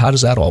how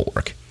does that all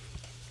work?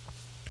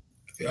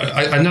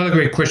 Another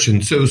great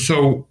question.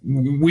 So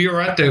we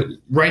are at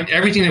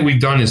everything that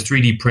we've done is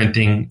 3D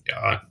printing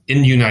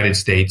in the United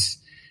States.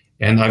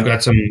 And I've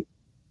got some,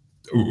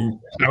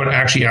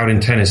 out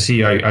in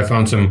Tennessee, I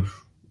found some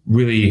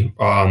really,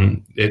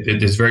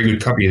 it's very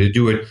good company to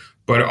do it.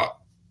 But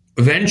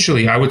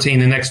eventually, I would say in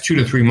the next 2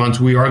 to 3 months,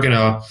 we are going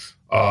to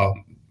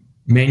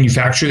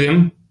manufacture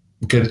them,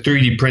 because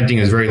 3D printing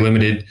is very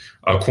limited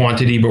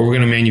quantity, but we're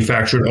going to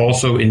manufacture it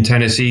also in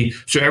Tennessee.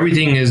 So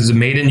everything is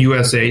made in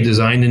USA,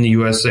 designed in the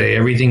USA.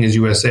 Everything is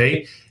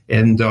USA.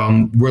 And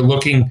we're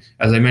looking,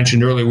 as I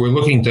mentioned earlier, we're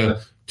looking to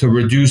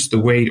reduce the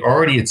weight.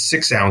 Already it's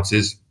 6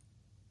 ounces.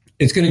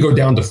 It's going to go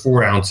down to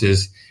 4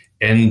 ounces.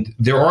 And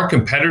there are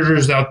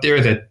competitors out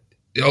there that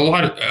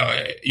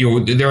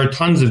there are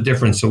tons of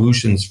different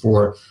solutions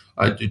for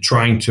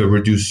trying to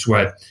reduce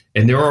sweat.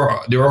 And there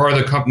are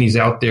other companies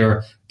out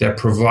there that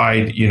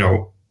provide,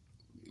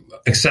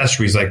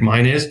 accessories like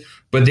mine is,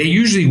 but they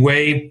usually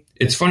weigh,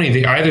 it's funny,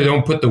 they either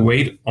don't put the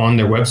weight on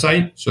their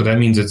website, so that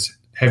means it's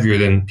heavier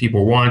than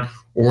people want,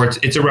 or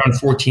it's around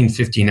 14,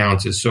 15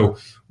 ounces. So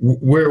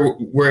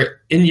we're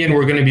in the end,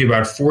 we're going to be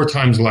about 4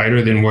 times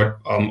lighter than what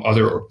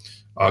other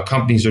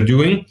companies are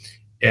doing.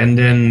 And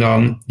then,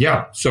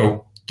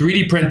 so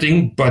 3D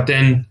printing, but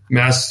then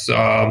mass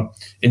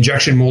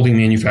injection molding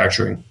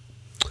manufacturing.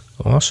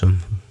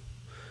 Awesome.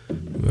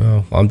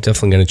 Well, I'm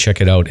definitely going to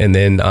check it out. And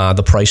then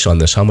the price on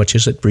this, how much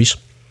is it, Brees?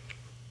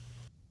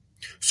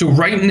 So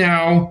right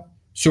now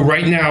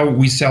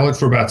we sell it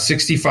for about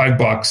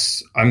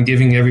 $65. I'm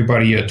giving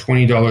everybody a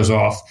 $20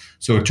 off.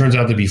 So it turns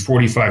out to be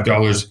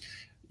 $45.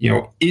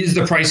 Is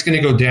the price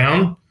going to go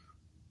down?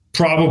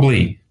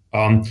 Probably.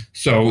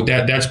 So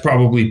that's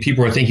probably,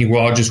 people are thinking,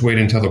 well, I'll just wait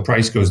until the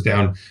price goes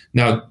down.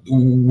 Now,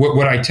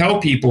 what I tell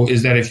people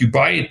is that if you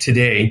buy it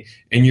today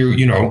and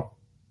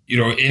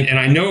and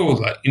I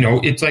know,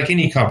 it's like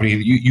any company,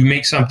 you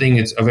make something,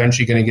 it's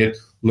eventually going to get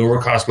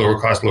lower cost. When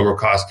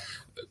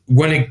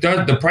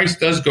the price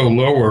does go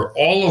lower,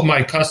 all of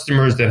my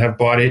customers that have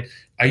bought it,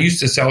 I used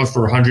to sell it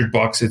for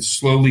 $100. It's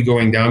slowly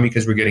going down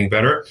because we're getting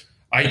better.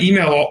 I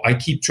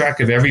keep track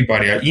of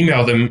everybody. I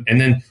email them, and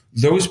then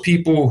those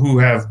people who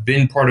have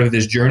been part of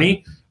this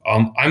journey,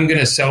 I'm going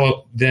to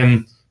sell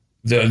them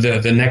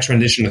the next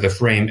rendition of the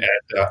frame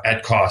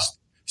at cost.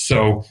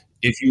 So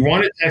if you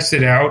want to test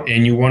it out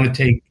and you want to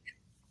take,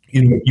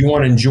 you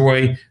want to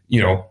enjoy,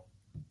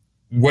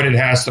 what it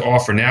has to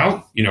offer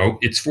now,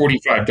 it's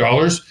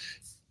 $45.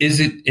 Is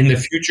it in the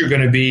future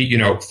going to be,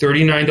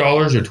 $39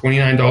 or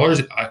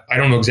 $29? I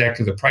don't know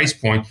exactly the price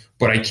point,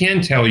 but I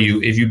can tell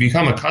you, if you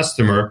become a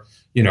customer,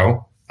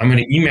 I'm going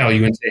to email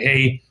you and say,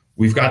 hey,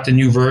 we've got the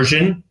new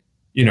version.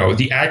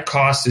 The ad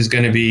cost is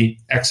going to be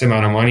X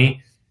amount of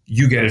money.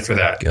 You get it for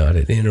that. Got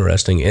it.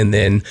 Interesting. And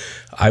then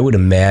I would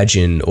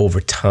imagine over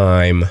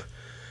time,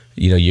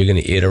 you're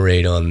going to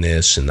iterate on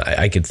this. And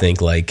I could think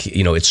like,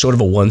 it's sort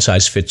of a one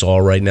size fits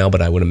all right now,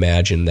 but I would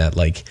imagine that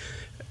like,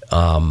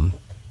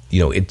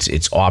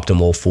 it's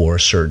optimal for a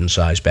certain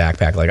size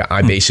backpack. Like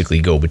I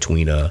basically go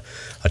between a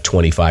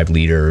 25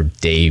 liter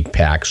day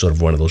pack, sort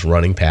of one of those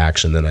running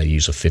packs, and then I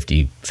use a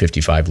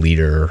 55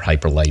 liter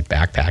hyperlight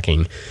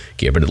backpacking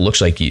gear. But it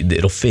looks like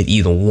it'll fit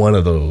either one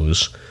of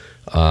those.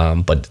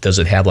 But does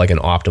it have like an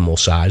optimal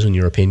size in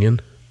your opinion?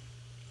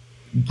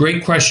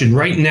 Great question.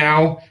 Right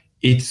now,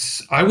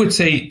 I would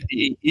say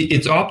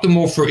it's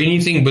optimal for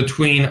anything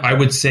between, I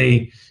would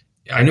say,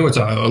 I know it's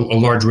a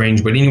large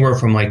range, but anywhere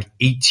from like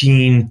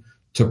 18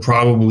 to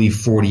probably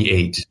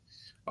 48.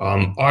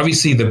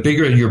 Obviously, the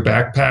bigger your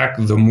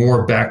backpack, the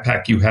more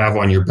backpack you have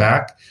on your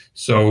back.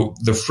 So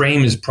the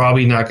frame is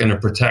probably not going to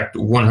protect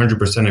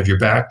 100% of your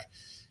back.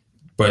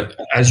 But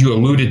as you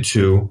alluded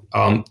to,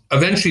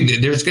 eventually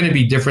there's going to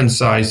be different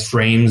size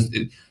frames.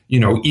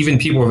 Even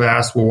people have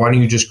asked, well, why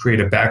don't you just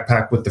create a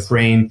backpack with the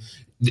frame?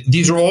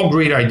 These are all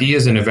great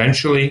ideas. And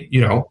eventually,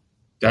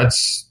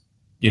 that's,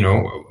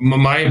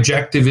 my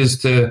objective is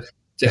to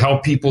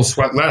help people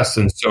sweat less.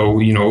 And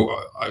so,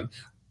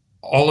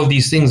 all of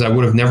these things I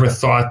would have never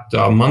thought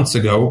months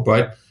ago,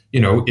 but,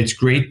 it's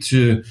great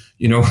to,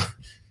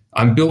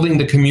 I'm building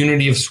the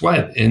community of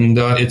sweat, and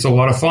it's a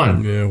lot of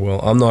fun. Yeah, well,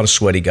 I'm not a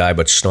sweaty guy,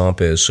 but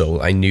Stomp is,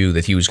 so I knew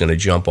that he was going to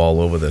jump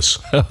all over this.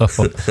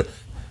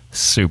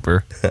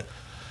 Super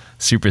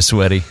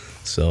sweaty.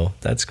 So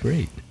that's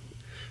great.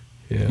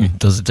 Yeah.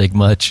 Doesn't take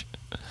much.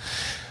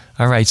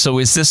 All right, so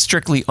is this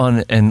strictly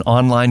on an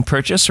online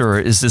purchase, or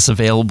is this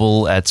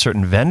available at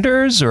certain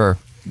vendors, or?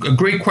 A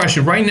great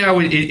question. Right now,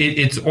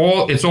 it's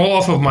all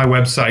off of my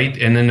website,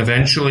 and then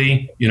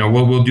eventually,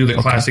 we'll do the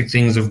classic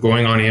things of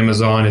going on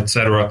Amazon,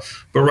 etc.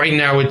 But right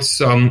now, it's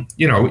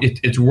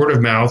it's word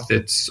of mouth.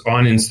 It's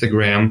on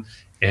Instagram,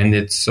 and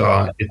it's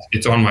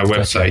on my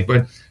website.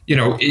 But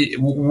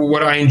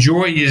what I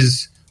enjoy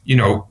is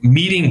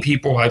meeting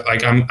people.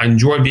 I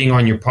enjoy being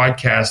on your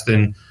podcast,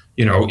 and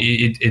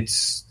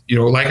it's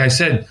like I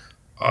said.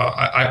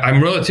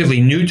 I'm relatively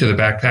new to the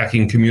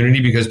backpacking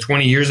community because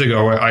 20 years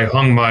ago I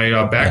hung my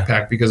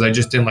backpack because I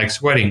just didn't like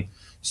sweating.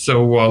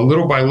 So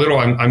little by little,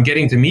 I'm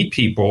getting to meet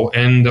people,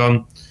 and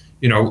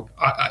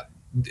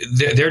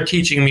they're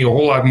teaching me a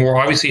whole lot more.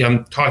 Obviously,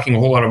 I'm talking a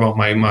whole lot about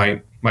my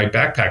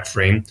backpack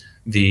frame,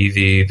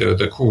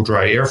 the cool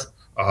dry air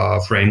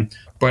frame.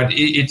 But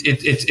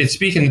it's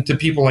speaking to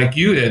people like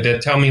you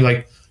that tell me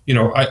like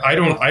I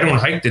don't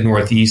hike the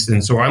Northeast,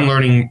 and so I'm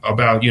learning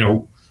about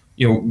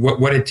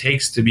what it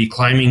takes to be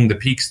climbing the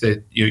peaks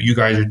that you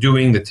guys are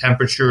doing, the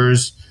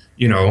temperatures,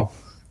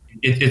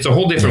 it's a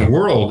whole different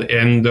world.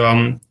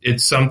 And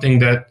it's something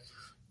that,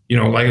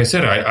 like I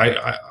said,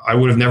 I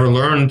would have never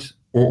learned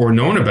or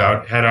known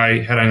about had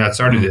I not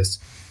started this.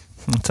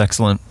 That's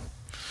excellent.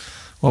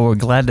 Well, we're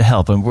glad to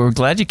help, and we're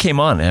glad you came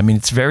on. I mean,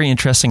 it's very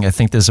interesting. I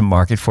think there's a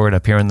market for it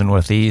up here in the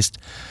Northeast.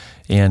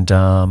 And,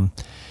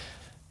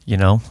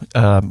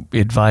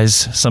 advise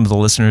some of the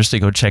listeners to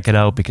go check it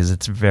out because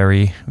it's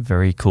very,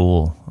 very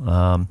cool.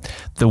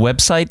 The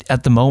website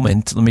at the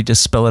moment, let me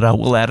just spell it out.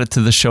 We'll add it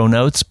to the show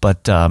notes,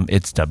 but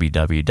it's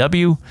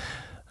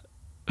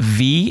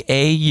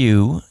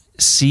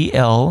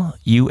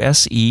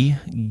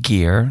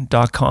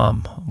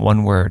www.vauclusegear.com.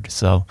 One word.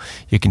 So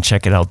you can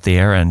check it out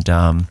there. And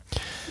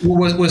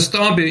was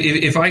Stomp,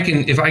 if I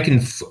can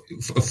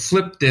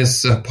flip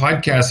this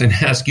podcast and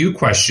ask you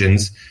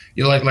questions,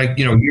 you're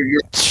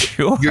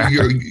sure.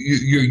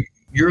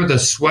 You're the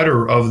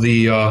sweater of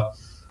the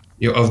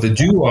of the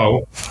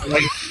duo.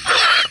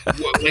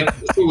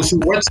 So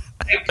what's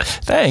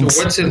Thanks.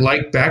 So what's it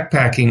like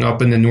backpacking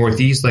up in the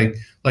Northeast? Like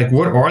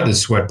what are the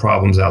sweat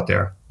problems out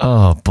there?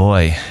 Oh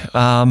boy.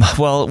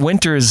 Well,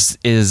 winter is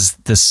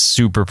the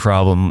super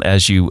problem,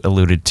 as you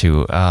alluded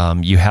to.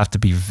 You have to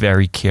be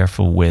very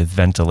careful with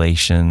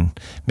ventilation,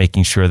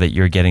 making sure that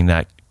you're getting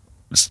that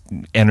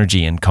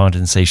energy and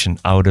condensation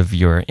out of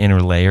your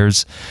inner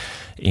layers,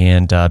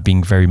 and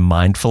being very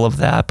mindful of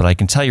that. But I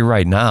can tell you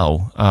right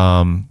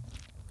now,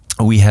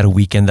 we had a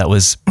weekend that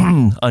was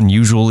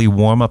unusually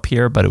warm up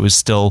here, but it was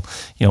still,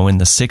 in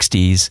the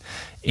 60s.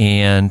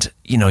 And,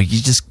 you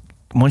just,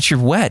 once you're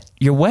wet,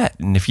 you're wet.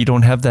 And if you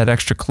don't have that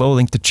extra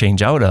clothing to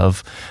change out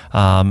of,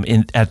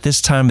 at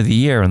this time of the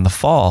year in the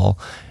fall,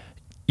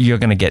 you're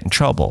going to get in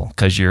trouble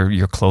because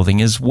your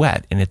clothing is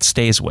wet and it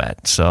stays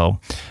wet.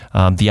 So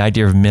the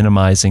idea of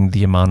minimizing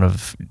the amount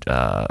of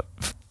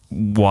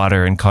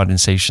water and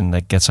condensation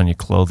that gets on your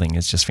clothing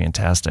is just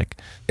fantastic.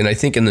 And I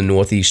think in the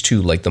Northeast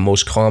too, like the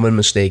most common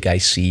mistake I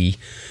see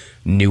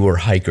newer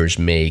hikers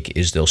make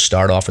is they'll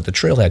start off at the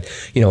trailhead.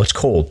 It's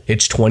cold.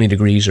 It's 20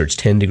 degrees or it's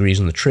 10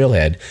 degrees on the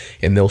trailhead,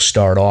 and they'll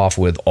start off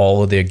with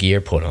all of their gear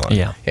put on.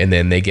 Yeah. And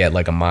then they get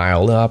like a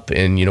mile up,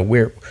 and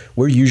we're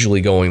usually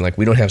going, like,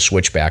 we don't have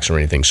switchbacks or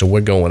anything, so we're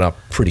going up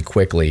pretty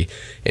quickly,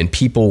 and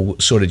people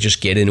sort of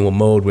just get into a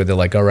mode where they're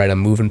like, all right, I'm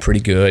moving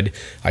pretty good.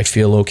 I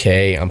feel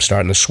okay. I'm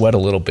starting to sweat a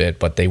little bit,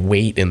 but they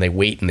wait and they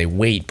wait and they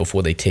wait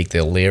before they take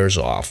their layers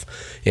off.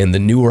 And the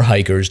newer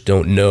hikers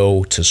don't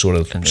know to sort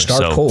of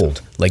start soaked.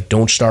 cold. Like,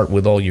 don't start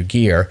with all your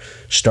gear.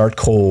 Start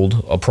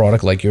cold. A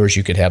product like yours,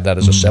 you could have that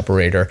as a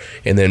separator,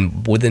 and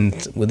then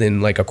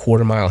within like a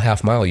quarter mile,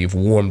 half mile, you've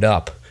warmed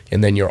up,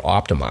 and then you're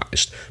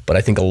optimized. But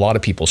I think a lot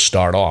of people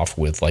start off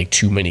with like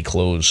too many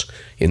clothes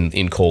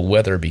in cold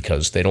weather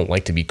because they don't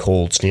like to be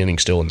cold standing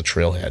still in the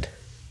trailhead.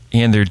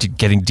 And they're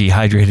getting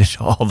dehydrated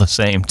all the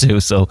same too.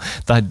 So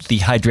the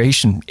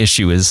dehydration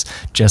issue is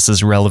just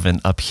as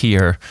relevant up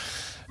here.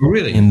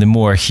 Really? In the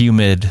more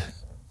humid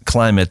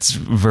climates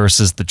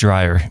versus the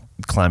drier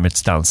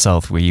climates down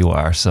south where you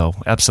are. So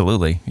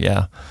absolutely,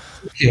 yeah.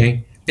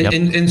 Okay. Yep.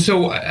 And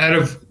so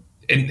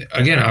and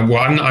again,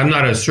 I'm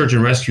not a search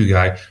and rescue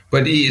guy,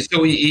 but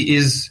so he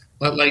is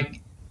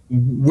like,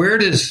 where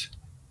does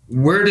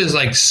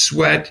like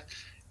sweat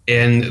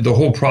and the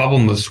whole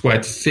problem of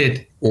sweat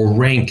fit or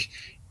rank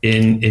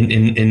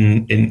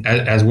in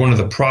as one of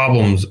the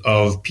problems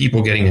of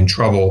people getting in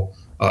trouble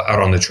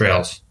out on the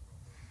trails?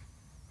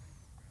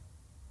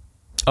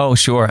 Oh,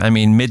 sure. I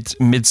mean,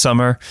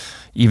 midsummer,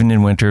 even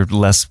in winter,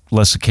 less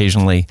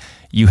occasionally,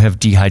 you have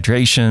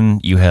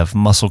dehydration, you have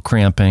muscle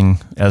cramping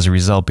as a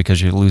result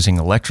because you're losing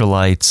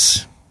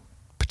electrolytes,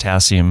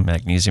 potassium,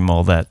 magnesium,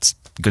 all that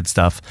good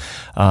stuff.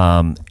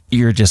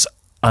 You're just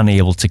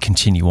unable to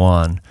continue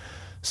on.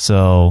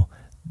 So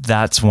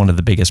that's one of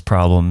the biggest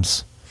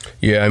problems.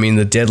 Yeah, I mean,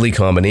 the deadly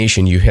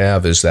combination you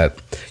have is that,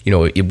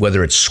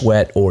 whether it's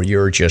sweat or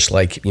you're just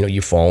like,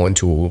 you fall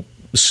into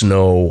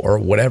snow or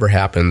whatever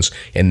happens,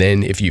 and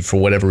then if you, for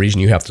whatever reason,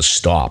 you have to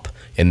stop,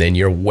 and then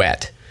you're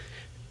wet.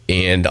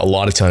 And a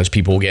lot of times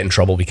people get in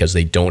trouble because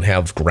they don't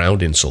have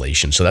ground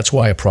insulation. So that's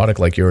why a product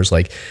like yours,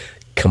 like,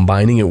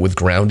 combining it with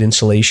ground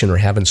insulation or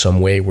having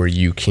some way where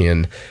you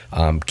can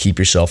keep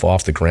yourself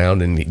off the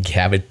ground and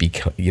have it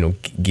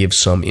give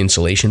some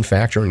insulation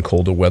factor in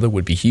colder weather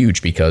would be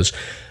huge, because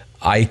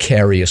I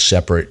carry a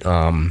separate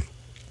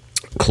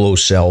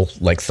closed cell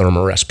like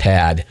Thermarest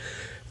pad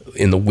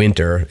in the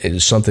winter.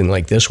 Something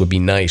like this would be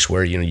nice,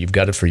 where you've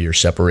got it for your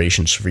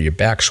separations for your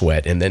back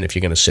sweat, and then if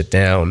you're going to sit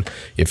down,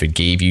 if it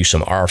gave you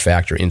some R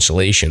factor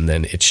insulation,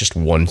 then it's just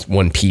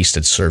one piece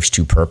that serves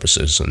two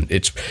purposes, and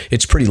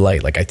it's pretty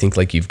light. Like I think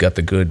like you've got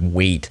the good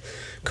weight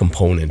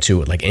component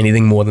to it. Like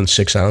anything more than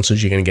 6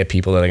 ounces, you're going to get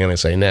people that are going to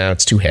say, nah,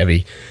 it's too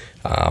heavy.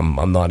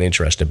 I'm not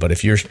interested. But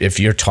if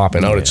you're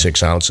topping out at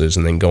 6 ounces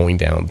and then going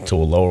down to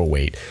a lower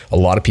weight, a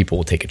lot of people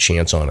will take a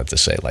chance on it to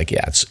say like,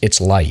 yeah, it's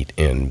light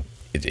and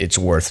it's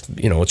worth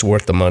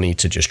the money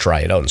to just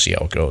try it out and see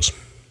how it goes.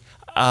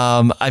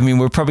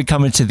 We're probably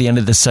coming to the end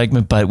of the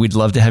segment, but we'd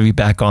love to have you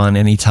back on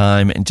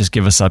anytime and just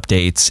give us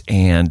updates.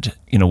 And,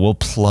 we'll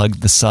plug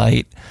the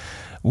site.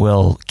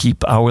 We'll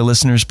keep our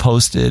listeners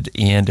posted.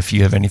 And if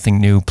you have anything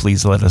new,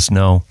 please let us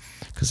know,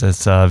 because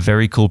it's a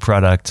very cool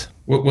product.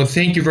 Well,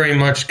 thank you very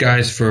much,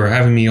 guys, for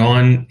having me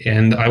on.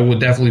 And I will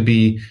definitely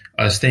be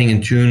staying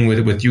in tune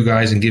with you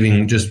guys and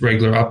giving just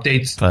regular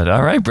updates. But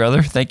all right,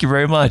 brother. Thank you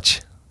very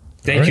much.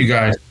 Thank you,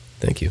 guys.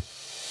 Thank you.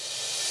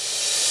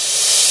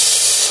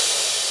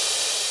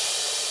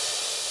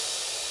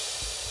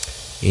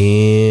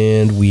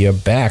 And we are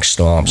back,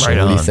 Stomp. So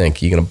what do you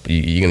think? You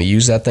gonna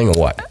use that thing or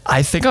what?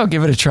 I think I'll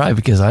give it a try,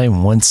 because I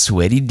am one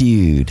sweaty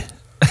dude.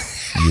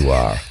 You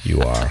are.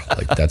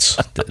 Like that's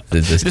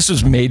this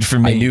was made for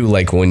me. I knew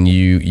like when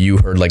you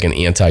heard like an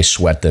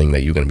anti-sweat thing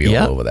that you're gonna be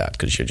all over that,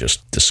 because you're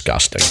just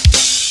disgusting.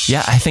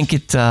 Yeah, I think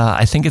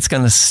it's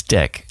gonna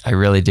stick. I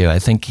really do. I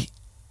think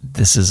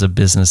this is a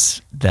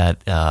business that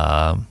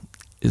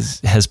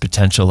has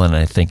potential, and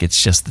I think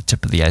it's just the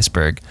tip of the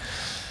iceberg.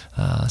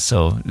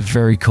 So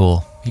very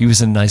cool. He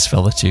was a nice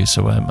fella too,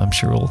 so I'm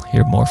sure we'll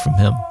hear more from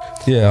him.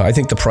 Yeah, I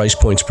think the price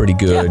point's pretty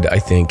good. Yeah. I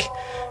think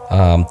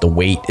the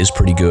weight is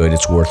pretty good.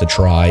 It's worth a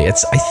try.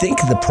 I think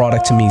the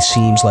product to me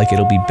seems like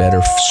it'll be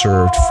better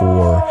served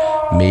for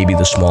maybe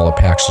the smaller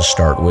packs to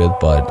start with,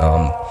 but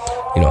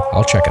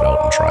I'll check it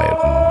out and try it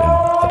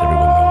and let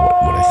everyone know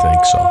what I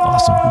think. So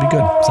awesome. It'll be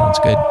good. Sounds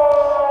good.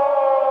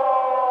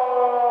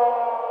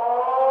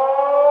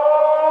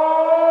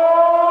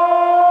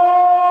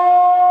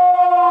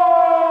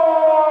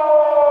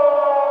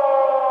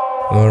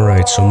 All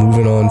right, so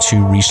moving on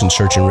to recent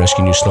search and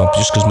rescue news, Stomp.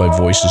 Just because my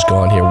voice is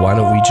gone here, why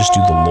don't we just do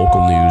the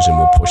local news and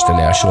we'll push the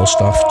national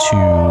stuff to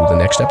the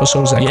next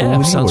episode? Is that cool with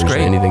you? Sounds great. Or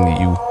is there anything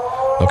that you...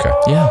 Okay.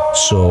 Yeah.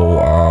 So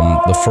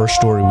the first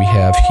story we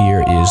have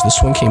here is,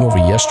 this one came over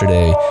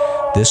yesterday.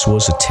 This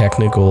was a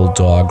technical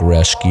dog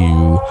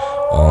rescue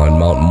on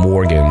Mount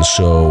Morgan.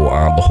 So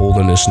the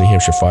Holderness, New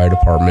Hampshire Fire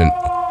Department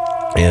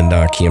and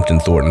Campton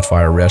Thornton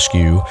Fire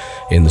Rescue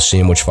and the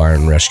Sandwich Fire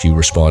and Rescue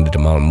responded to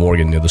Mount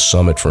Morgan near the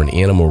summit for an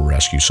animal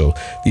rescue. So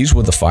these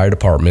were the fire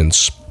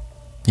departments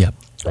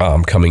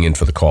coming in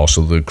for the call.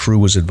 So the crew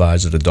was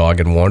advised that a dog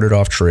had wandered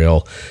off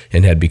trail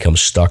and had become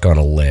stuck on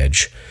a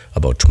ledge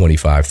about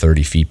 25,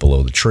 30 feet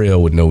below the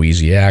trail with no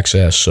easy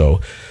access. So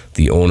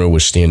the owner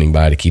was standing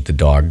by to keep the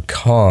dog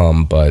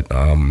calm, but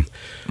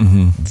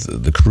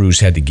the crews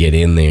had to get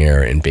in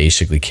there and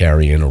basically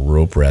carry in a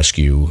rope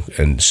rescue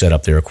and set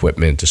up their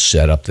equipment to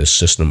set up this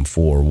system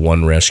for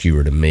one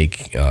rescuer to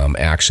make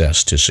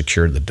access to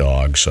secure the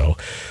dog. So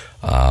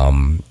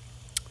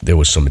there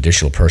was some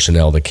additional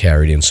personnel that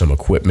carried in some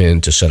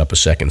equipment to set up a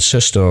second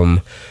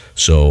system.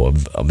 So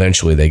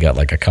eventually they got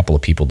like a couple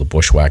of people to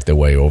bushwhack their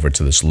way over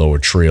to this lower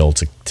trail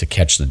to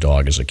catch the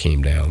dog as it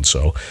came down.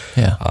 So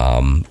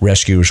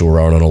rescuers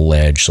were out on a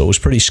ledge. So it was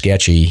pretty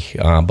sketchy,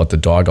 but the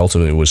dog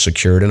ultimately was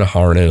secured in a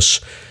harness.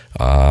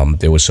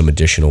 There was some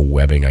additional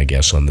webbing, I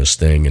guess, on this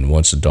thing. And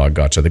once the dog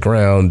got to the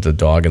ground, the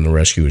dog and the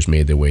rescuers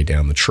made their way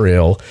down the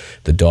trail.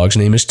 The dog's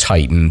name is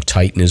Titan.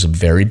 Titan is a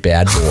very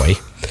bad boy.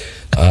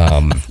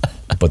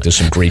 But there's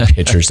some great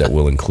pictures that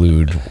we'll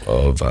include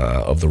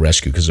of the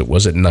rescue, because it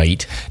was at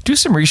night. Do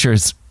some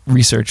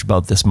research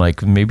about this,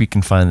 Mike. Maybe you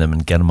can find them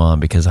and get them on,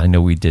 because I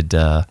know we did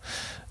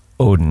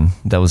Odin.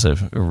 That was a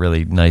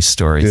really nice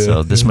story.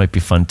 So this might be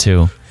fun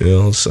too.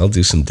 Yeah, I'll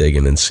do some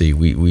digging and see.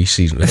 We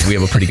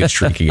have a pretty good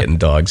streak of getting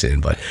dogs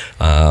in, but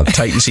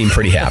Titan seemed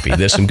pretty happy.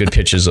 There's some good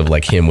pictures of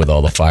like him with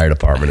all the fire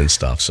department and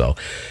stuff. So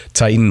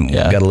Titan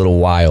got a little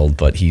wild,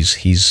 but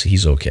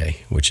he's okay,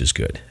 which is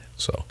good.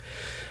 So.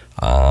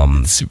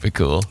 Super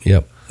cool.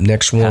 Yep.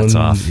 Next one. Hats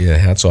off. Yeah,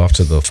 hats off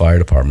to the fire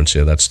departments.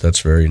 Yeah, that's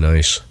very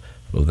nice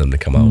of them to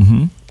come out.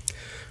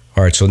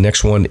 All right, so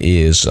next one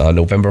is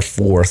November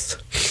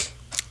 4th.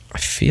 I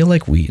feel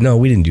like we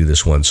didn't do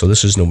this one. So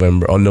this is on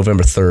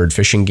November 3rd,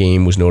 Fish and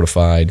Game was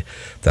notified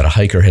that a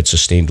hiker had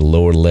sustained a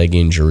lower leg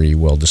injury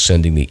while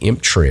descending the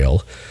Imp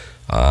Trail.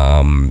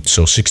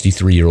 So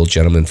 63-year-old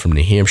gentleman from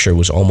New Hampshire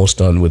was almost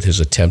done with his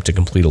attempt to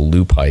complete a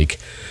loop hike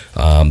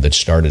that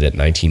started at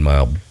 19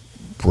 Mile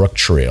Brook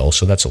Trail.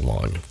 So that's a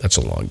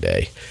long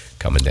day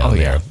coming down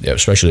there. Yeah,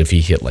 especially if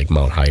he hit like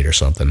Mount Height or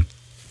something.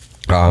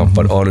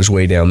 But on his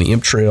way down the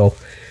Imp Trail,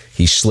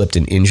 He slipped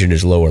and injured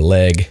his lower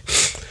leg.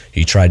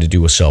 He tried to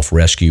do a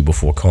self-rescue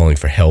before calling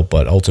for help,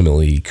 but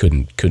ultimately he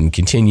couldn't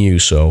continue,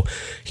 so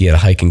he had a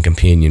hiking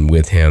companion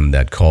with him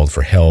that called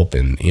for help,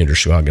 and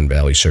Androscoggin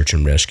Valley Search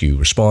and Rescue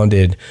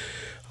responded.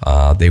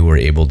 They were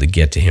able to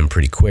get to him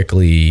pretty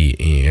quickly,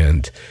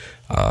 and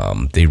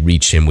they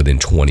reached him within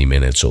 20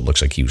 minutes, so it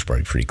looks like he was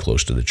probably pretty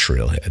close to the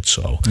trailhead.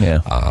 So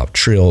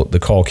the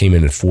call came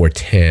in at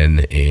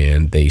 4:10,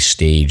 and they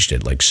staged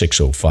at like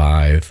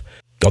 6:05.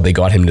 They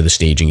got him to the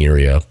staging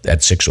area at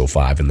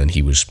 6:05, and then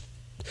he was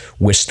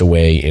whisked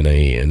away in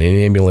an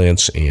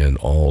ambulance, and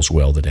all's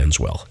well that ends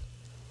well.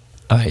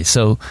 All right,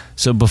 so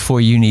before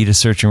you need a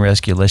search and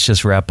rescue, let's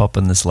just wrap up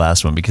on this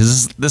last one,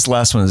 because this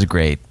last one is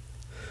great.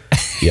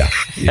 Yeah.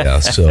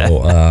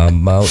 So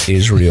Mount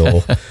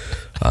Israel,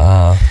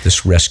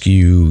 this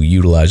rescue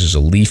utilizes a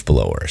leaf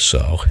blower.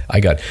 So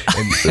I'm like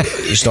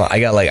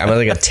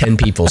 10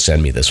 people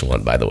send me this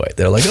one, by the way.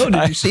 They're like, "Oh,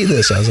 did you see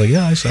this?" I was like,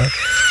 "Yeah, I saw it."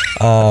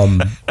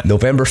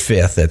 November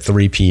 5th at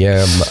 3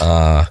 p.m.,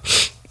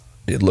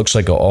 it looks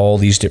like all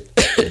these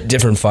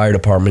different fire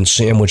departments: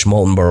 Sandwich,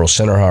 Moultonborough,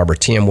 Center Harbor,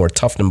 Tamworth,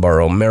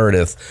 Tuftonboro,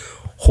 Meredith,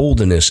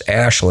 Holderness,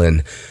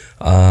 Ashland,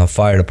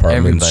 fire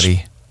departments.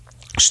 Everybody.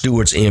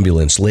 Stewart's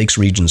Ambulance, Lakes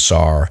Region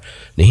SAR,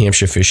 New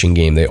Hampshire Fishing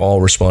Game, they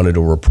all responded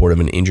to a report of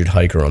an injured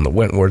hiker on the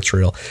Wentworth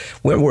Trail.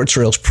 Wentworth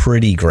Trail's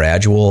pretty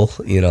gradual.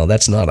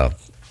 That's not a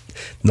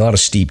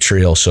steep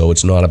trail, so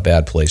it's not a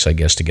bad place, I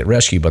guess, to get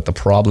rescued. But the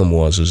problem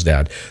was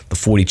that the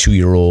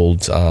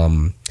 42-year-old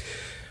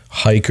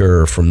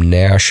hiker from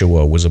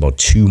Nashua was about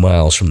 2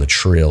 miles from the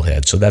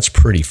trailhead, so that's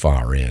pretty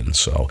far in.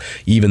 So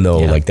even though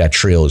like that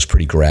trail is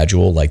pretty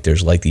gradual, like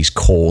there's like these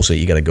coals that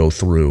you got to go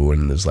through,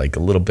 and there's like a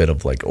little bit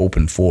of like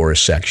open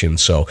forest section,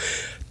 so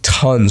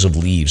tons of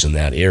leaves in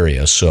that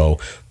area. So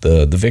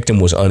the victim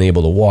was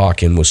unable to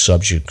walk and was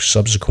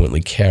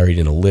subsequently carried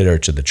in a litter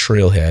to the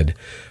trailhead,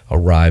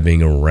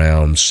 arriving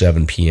around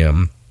 7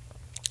 p.m.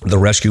 The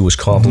rescue was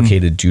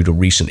complicated due to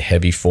recent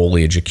heavy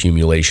foliage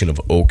accumulation of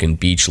oak and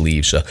beech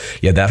leaves.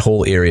 That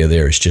whole area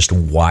there is just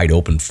wide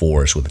open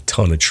forest with a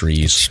ton of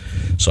trees.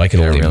 So I can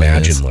only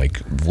imagine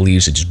like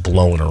leaves are just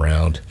blowing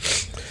around.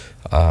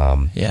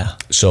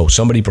 So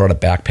somebody brought a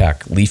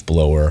backpack leaf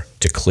blower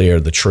to clear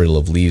the trail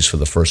of leaves for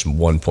the first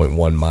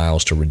 1.1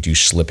 miles to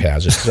reduce slip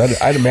hazards.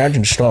 I'd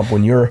imagine, Stomp,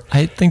 when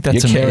I think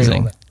that's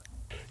amazing.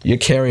 You're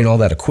carrying all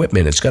that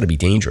equipment, it's got to be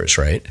dangerous,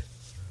 right?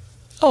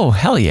 Oh,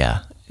 hell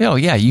yeah. Oh,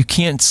 yeah, you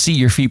can't see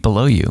your feet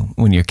below you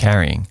when you're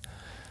carrying.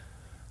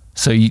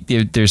 So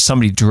there's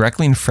somebody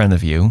directly in front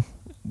of you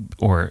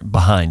or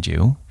behind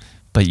you,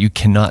 but you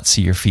cannot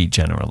see your feet,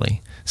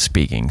 generally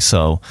speaking.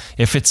 So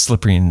if it's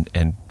slippery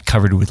and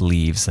covered with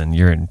leaves, then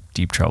you're in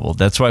deep trouble.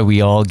 That's why we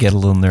all get a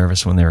little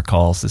nervous when there are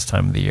calls this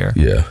time of the year.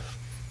 Yeah.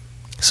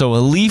 So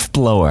a leaf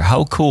blower,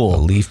 how cool. A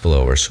leaf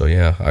blower. So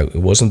it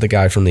wasn't the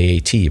guy from the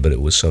AT, but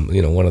it was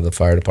one of the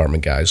fire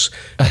department guys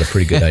had a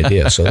pretty good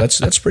idea. So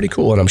that's pretty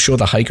cool. And I'm sure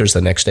the hikers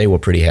the next day were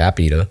pretty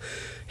happy to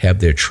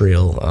have their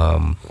trail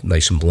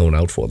nice and blown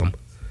out for them.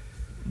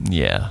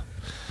 Yeah.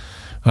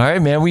 All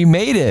right, man, we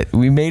made it.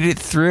 We made it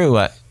through.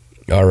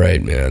 All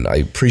right, man. I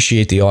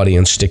appreciate the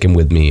audience sticking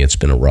with me. It's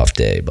been a rough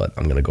day, but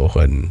I'm going to go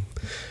ahead and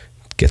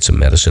get some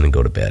medicine and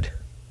go to bed.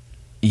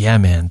 Yeah,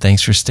 man.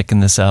 Thanks for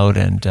sticking this out,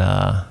 and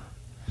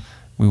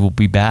we will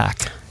be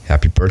back.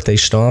 Happy birthday,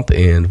 Stomp,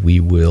 and we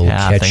will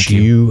catch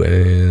you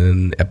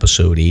in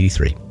episode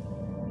 83.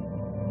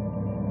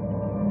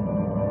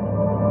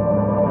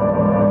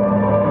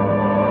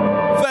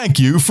 Thank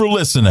you for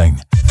listening.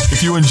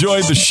 If you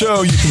enjoyed the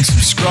show, you can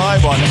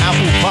subscribe on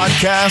Apple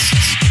Podcasts,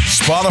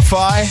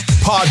 Spotify,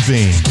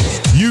 Podbean,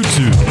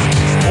 YouTube,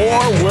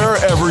 or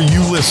wherever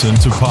you listen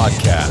to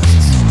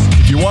podcasts.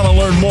 If you want to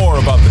learn more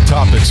about the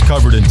topics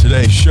covered in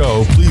today's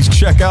show, please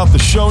check out the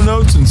show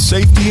notes and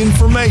safety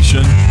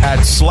information at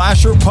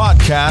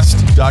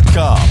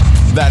slasherpodcast.com.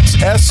 That's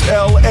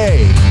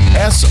SLASR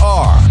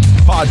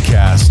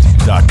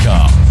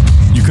podcast.com.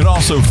 You can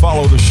also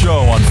follow the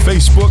show on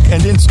Facebook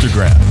and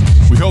Instagram.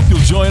 We hope you'll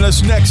join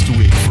us next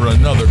week for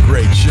another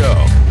great show.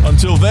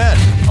 Until then,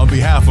 on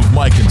behalf of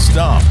Mike and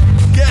Stomp,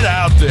 get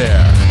out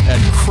there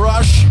and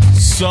crush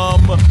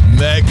some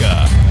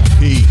mega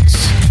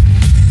peaks.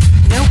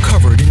 Now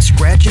covered in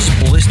scratches,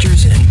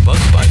 blisters, and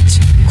bug bites,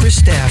 Chris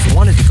Staff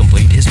wanted to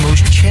complete his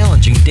most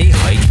challenging day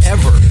hike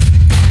ever.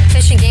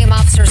 Fish and Game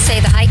officers say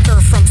the hiker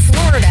from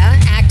Florida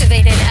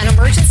activated an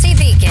emergency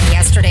beacon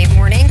yesterday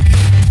morning.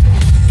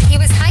 He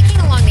was hiking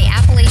along the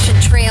Appalachian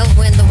Trail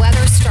when the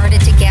weather started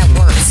to get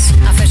worse.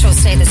 Officials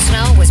say the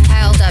snow was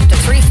piled up to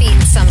 3 feet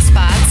in some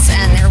spots,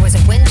 and there was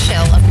a wind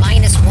chill of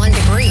 -1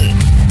 degree.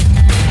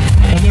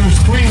 And there's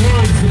 3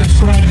 words that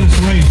describe this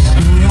race.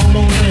 Do we all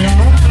know what they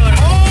are?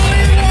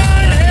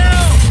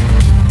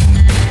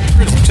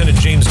 Lieutenant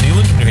James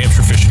Nealon, New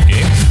Hampshire Fish and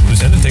Game.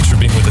 Lieutenant, thanks for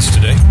being with us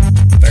today.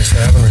 Thanks for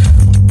having me.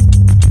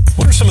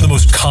 What are some of the most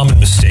most common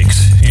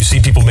mistakes you see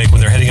people make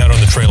when they're heading out on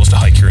the trails to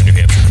hike here in New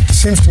Hampshire? It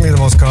seems to me the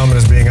most common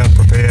is being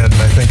unprepared,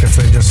 and I think if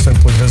they just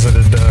simply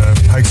visited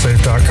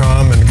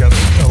hikesafe.com and got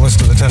a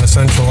list of the 10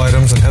 essential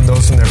items and had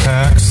those in their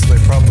packs, they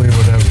probably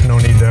would have no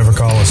need to ever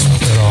call us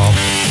at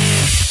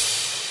all.